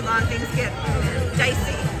together too long, things get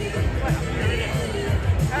dicey.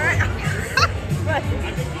 Alright. What?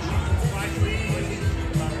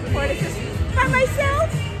 What is this? By myself?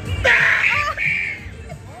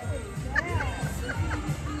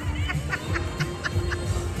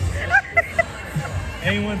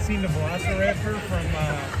 Anyone seen the Velociraptor from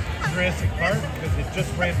Jurassic Park? Because it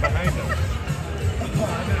just ran behind us.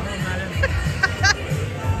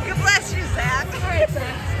 God bless you, Zach. Alright,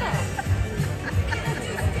 Zach, stop.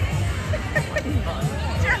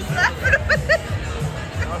 Just laughing with it.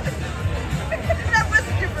 That was a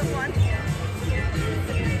different one.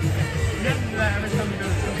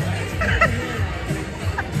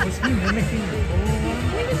 Was he mimicking the full one?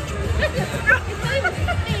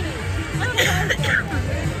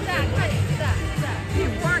 He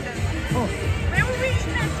warned us. Remember we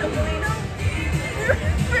eating at Toledo?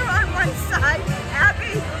 We were on one side.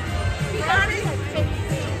 Abby, Bonnie,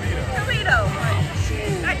 Toledo.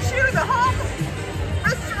 That shoe, the whole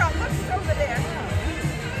restaurant looks over there.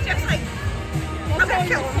 Just like, I'm gonna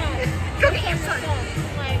kill him. Go get your son.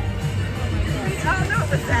 Oh no, it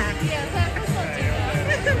was Zach. Yeah, Zach was not too bad.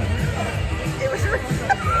 It was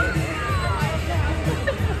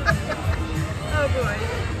oh boy.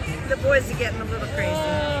 The boys are getting a little crazy.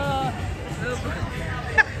 Oh boy.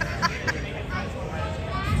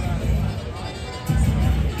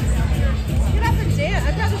 Get up and dance.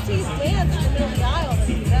 I'd rather see you dance in the middle of the aisle than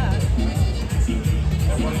do that.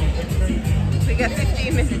 We got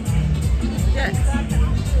 15 minutes. Yes.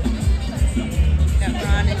 Got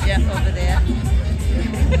Ron and Jeff over there.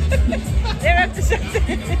 They're up to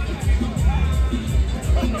something.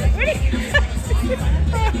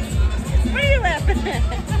 What are you laughing at?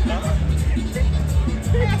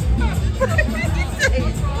 What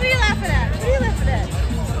are you laughing at? What are you laughing at?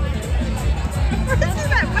 What's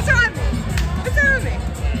that? What's on me? What's on me?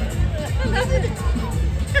 Nothing.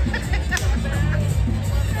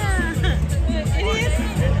 Idiots.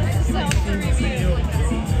 Self-review.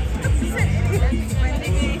 Idiots,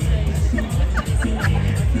 Wendy.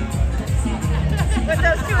 But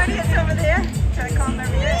those two idiots over there, try to call them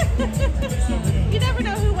every day. You never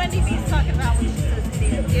know who Wendy B's talking about when she says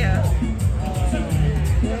idiot.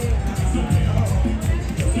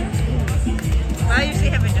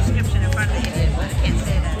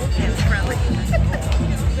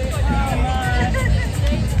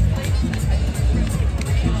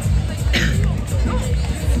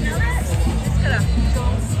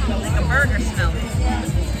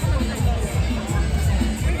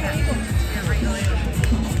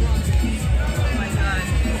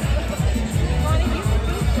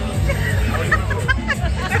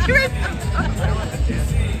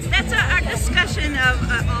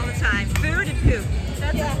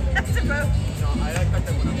 That's a boat. No, I like that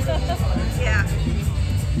one. Yeah.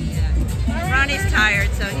 Ronnie's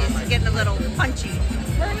tired, so he's getting a little punchy.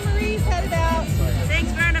 Verna Marie's headed out.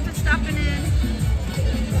 Thanks, Verna, for stopping in.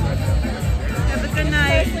 Have a good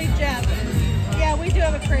night. Mostly Jeff. Yeah, we do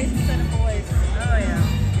have a crazy set of boys. Oh, yeah.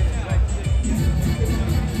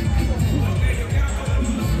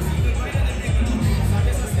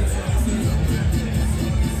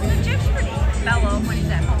 Jeff's pretty mellow when he's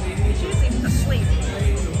at home. He's usually asleep.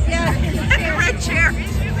 Yeah. In a red chair.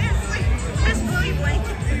 He's usually asleep. This Bluey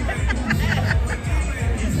blanket.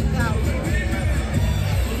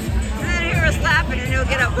 And then he'll hear us laughing and he'll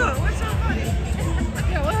get up. Whoa, what's so funny?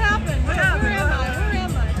 Yeah, what happened? What happened? Where am I? Where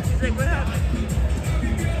am I? He's like, what happened?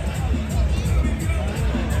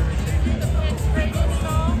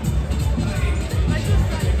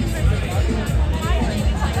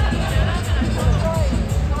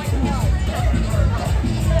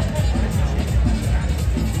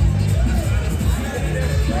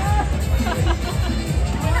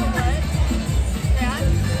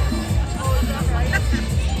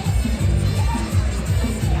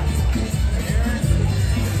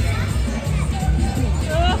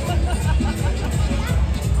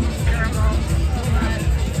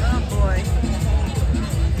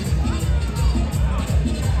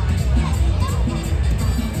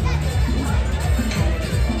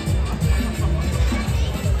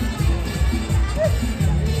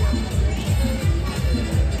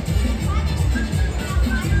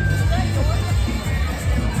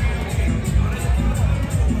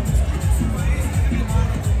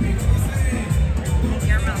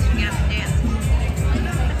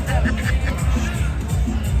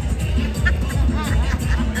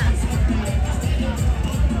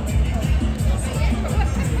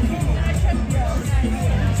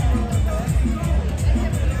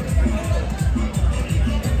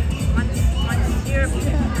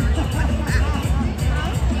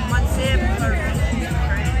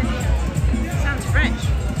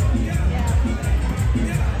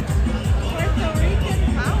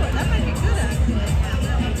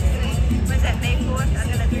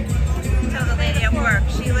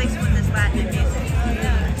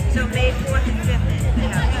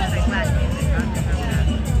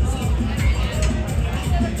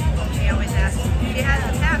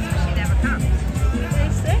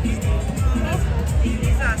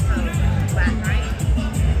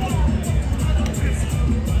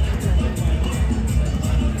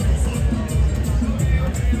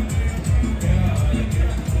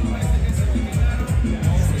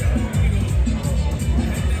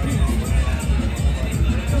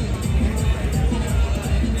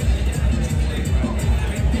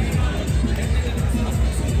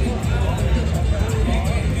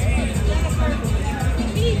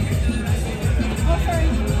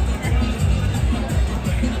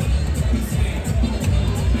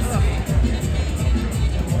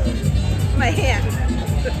 My hand.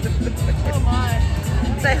 Oh my.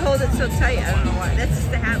 So I hold it so tight, I don't know why. That's just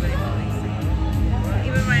the habit.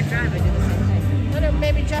 Even when I drive, I do the same thing. Wonder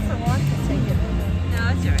maybe Jeff or Ron can take it. No,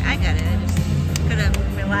 it's alright. I got it. I just could have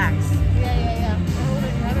relaxed. Yeah. Hold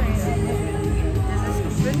it right here. Is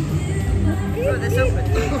this open? Oh, this open.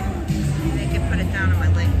 I can put it down on my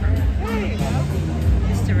leg for a minute. There you go.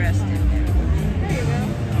 Just to rest it. There you go.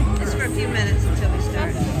 Just for a few minutes until we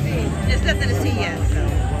start. There's nothing to see yet, so.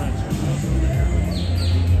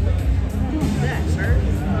 What's that, bird?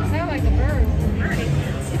 Sound like a bird. Birdie.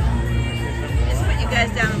 Just put you guys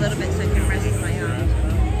down a little bit so I can rest my arms.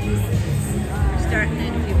 We're starting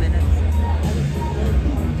in a few minutes.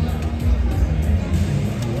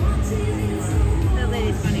 That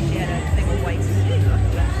lady's funny, she had a thing of wipes.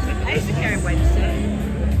 I used to carry wipes too.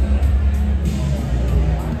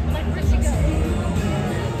 Where'd she go?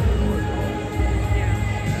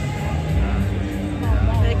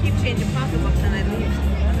 But I keep changing pocketbooks and I leave.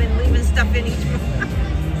 I've been leaving stuff in each one.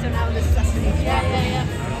 So now this stuff's in each one. Yeah.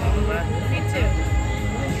 Me too.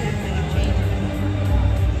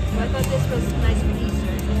 So I thought this was nice for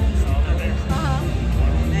Easter.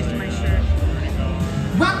 Nice for my shirt.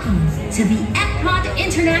 Welcome to the Epcot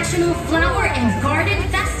International Flower and Garden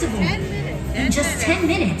Festival. 10 minutes. In just 10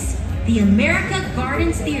 minutes, the America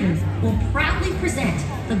Gardens Theater will proudly present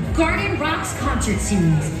the Garden Rocks Concert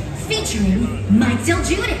Series featuring Mike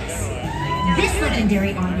DelGuidice. This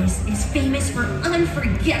legendary artist is famous for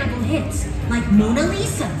unforgettable hits like Mona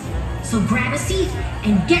Lisa. So grab a seat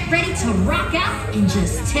and get ready to rock out in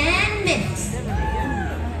just 10 minutes.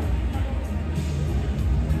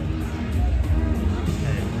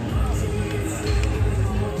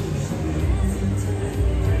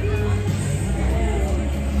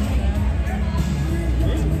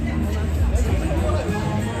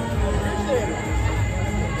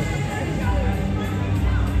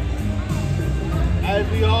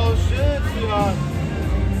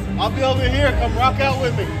 here. Come rock out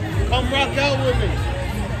with me. Come rock out with me.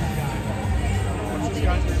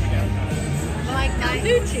 Like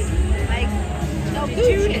DelGuidice. Like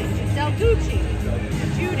DelGuidice. DelGuidice.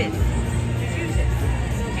 Judith. Judith.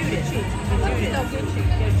 DelGuidice.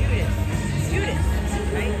 Judith.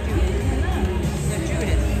 Right? Judith. No,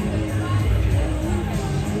 Judith.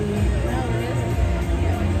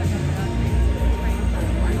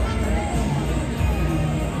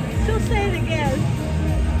 She'll say it again.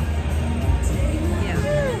 Yeah.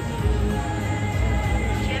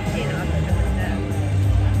 Champagne off the that.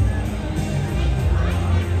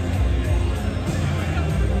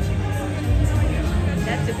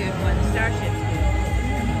 That's a good one. Starship's good.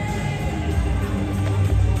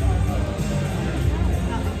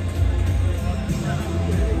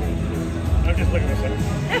 I'm just looking for something.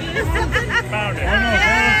 Found it.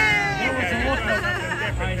 That was awesome.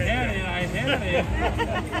 I had it.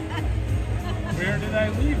 Where did I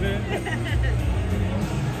leave it?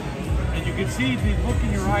 And you can see the look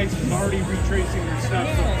in your eyes is already retracing your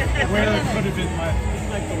steps of where it could have been my,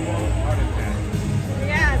 like the wrong heart attack.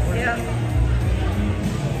 Yes. Yeah.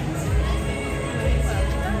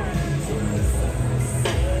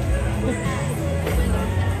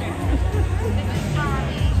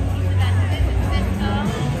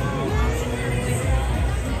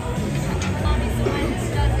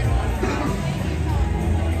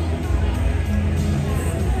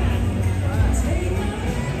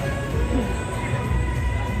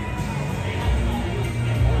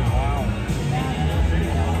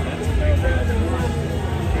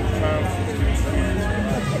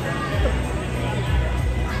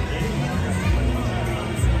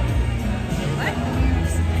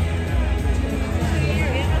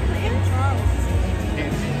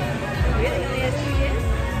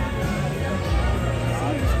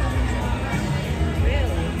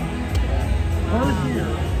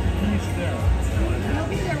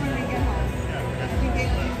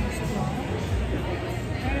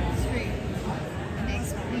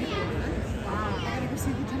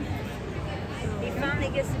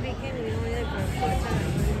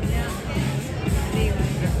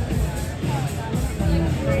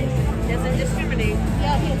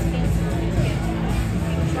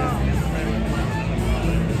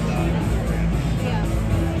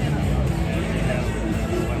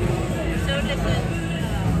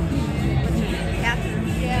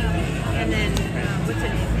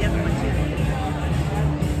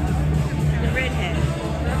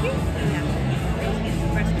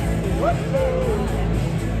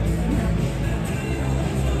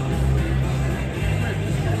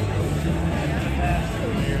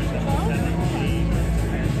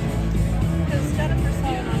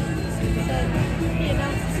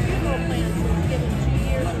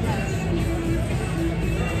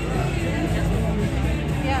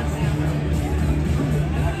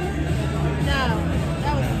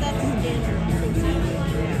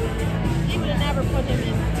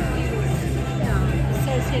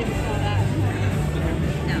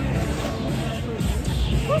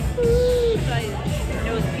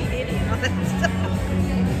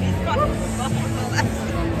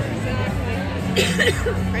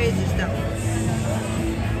 Crazy stuff.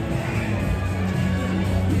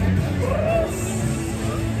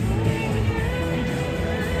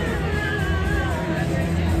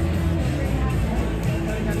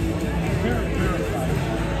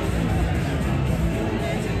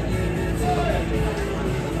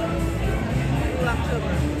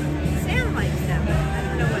 October. Sam likes them. I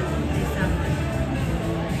don't know what they sound like.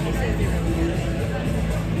 He says they're really good.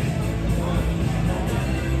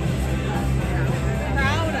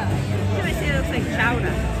 Chowder. I say it looks like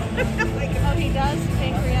chowder. Like, oh, he does?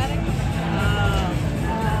 Pancreatic?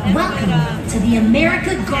 Welcome to the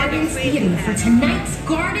America Gardens Theater for tonight's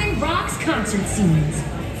Garden Rocks concert scenes,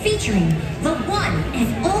 featuring the one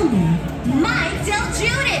and only Mike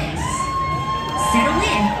DelGuidice. Settle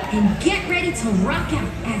in and get ready to rock out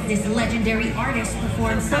as this legendary artist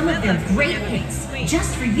performs some of their great hits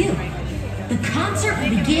just for you. The concert will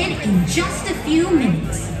begin in just a few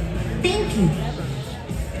minutes. Thank you.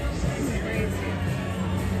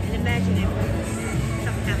 And imagine if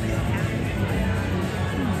something happens to happen.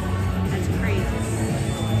 That's crazy.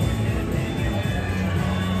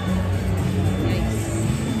 Yikes.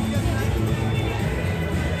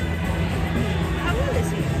 How old is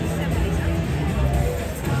he? He's 70-something.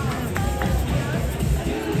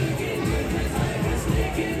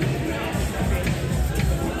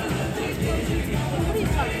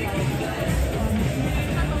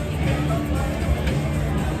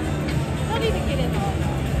 Don't even get into all that.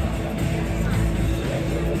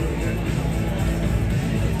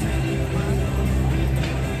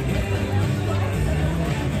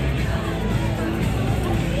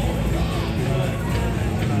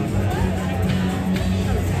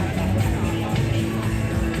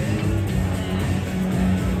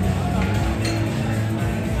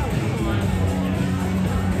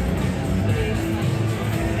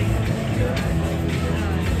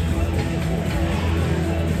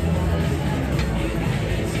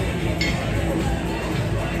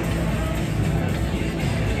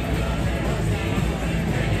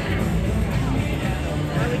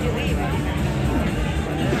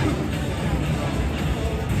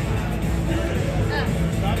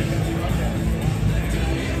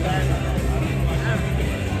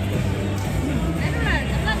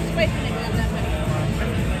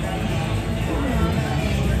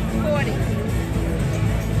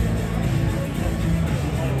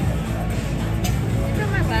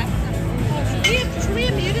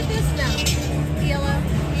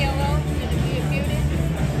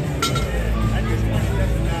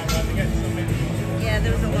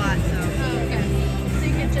 there was a lot, so. Oh, okay. So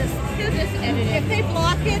you can just edit it. If they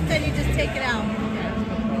block it, then you just take it out.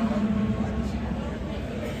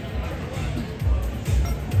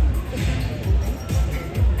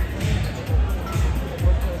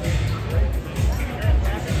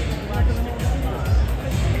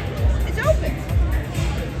 It's open.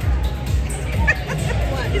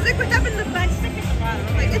 He's like, what happened to the back stick at the bottom?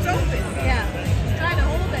 I'm like, it's open. Yeah. Just trying to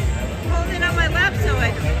hold it. Holding it on my lap so my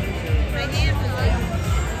hand was like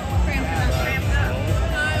cramped up.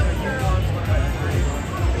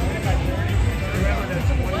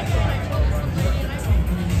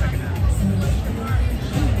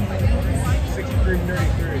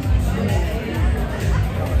 63-33.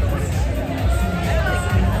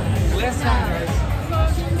 Last time, guys.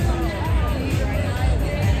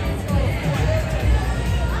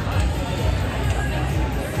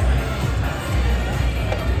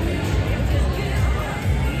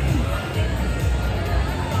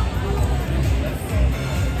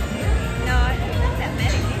 No, not that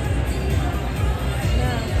many people.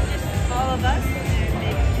 No, just all of us and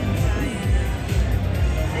maybe inside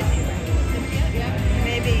Sydney. Yeah.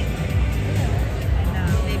 Maybe, no,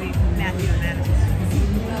 maybe Matthew and Madison.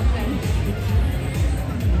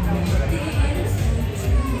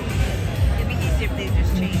 It'd be easier if they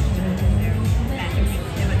just changed their Matthew.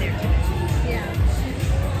 They were there today. Yeah.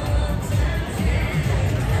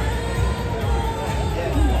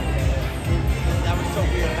 That was so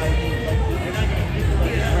weird how you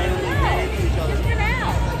randomly ran into each other. Just get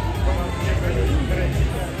out.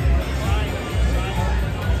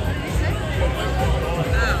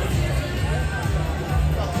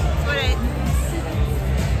 Put it.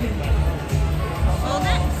 Hold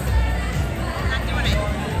it. Not doing it.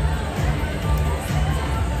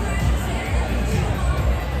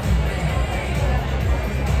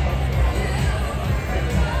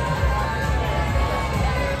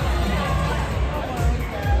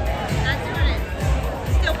 Not doing it.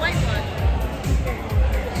 Still whitewash.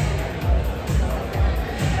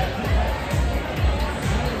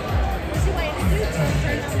 What's he waiting to do?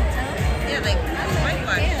 Turn on the top? Yeah, like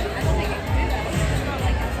whitewash. I don't think it can do that. It's not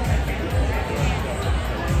like it's on the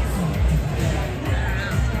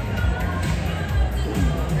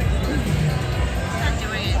Not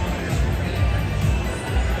doing it.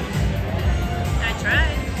 I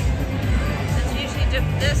tried. Let's usually do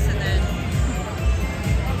this and then.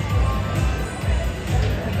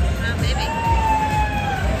 Well, maybe.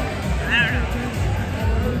 I don't know.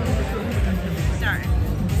 Sorry.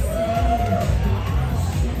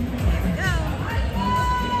 Here we go.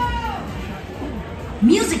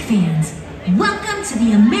 Music fans, welcome to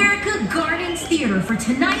the America Gardens Theater for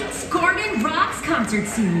tonight's Garden Rocks concert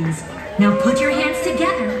series. Now put your hands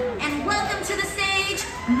together and welcome to the stage,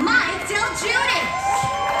 Mike DelGuidice.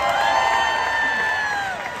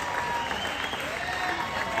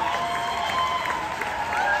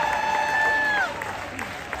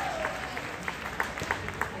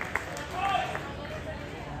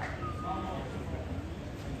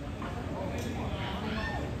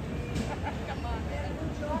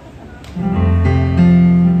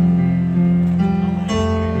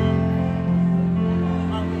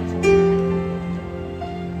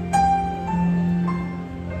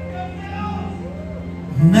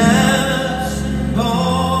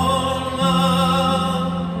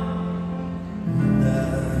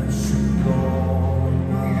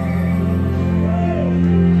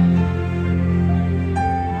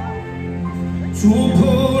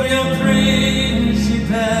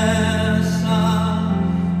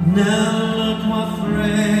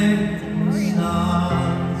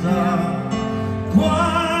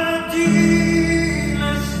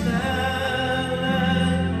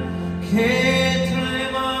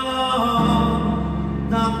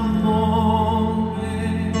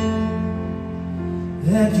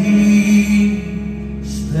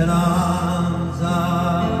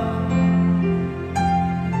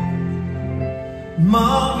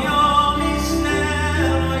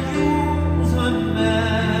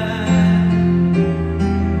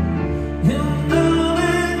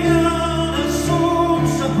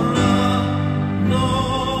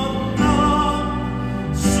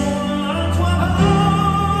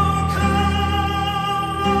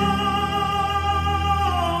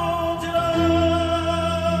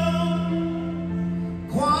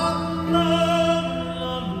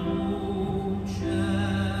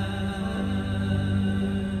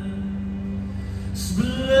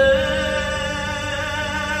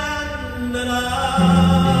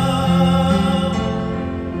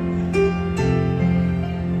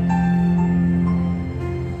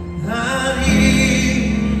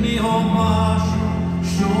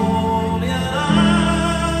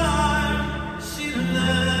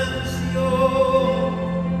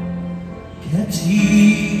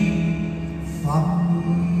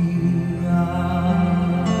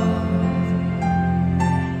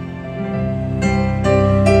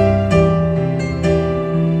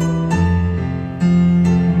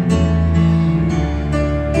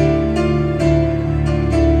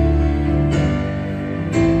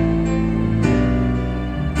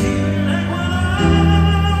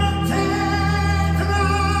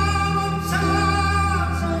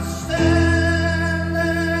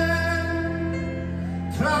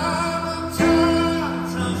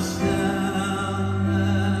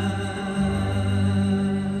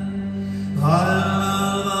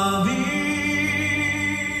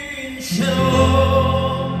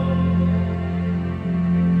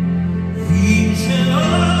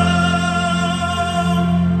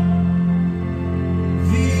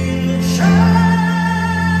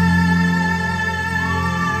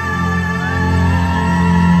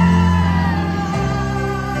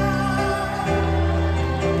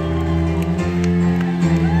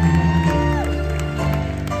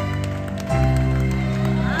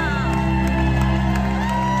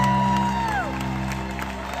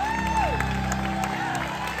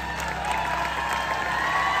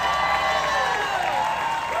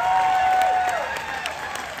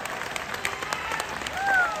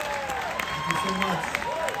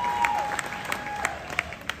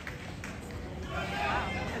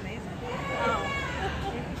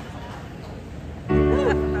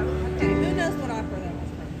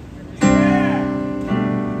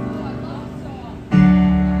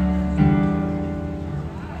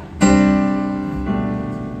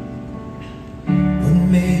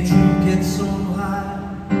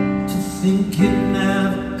 think it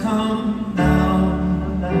never come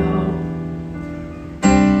down,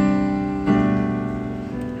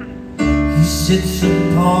 He sits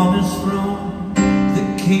upon his throne,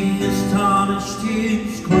 the king has tarnished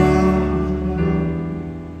his crown.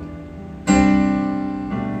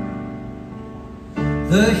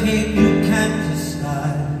 The hate you can't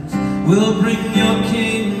disguise will bring your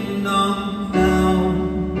kingdom down.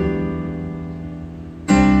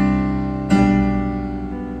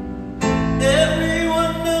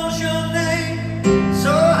 Everyone knows your name,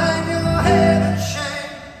 so hang your head in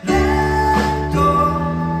shame. Let go,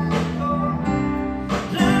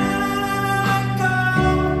 let go.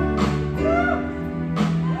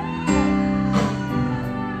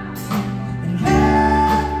 And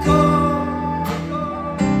let go.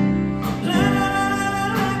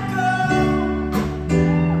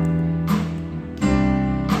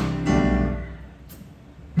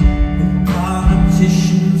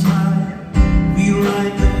 Politicians hide, we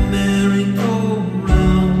ride the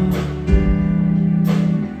merry-go-round.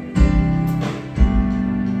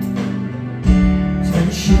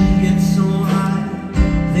 Tension gets so high,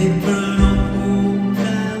 they burn a whole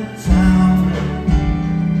damn town.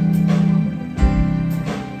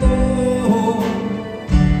 Oh,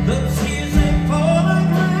 the tears they pour like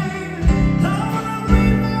rain, down the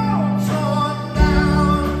window torn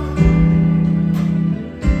down.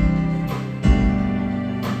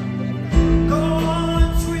 Go on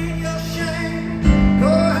and tweet your shame.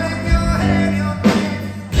 Go hang your head, your name.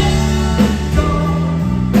 Let go.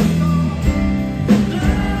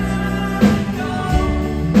 Let go.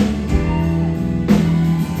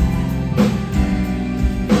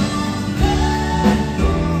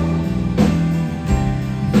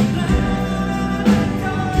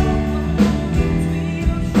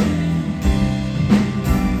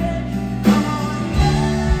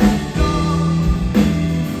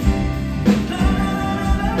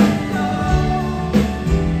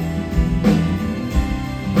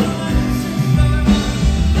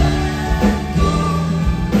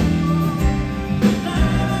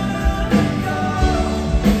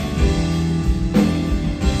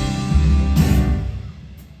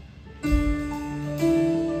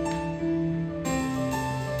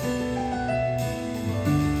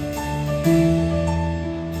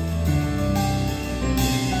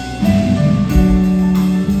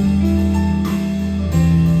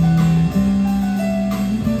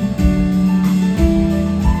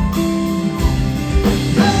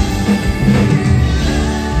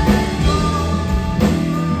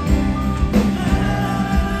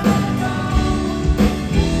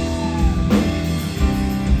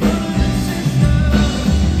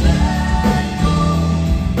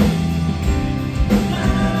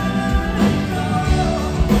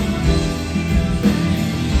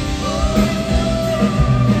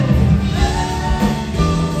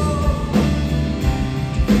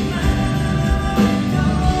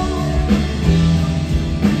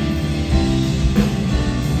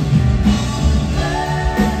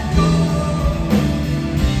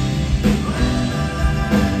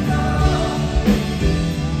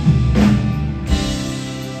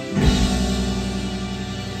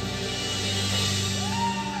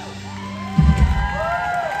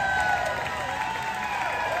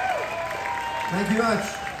 Thank you much.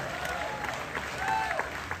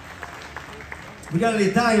 We got any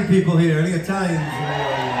Italian people here? Any Italians in the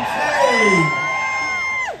audience? Hey!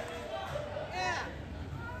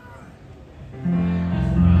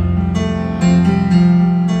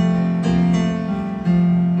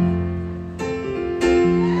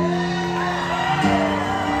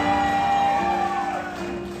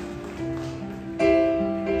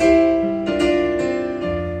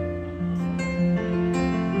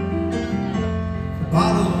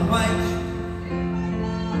 Bottle of white,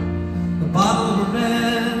 a bottle of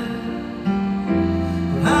red,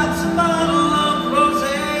 perhaps a bottle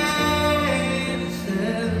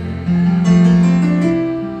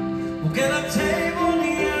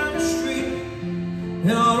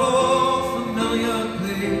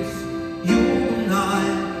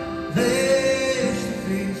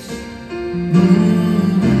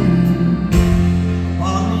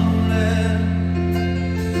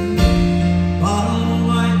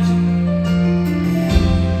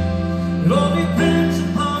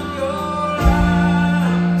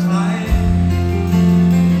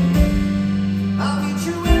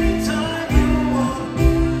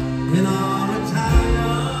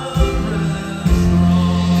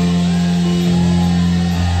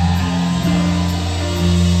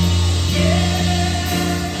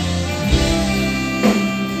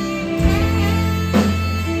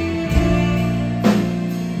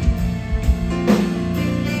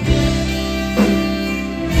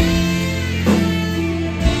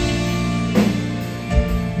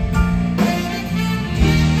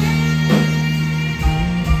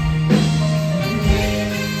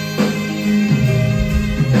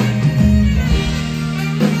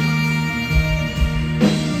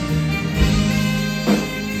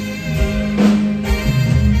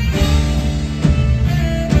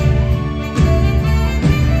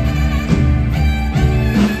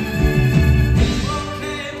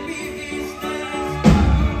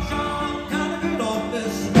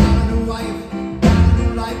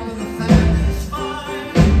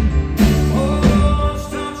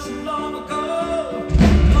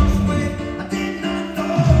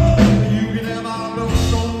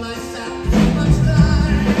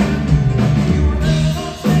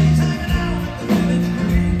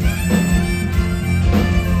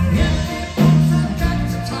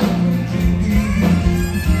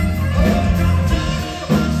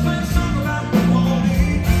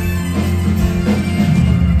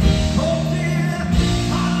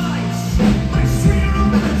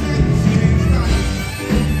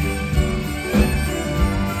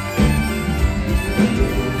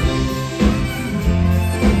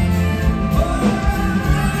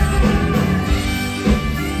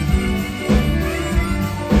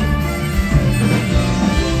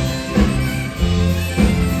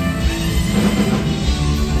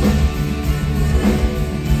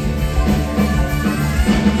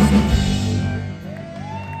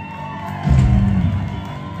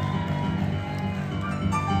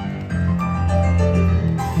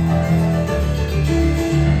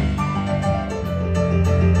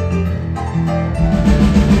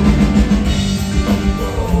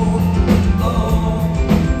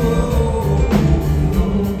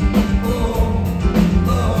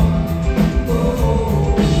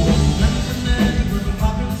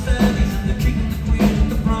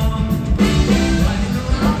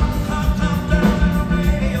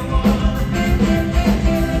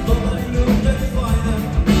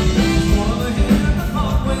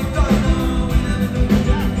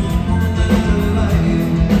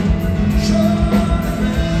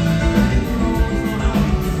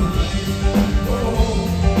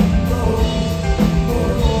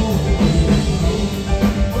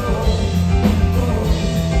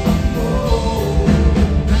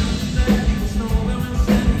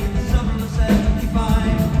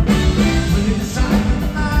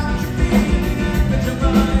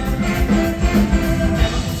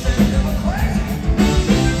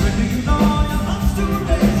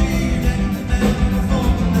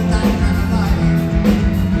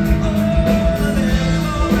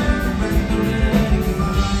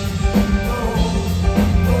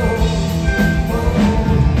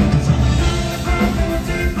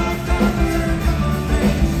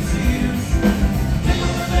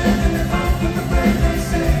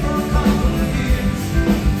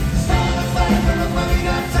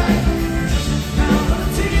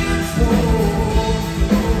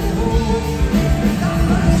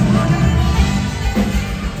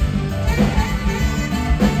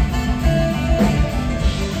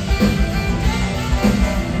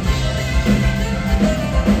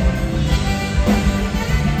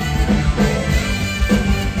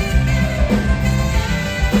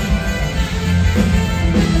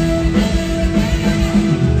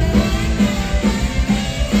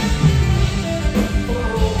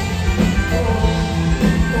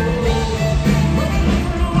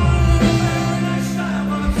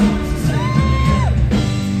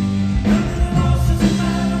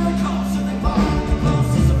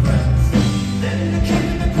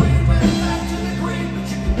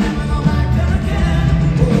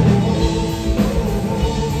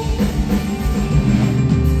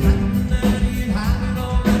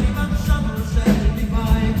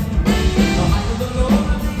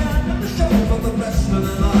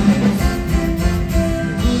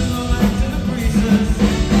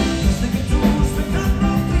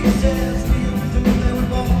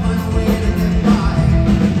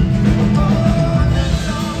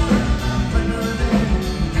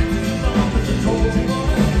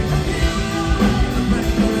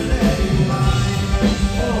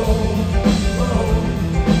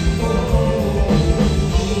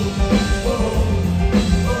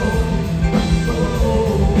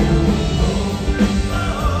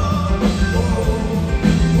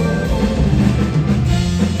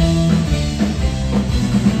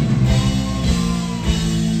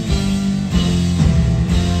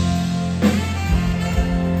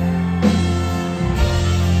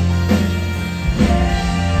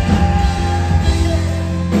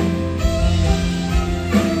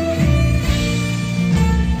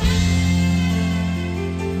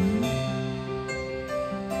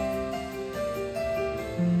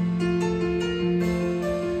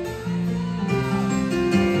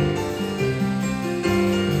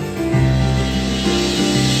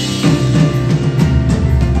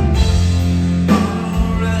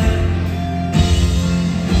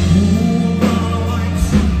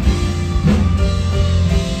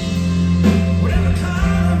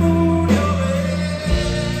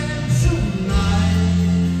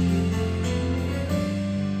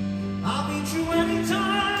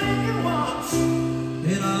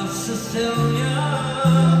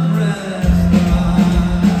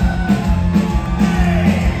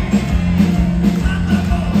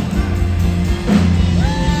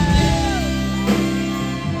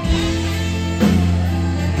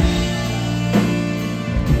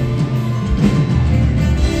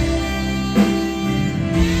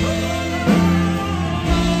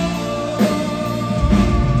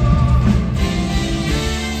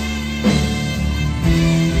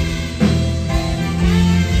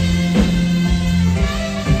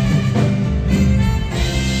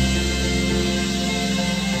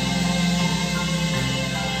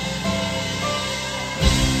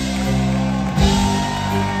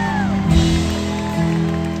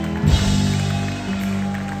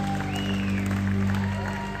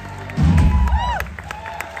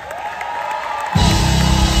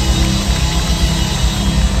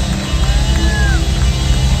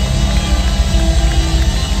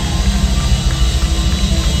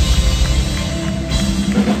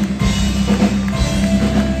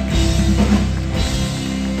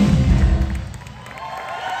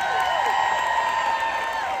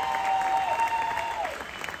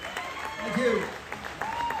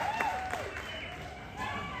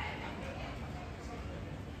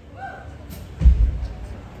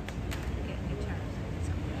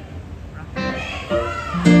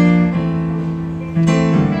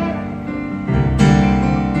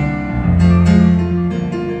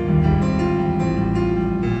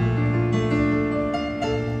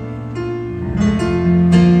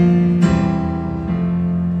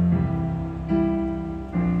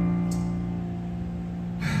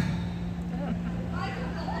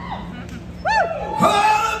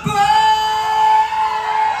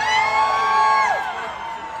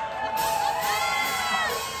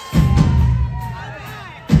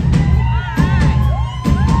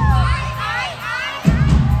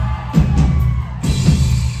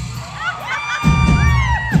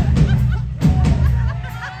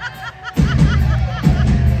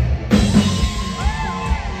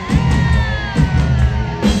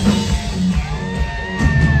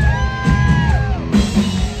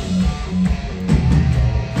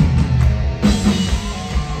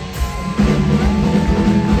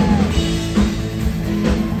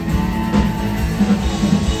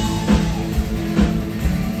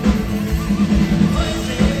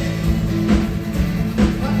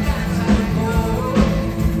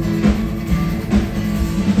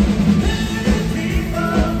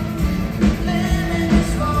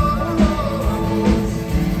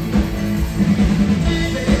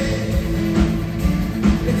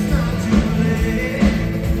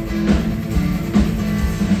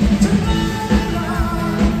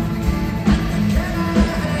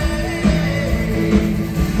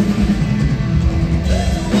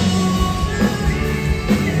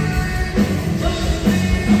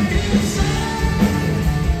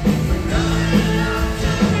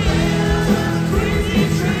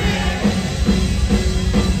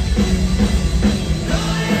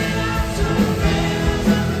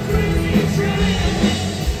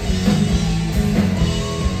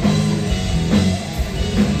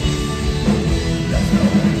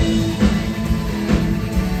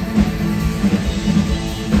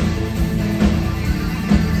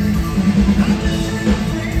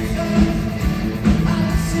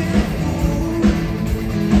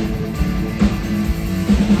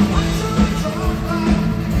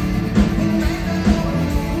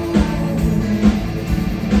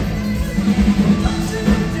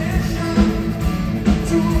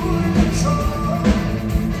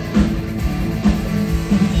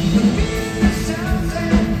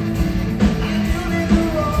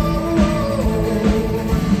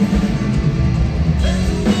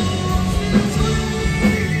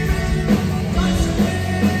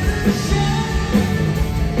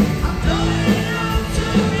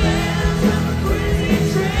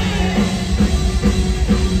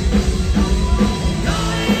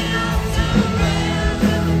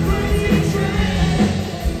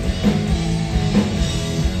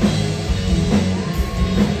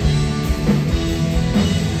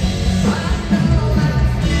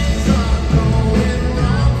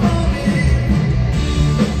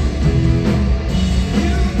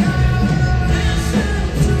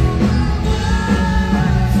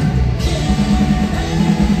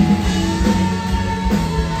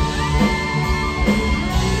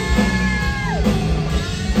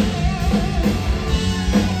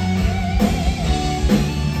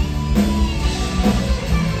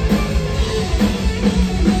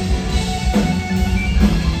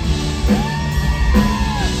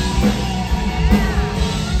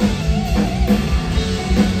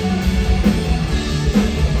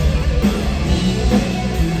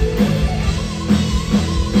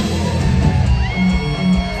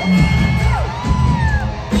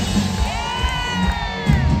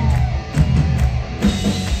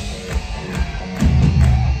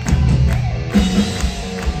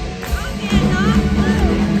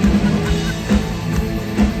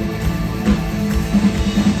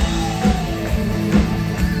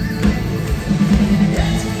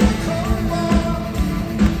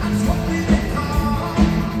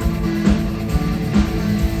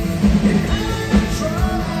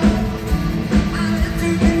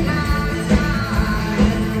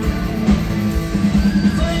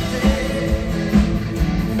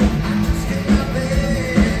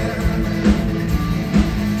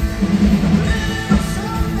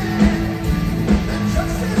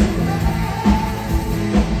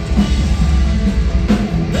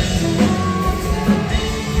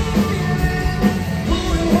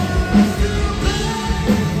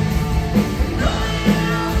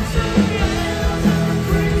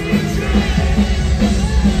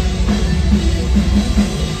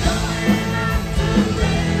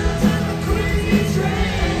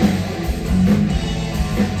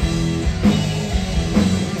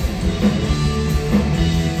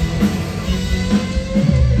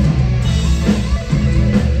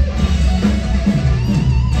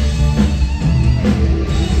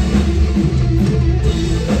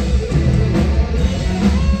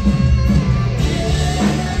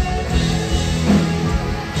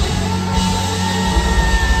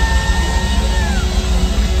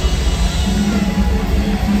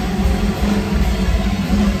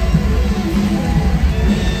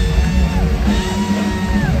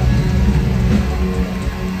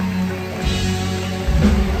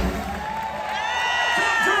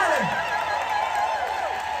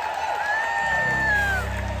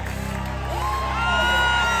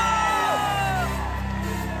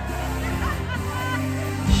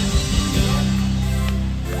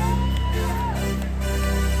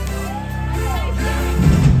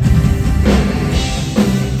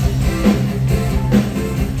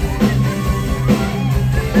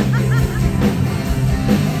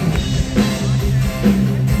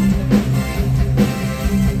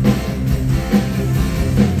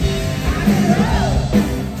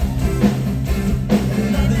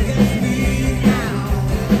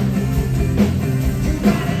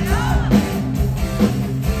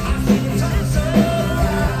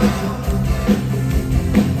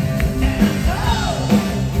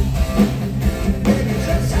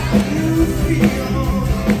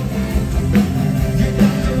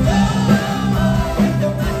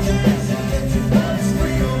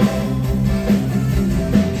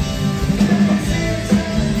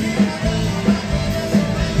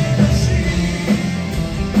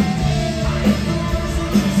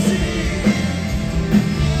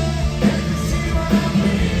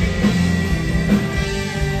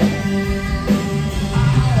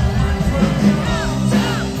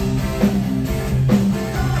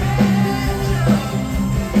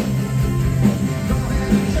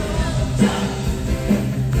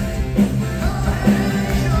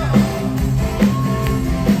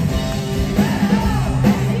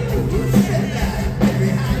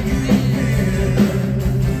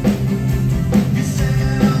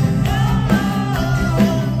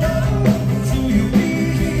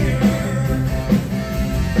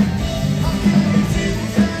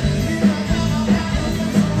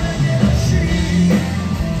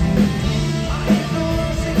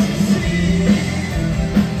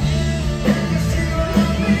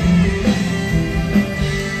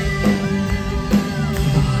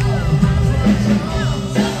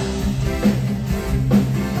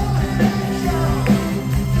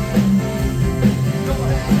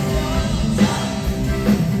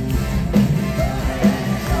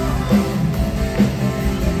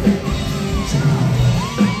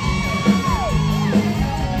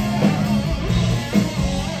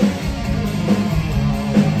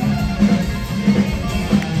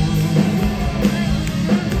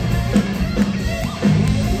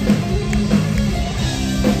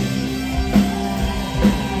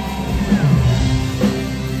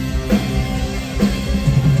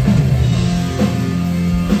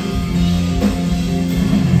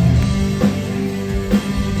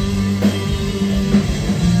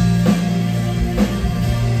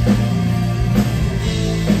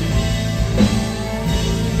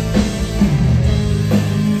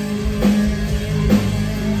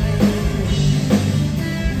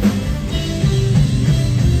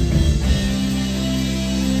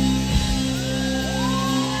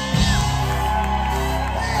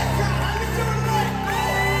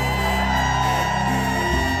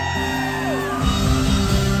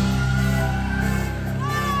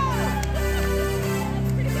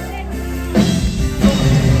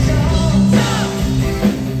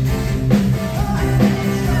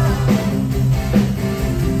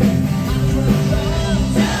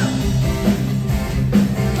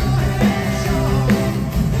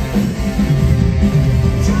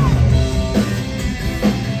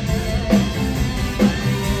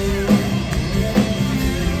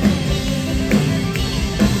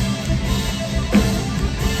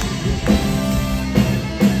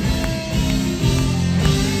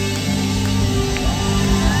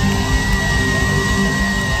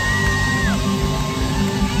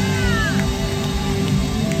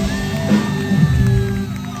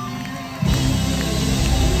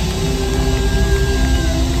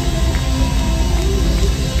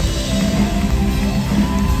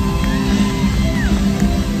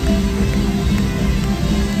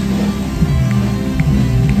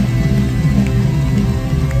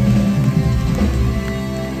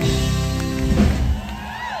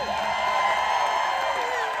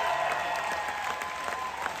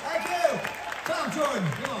Jordan,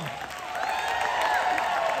 come on.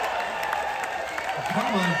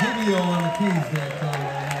 Come on, give me on the keys there,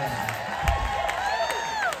 Carmine.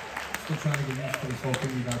 Still trying to get used to this whole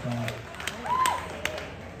thing you got going.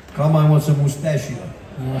 Carmine wants a mustachio.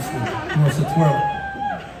 He wants to twirl it.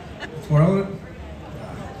 Twirl it?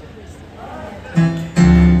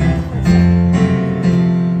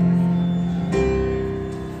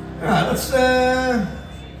 Alright, let's Now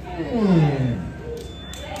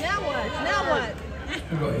what? Now what?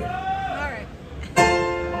 We'll go here. All right.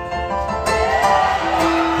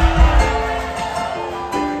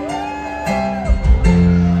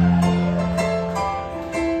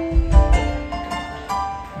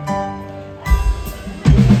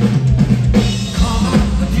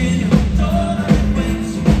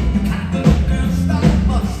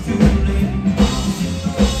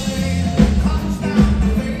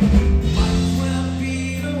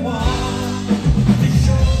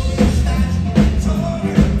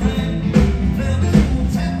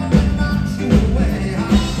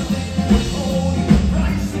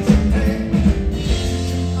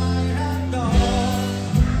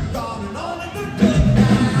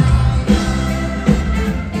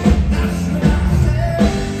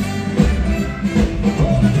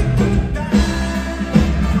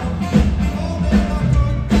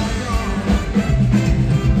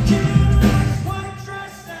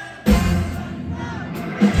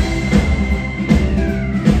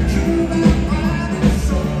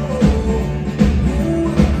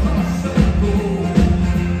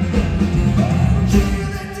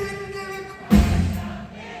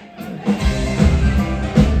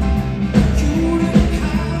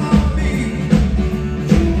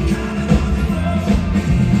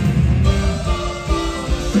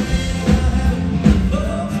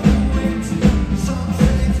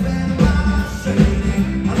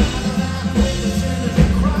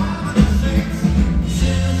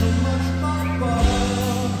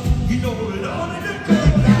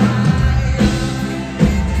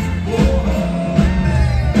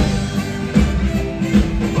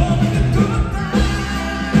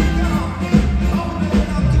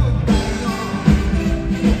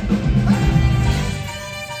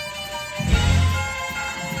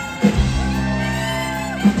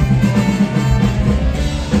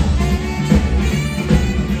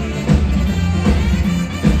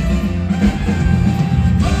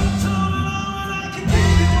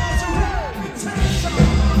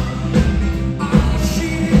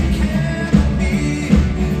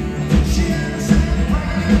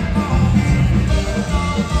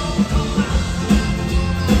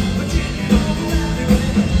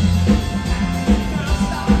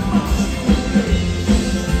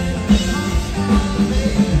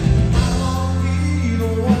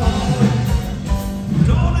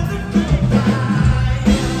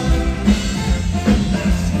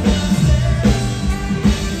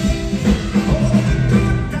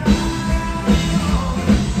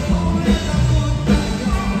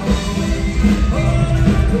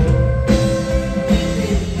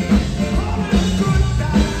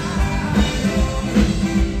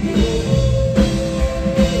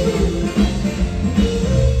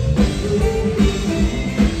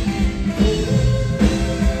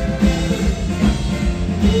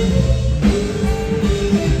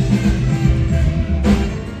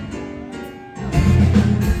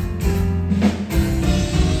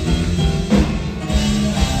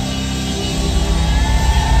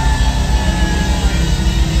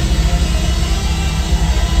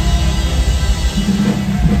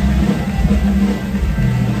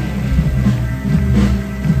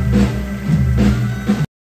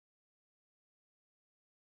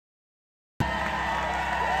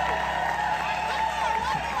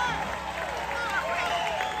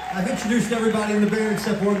 I've introduced everybody in the band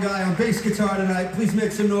except one guy on bass guitar tonight. Please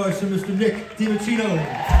make some noise for Mr. Nick DiMacino.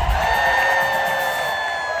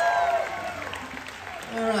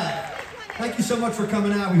 All right. Thank you so much for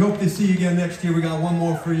coming out. We hope to see you again next year. We got one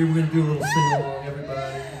more for you. We're going to do a little sing-along,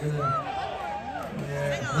 everybody. We're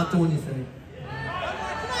gonna, not the one you think.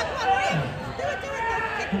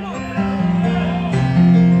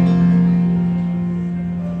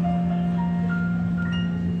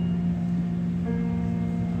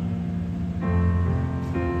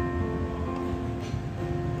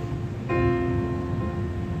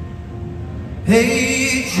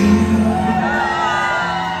 Hey Jude,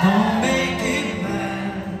 don't make it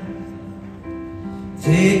bad.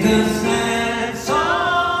 Take a sad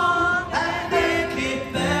song and make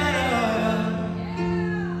it better.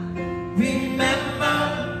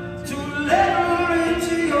 Remember to let her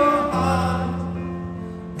into your heart.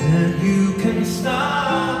 Then you can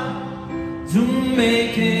start to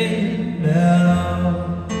make it better.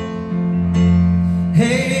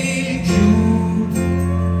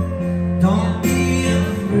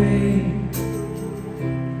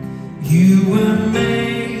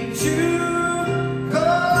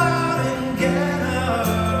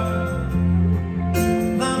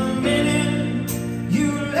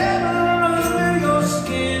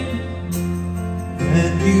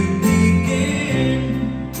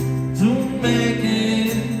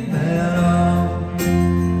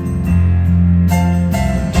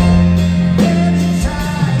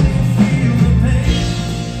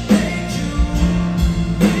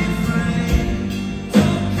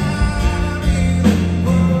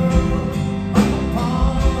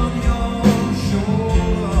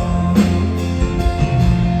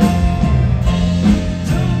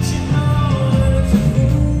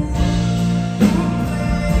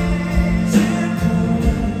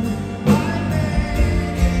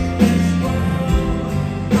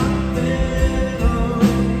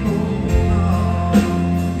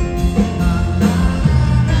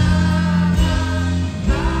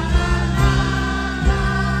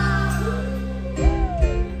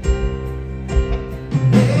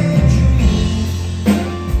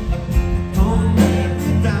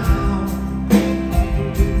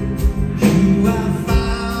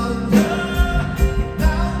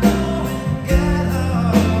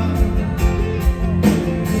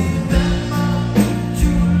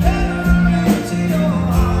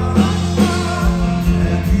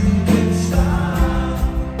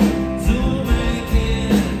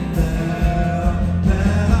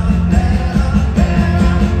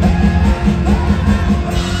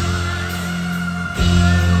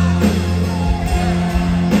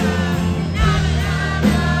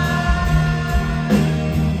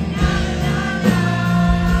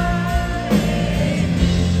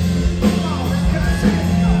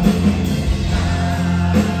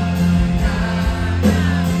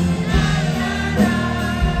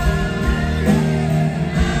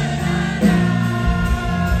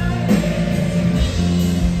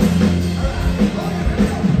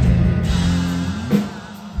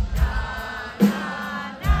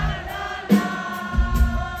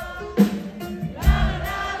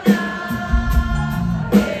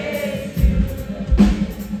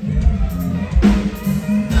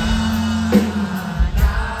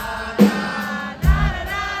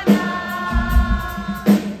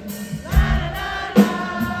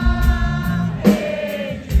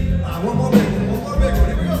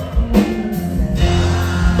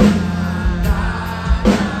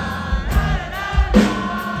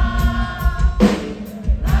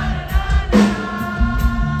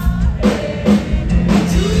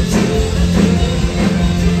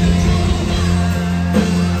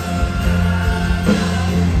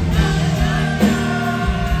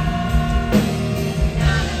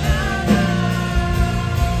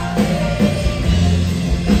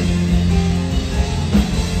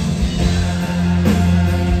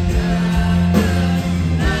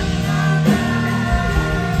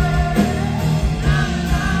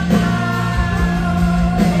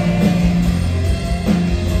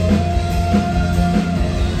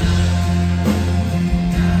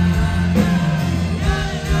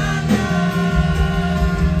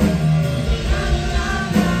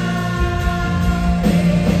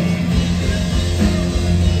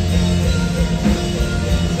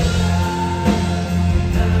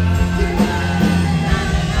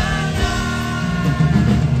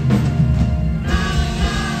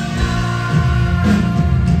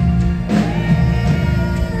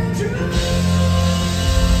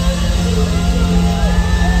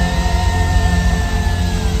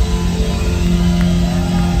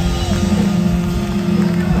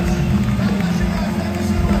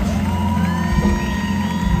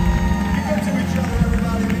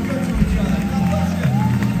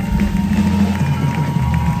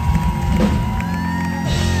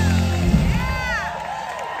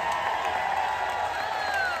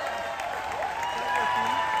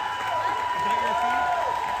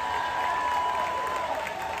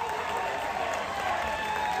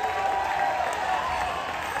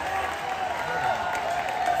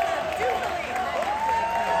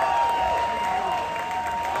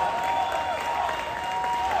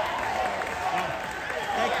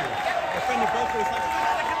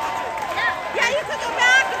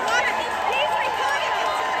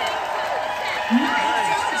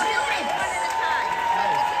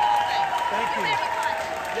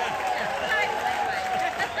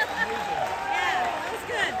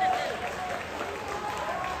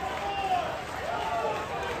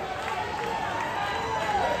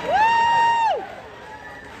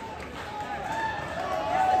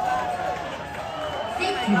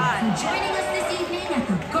 TheDuphilyCrew for joining us this evening at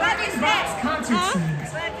the Garden Rats concert series,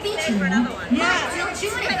 featuring Mike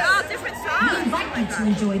DelGuidice. All different songs. We invite you to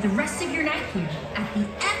enjoy the rest of your night here at the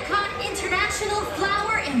Epcot International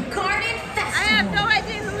Flower and Garden Festival. I have no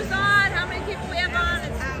idea who's on, how many people we have on.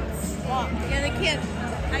 Yeah, they can't.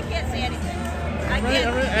 I can't say anything. I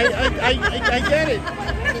get it.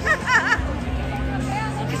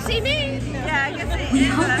 You can see me. Yeah, I can see. We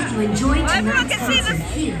hope that you enjoyed everyone tonight's can see concert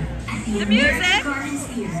here at the American Gardens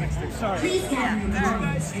Theater. Please gather your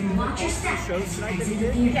belongings and watch your step as you exit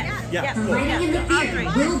the theater. The lighting in the theater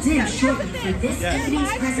will dim shortly for this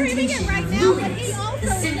evening's presentation of Louis,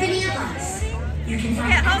 the Symphony of Us. You can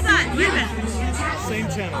find hold on. Wait a minute. Same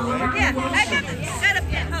channel, right? Yeah, I got a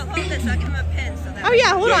pin. Hold this. I'll give him a pin. So that oh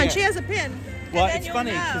yeah, hold on. She has a pin. Well, it's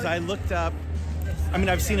funny because I looked up. I mean,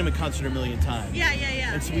 I've seen him in concert a million times. Yeah.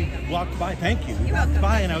 And so we walked by. Thank you. We walked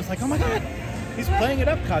by, and I was like, oh my God, he's playing at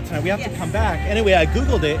Epcot tonight. We have to come back. Anyway, I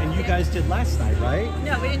Googled it, and you guys did last night, right?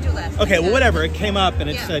 No, we didn't do last night. Okay, well, whatever. It came up, and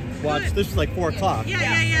it said, watch. This was like 4 o'clock.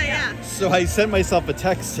 Yeah. So I sent myself a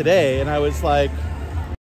text today, and I was like,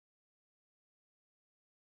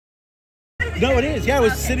 no, it is. Yeah, I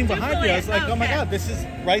was sitting behind you. I was like, oh my God, this is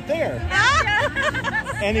right there.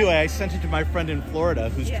 Anyway, I sent it to my friend in Florida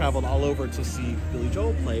who's traveled all over to see Billy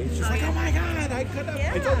Joel play. She's like, oh my God, I could have,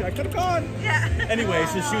 I told you, I could have gone. Anyway,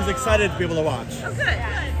 so she was excited to be able to watch. Oh, good. Well,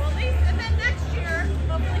 at least, and then next year,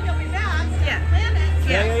 hopefully he'll be back. Yeah.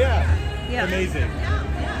 Amazing.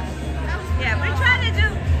 Yeah, we're trying to do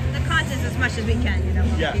the concerts as much as we can, you know,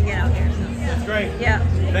 when we can get out here. So. That's great. Yeah.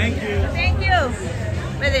 Thank you. Thank you.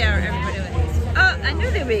 Where they are, everybody with these. Oh, I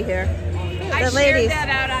knew they'd be here. I shared that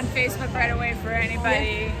out on Facebook right away for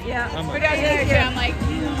anybody. Yeah. Who doesn't know you? I'm like,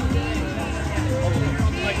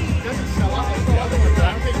 It doesn't sell out like the other ones.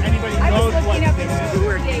 I don't think anybody knows I was looking up what his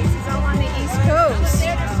tour dates. It's all on the East Coast.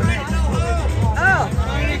 Oh.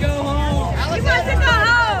 I'm gonna go home. He wants to go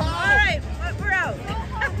home. All right, we're out.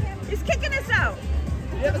 He's kicking us out.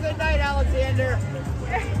 You have a good night, Alexander.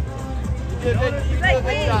 You did a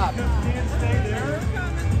good job.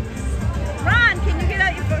 Ron, can you get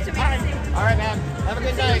out your phone so we can see? All right, man. Have a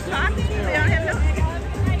good night. Talking? We don't have no.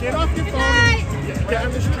 Get off your phone. Get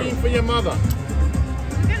on the screen for your mother.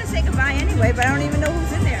 We're gonna say goodbye anyway, but I don't even know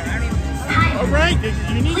who's in there. I don't even. All right,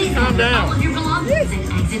 you need to calm down. All of your belongings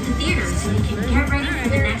and exit the theater so we can get ready for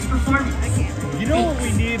the next performance. You know what we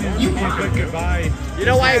need is a good goodbye. You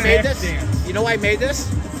know why I made this? You know why I made this?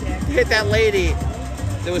 To hit that lady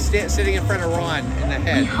that was sitting in front of Ron in the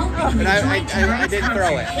head. But I didn't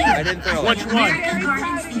throw it. I didn't throw it. Which one?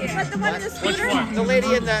 Which one? The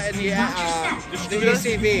lady in the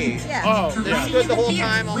UCV. Yeah. Oh, That stood the whole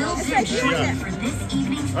time almost.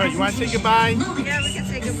 All right, you want to say goodbye? Yeah, we can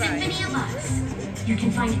say goodbye. You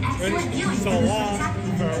can find excellent viewing So of the long.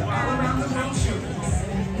 spectacular all around the night showcase.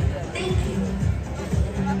 Thank you.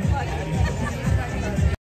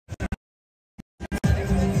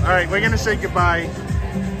 All right, we're gonna say goodbye.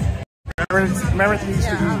 Remember these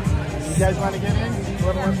to do. You guys want to get in?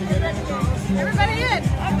 Whoever wants to get in. Everybody in. Get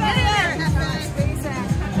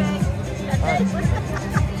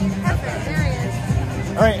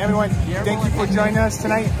All right, everyone. Thank you for joining us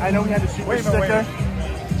tonight. I know we had a super sticker.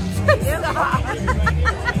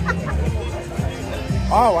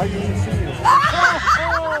 Oh, I didn't see you.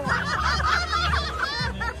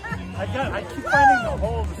 I keep finding the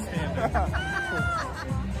hole to stand in.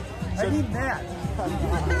 I need that.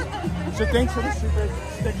 So thanks for the super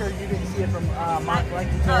sticker. You didn't see it from Mark.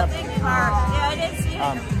 Thank you, Mark. Yeah, I didn't see it.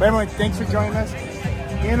 But everyone, thanks for joining us.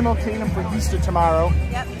 Animal Kingdom for Easter tomorrow.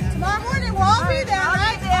 Yep. Tomorrow morning we'll all be there,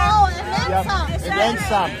 right? Oh, and then some. And then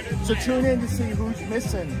some. So tune in to see who's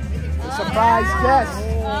missing. The surprise guest.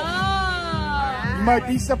 You might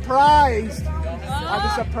be surprised by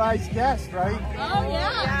the surprise guest, right? Oh,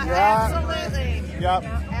 yeah. Yeah. Absolutely. Yep.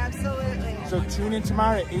 Absolutely. So tune in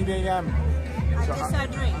tomorrow at 8 a.m. So Just our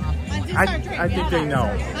drink. I think they know.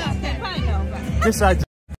 Oh, they probably know. But... Just our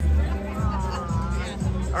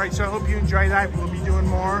All right, so I hope you enjoy that. We'll be doing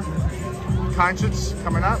more concerts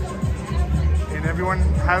coming up. And everyone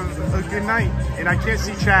have a good night. And I can't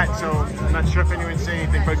see chat, so I'm not sure if anyone's saying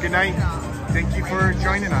anything, but good night. Thank you for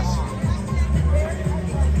joining us.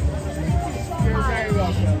 You're very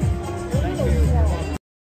welcome.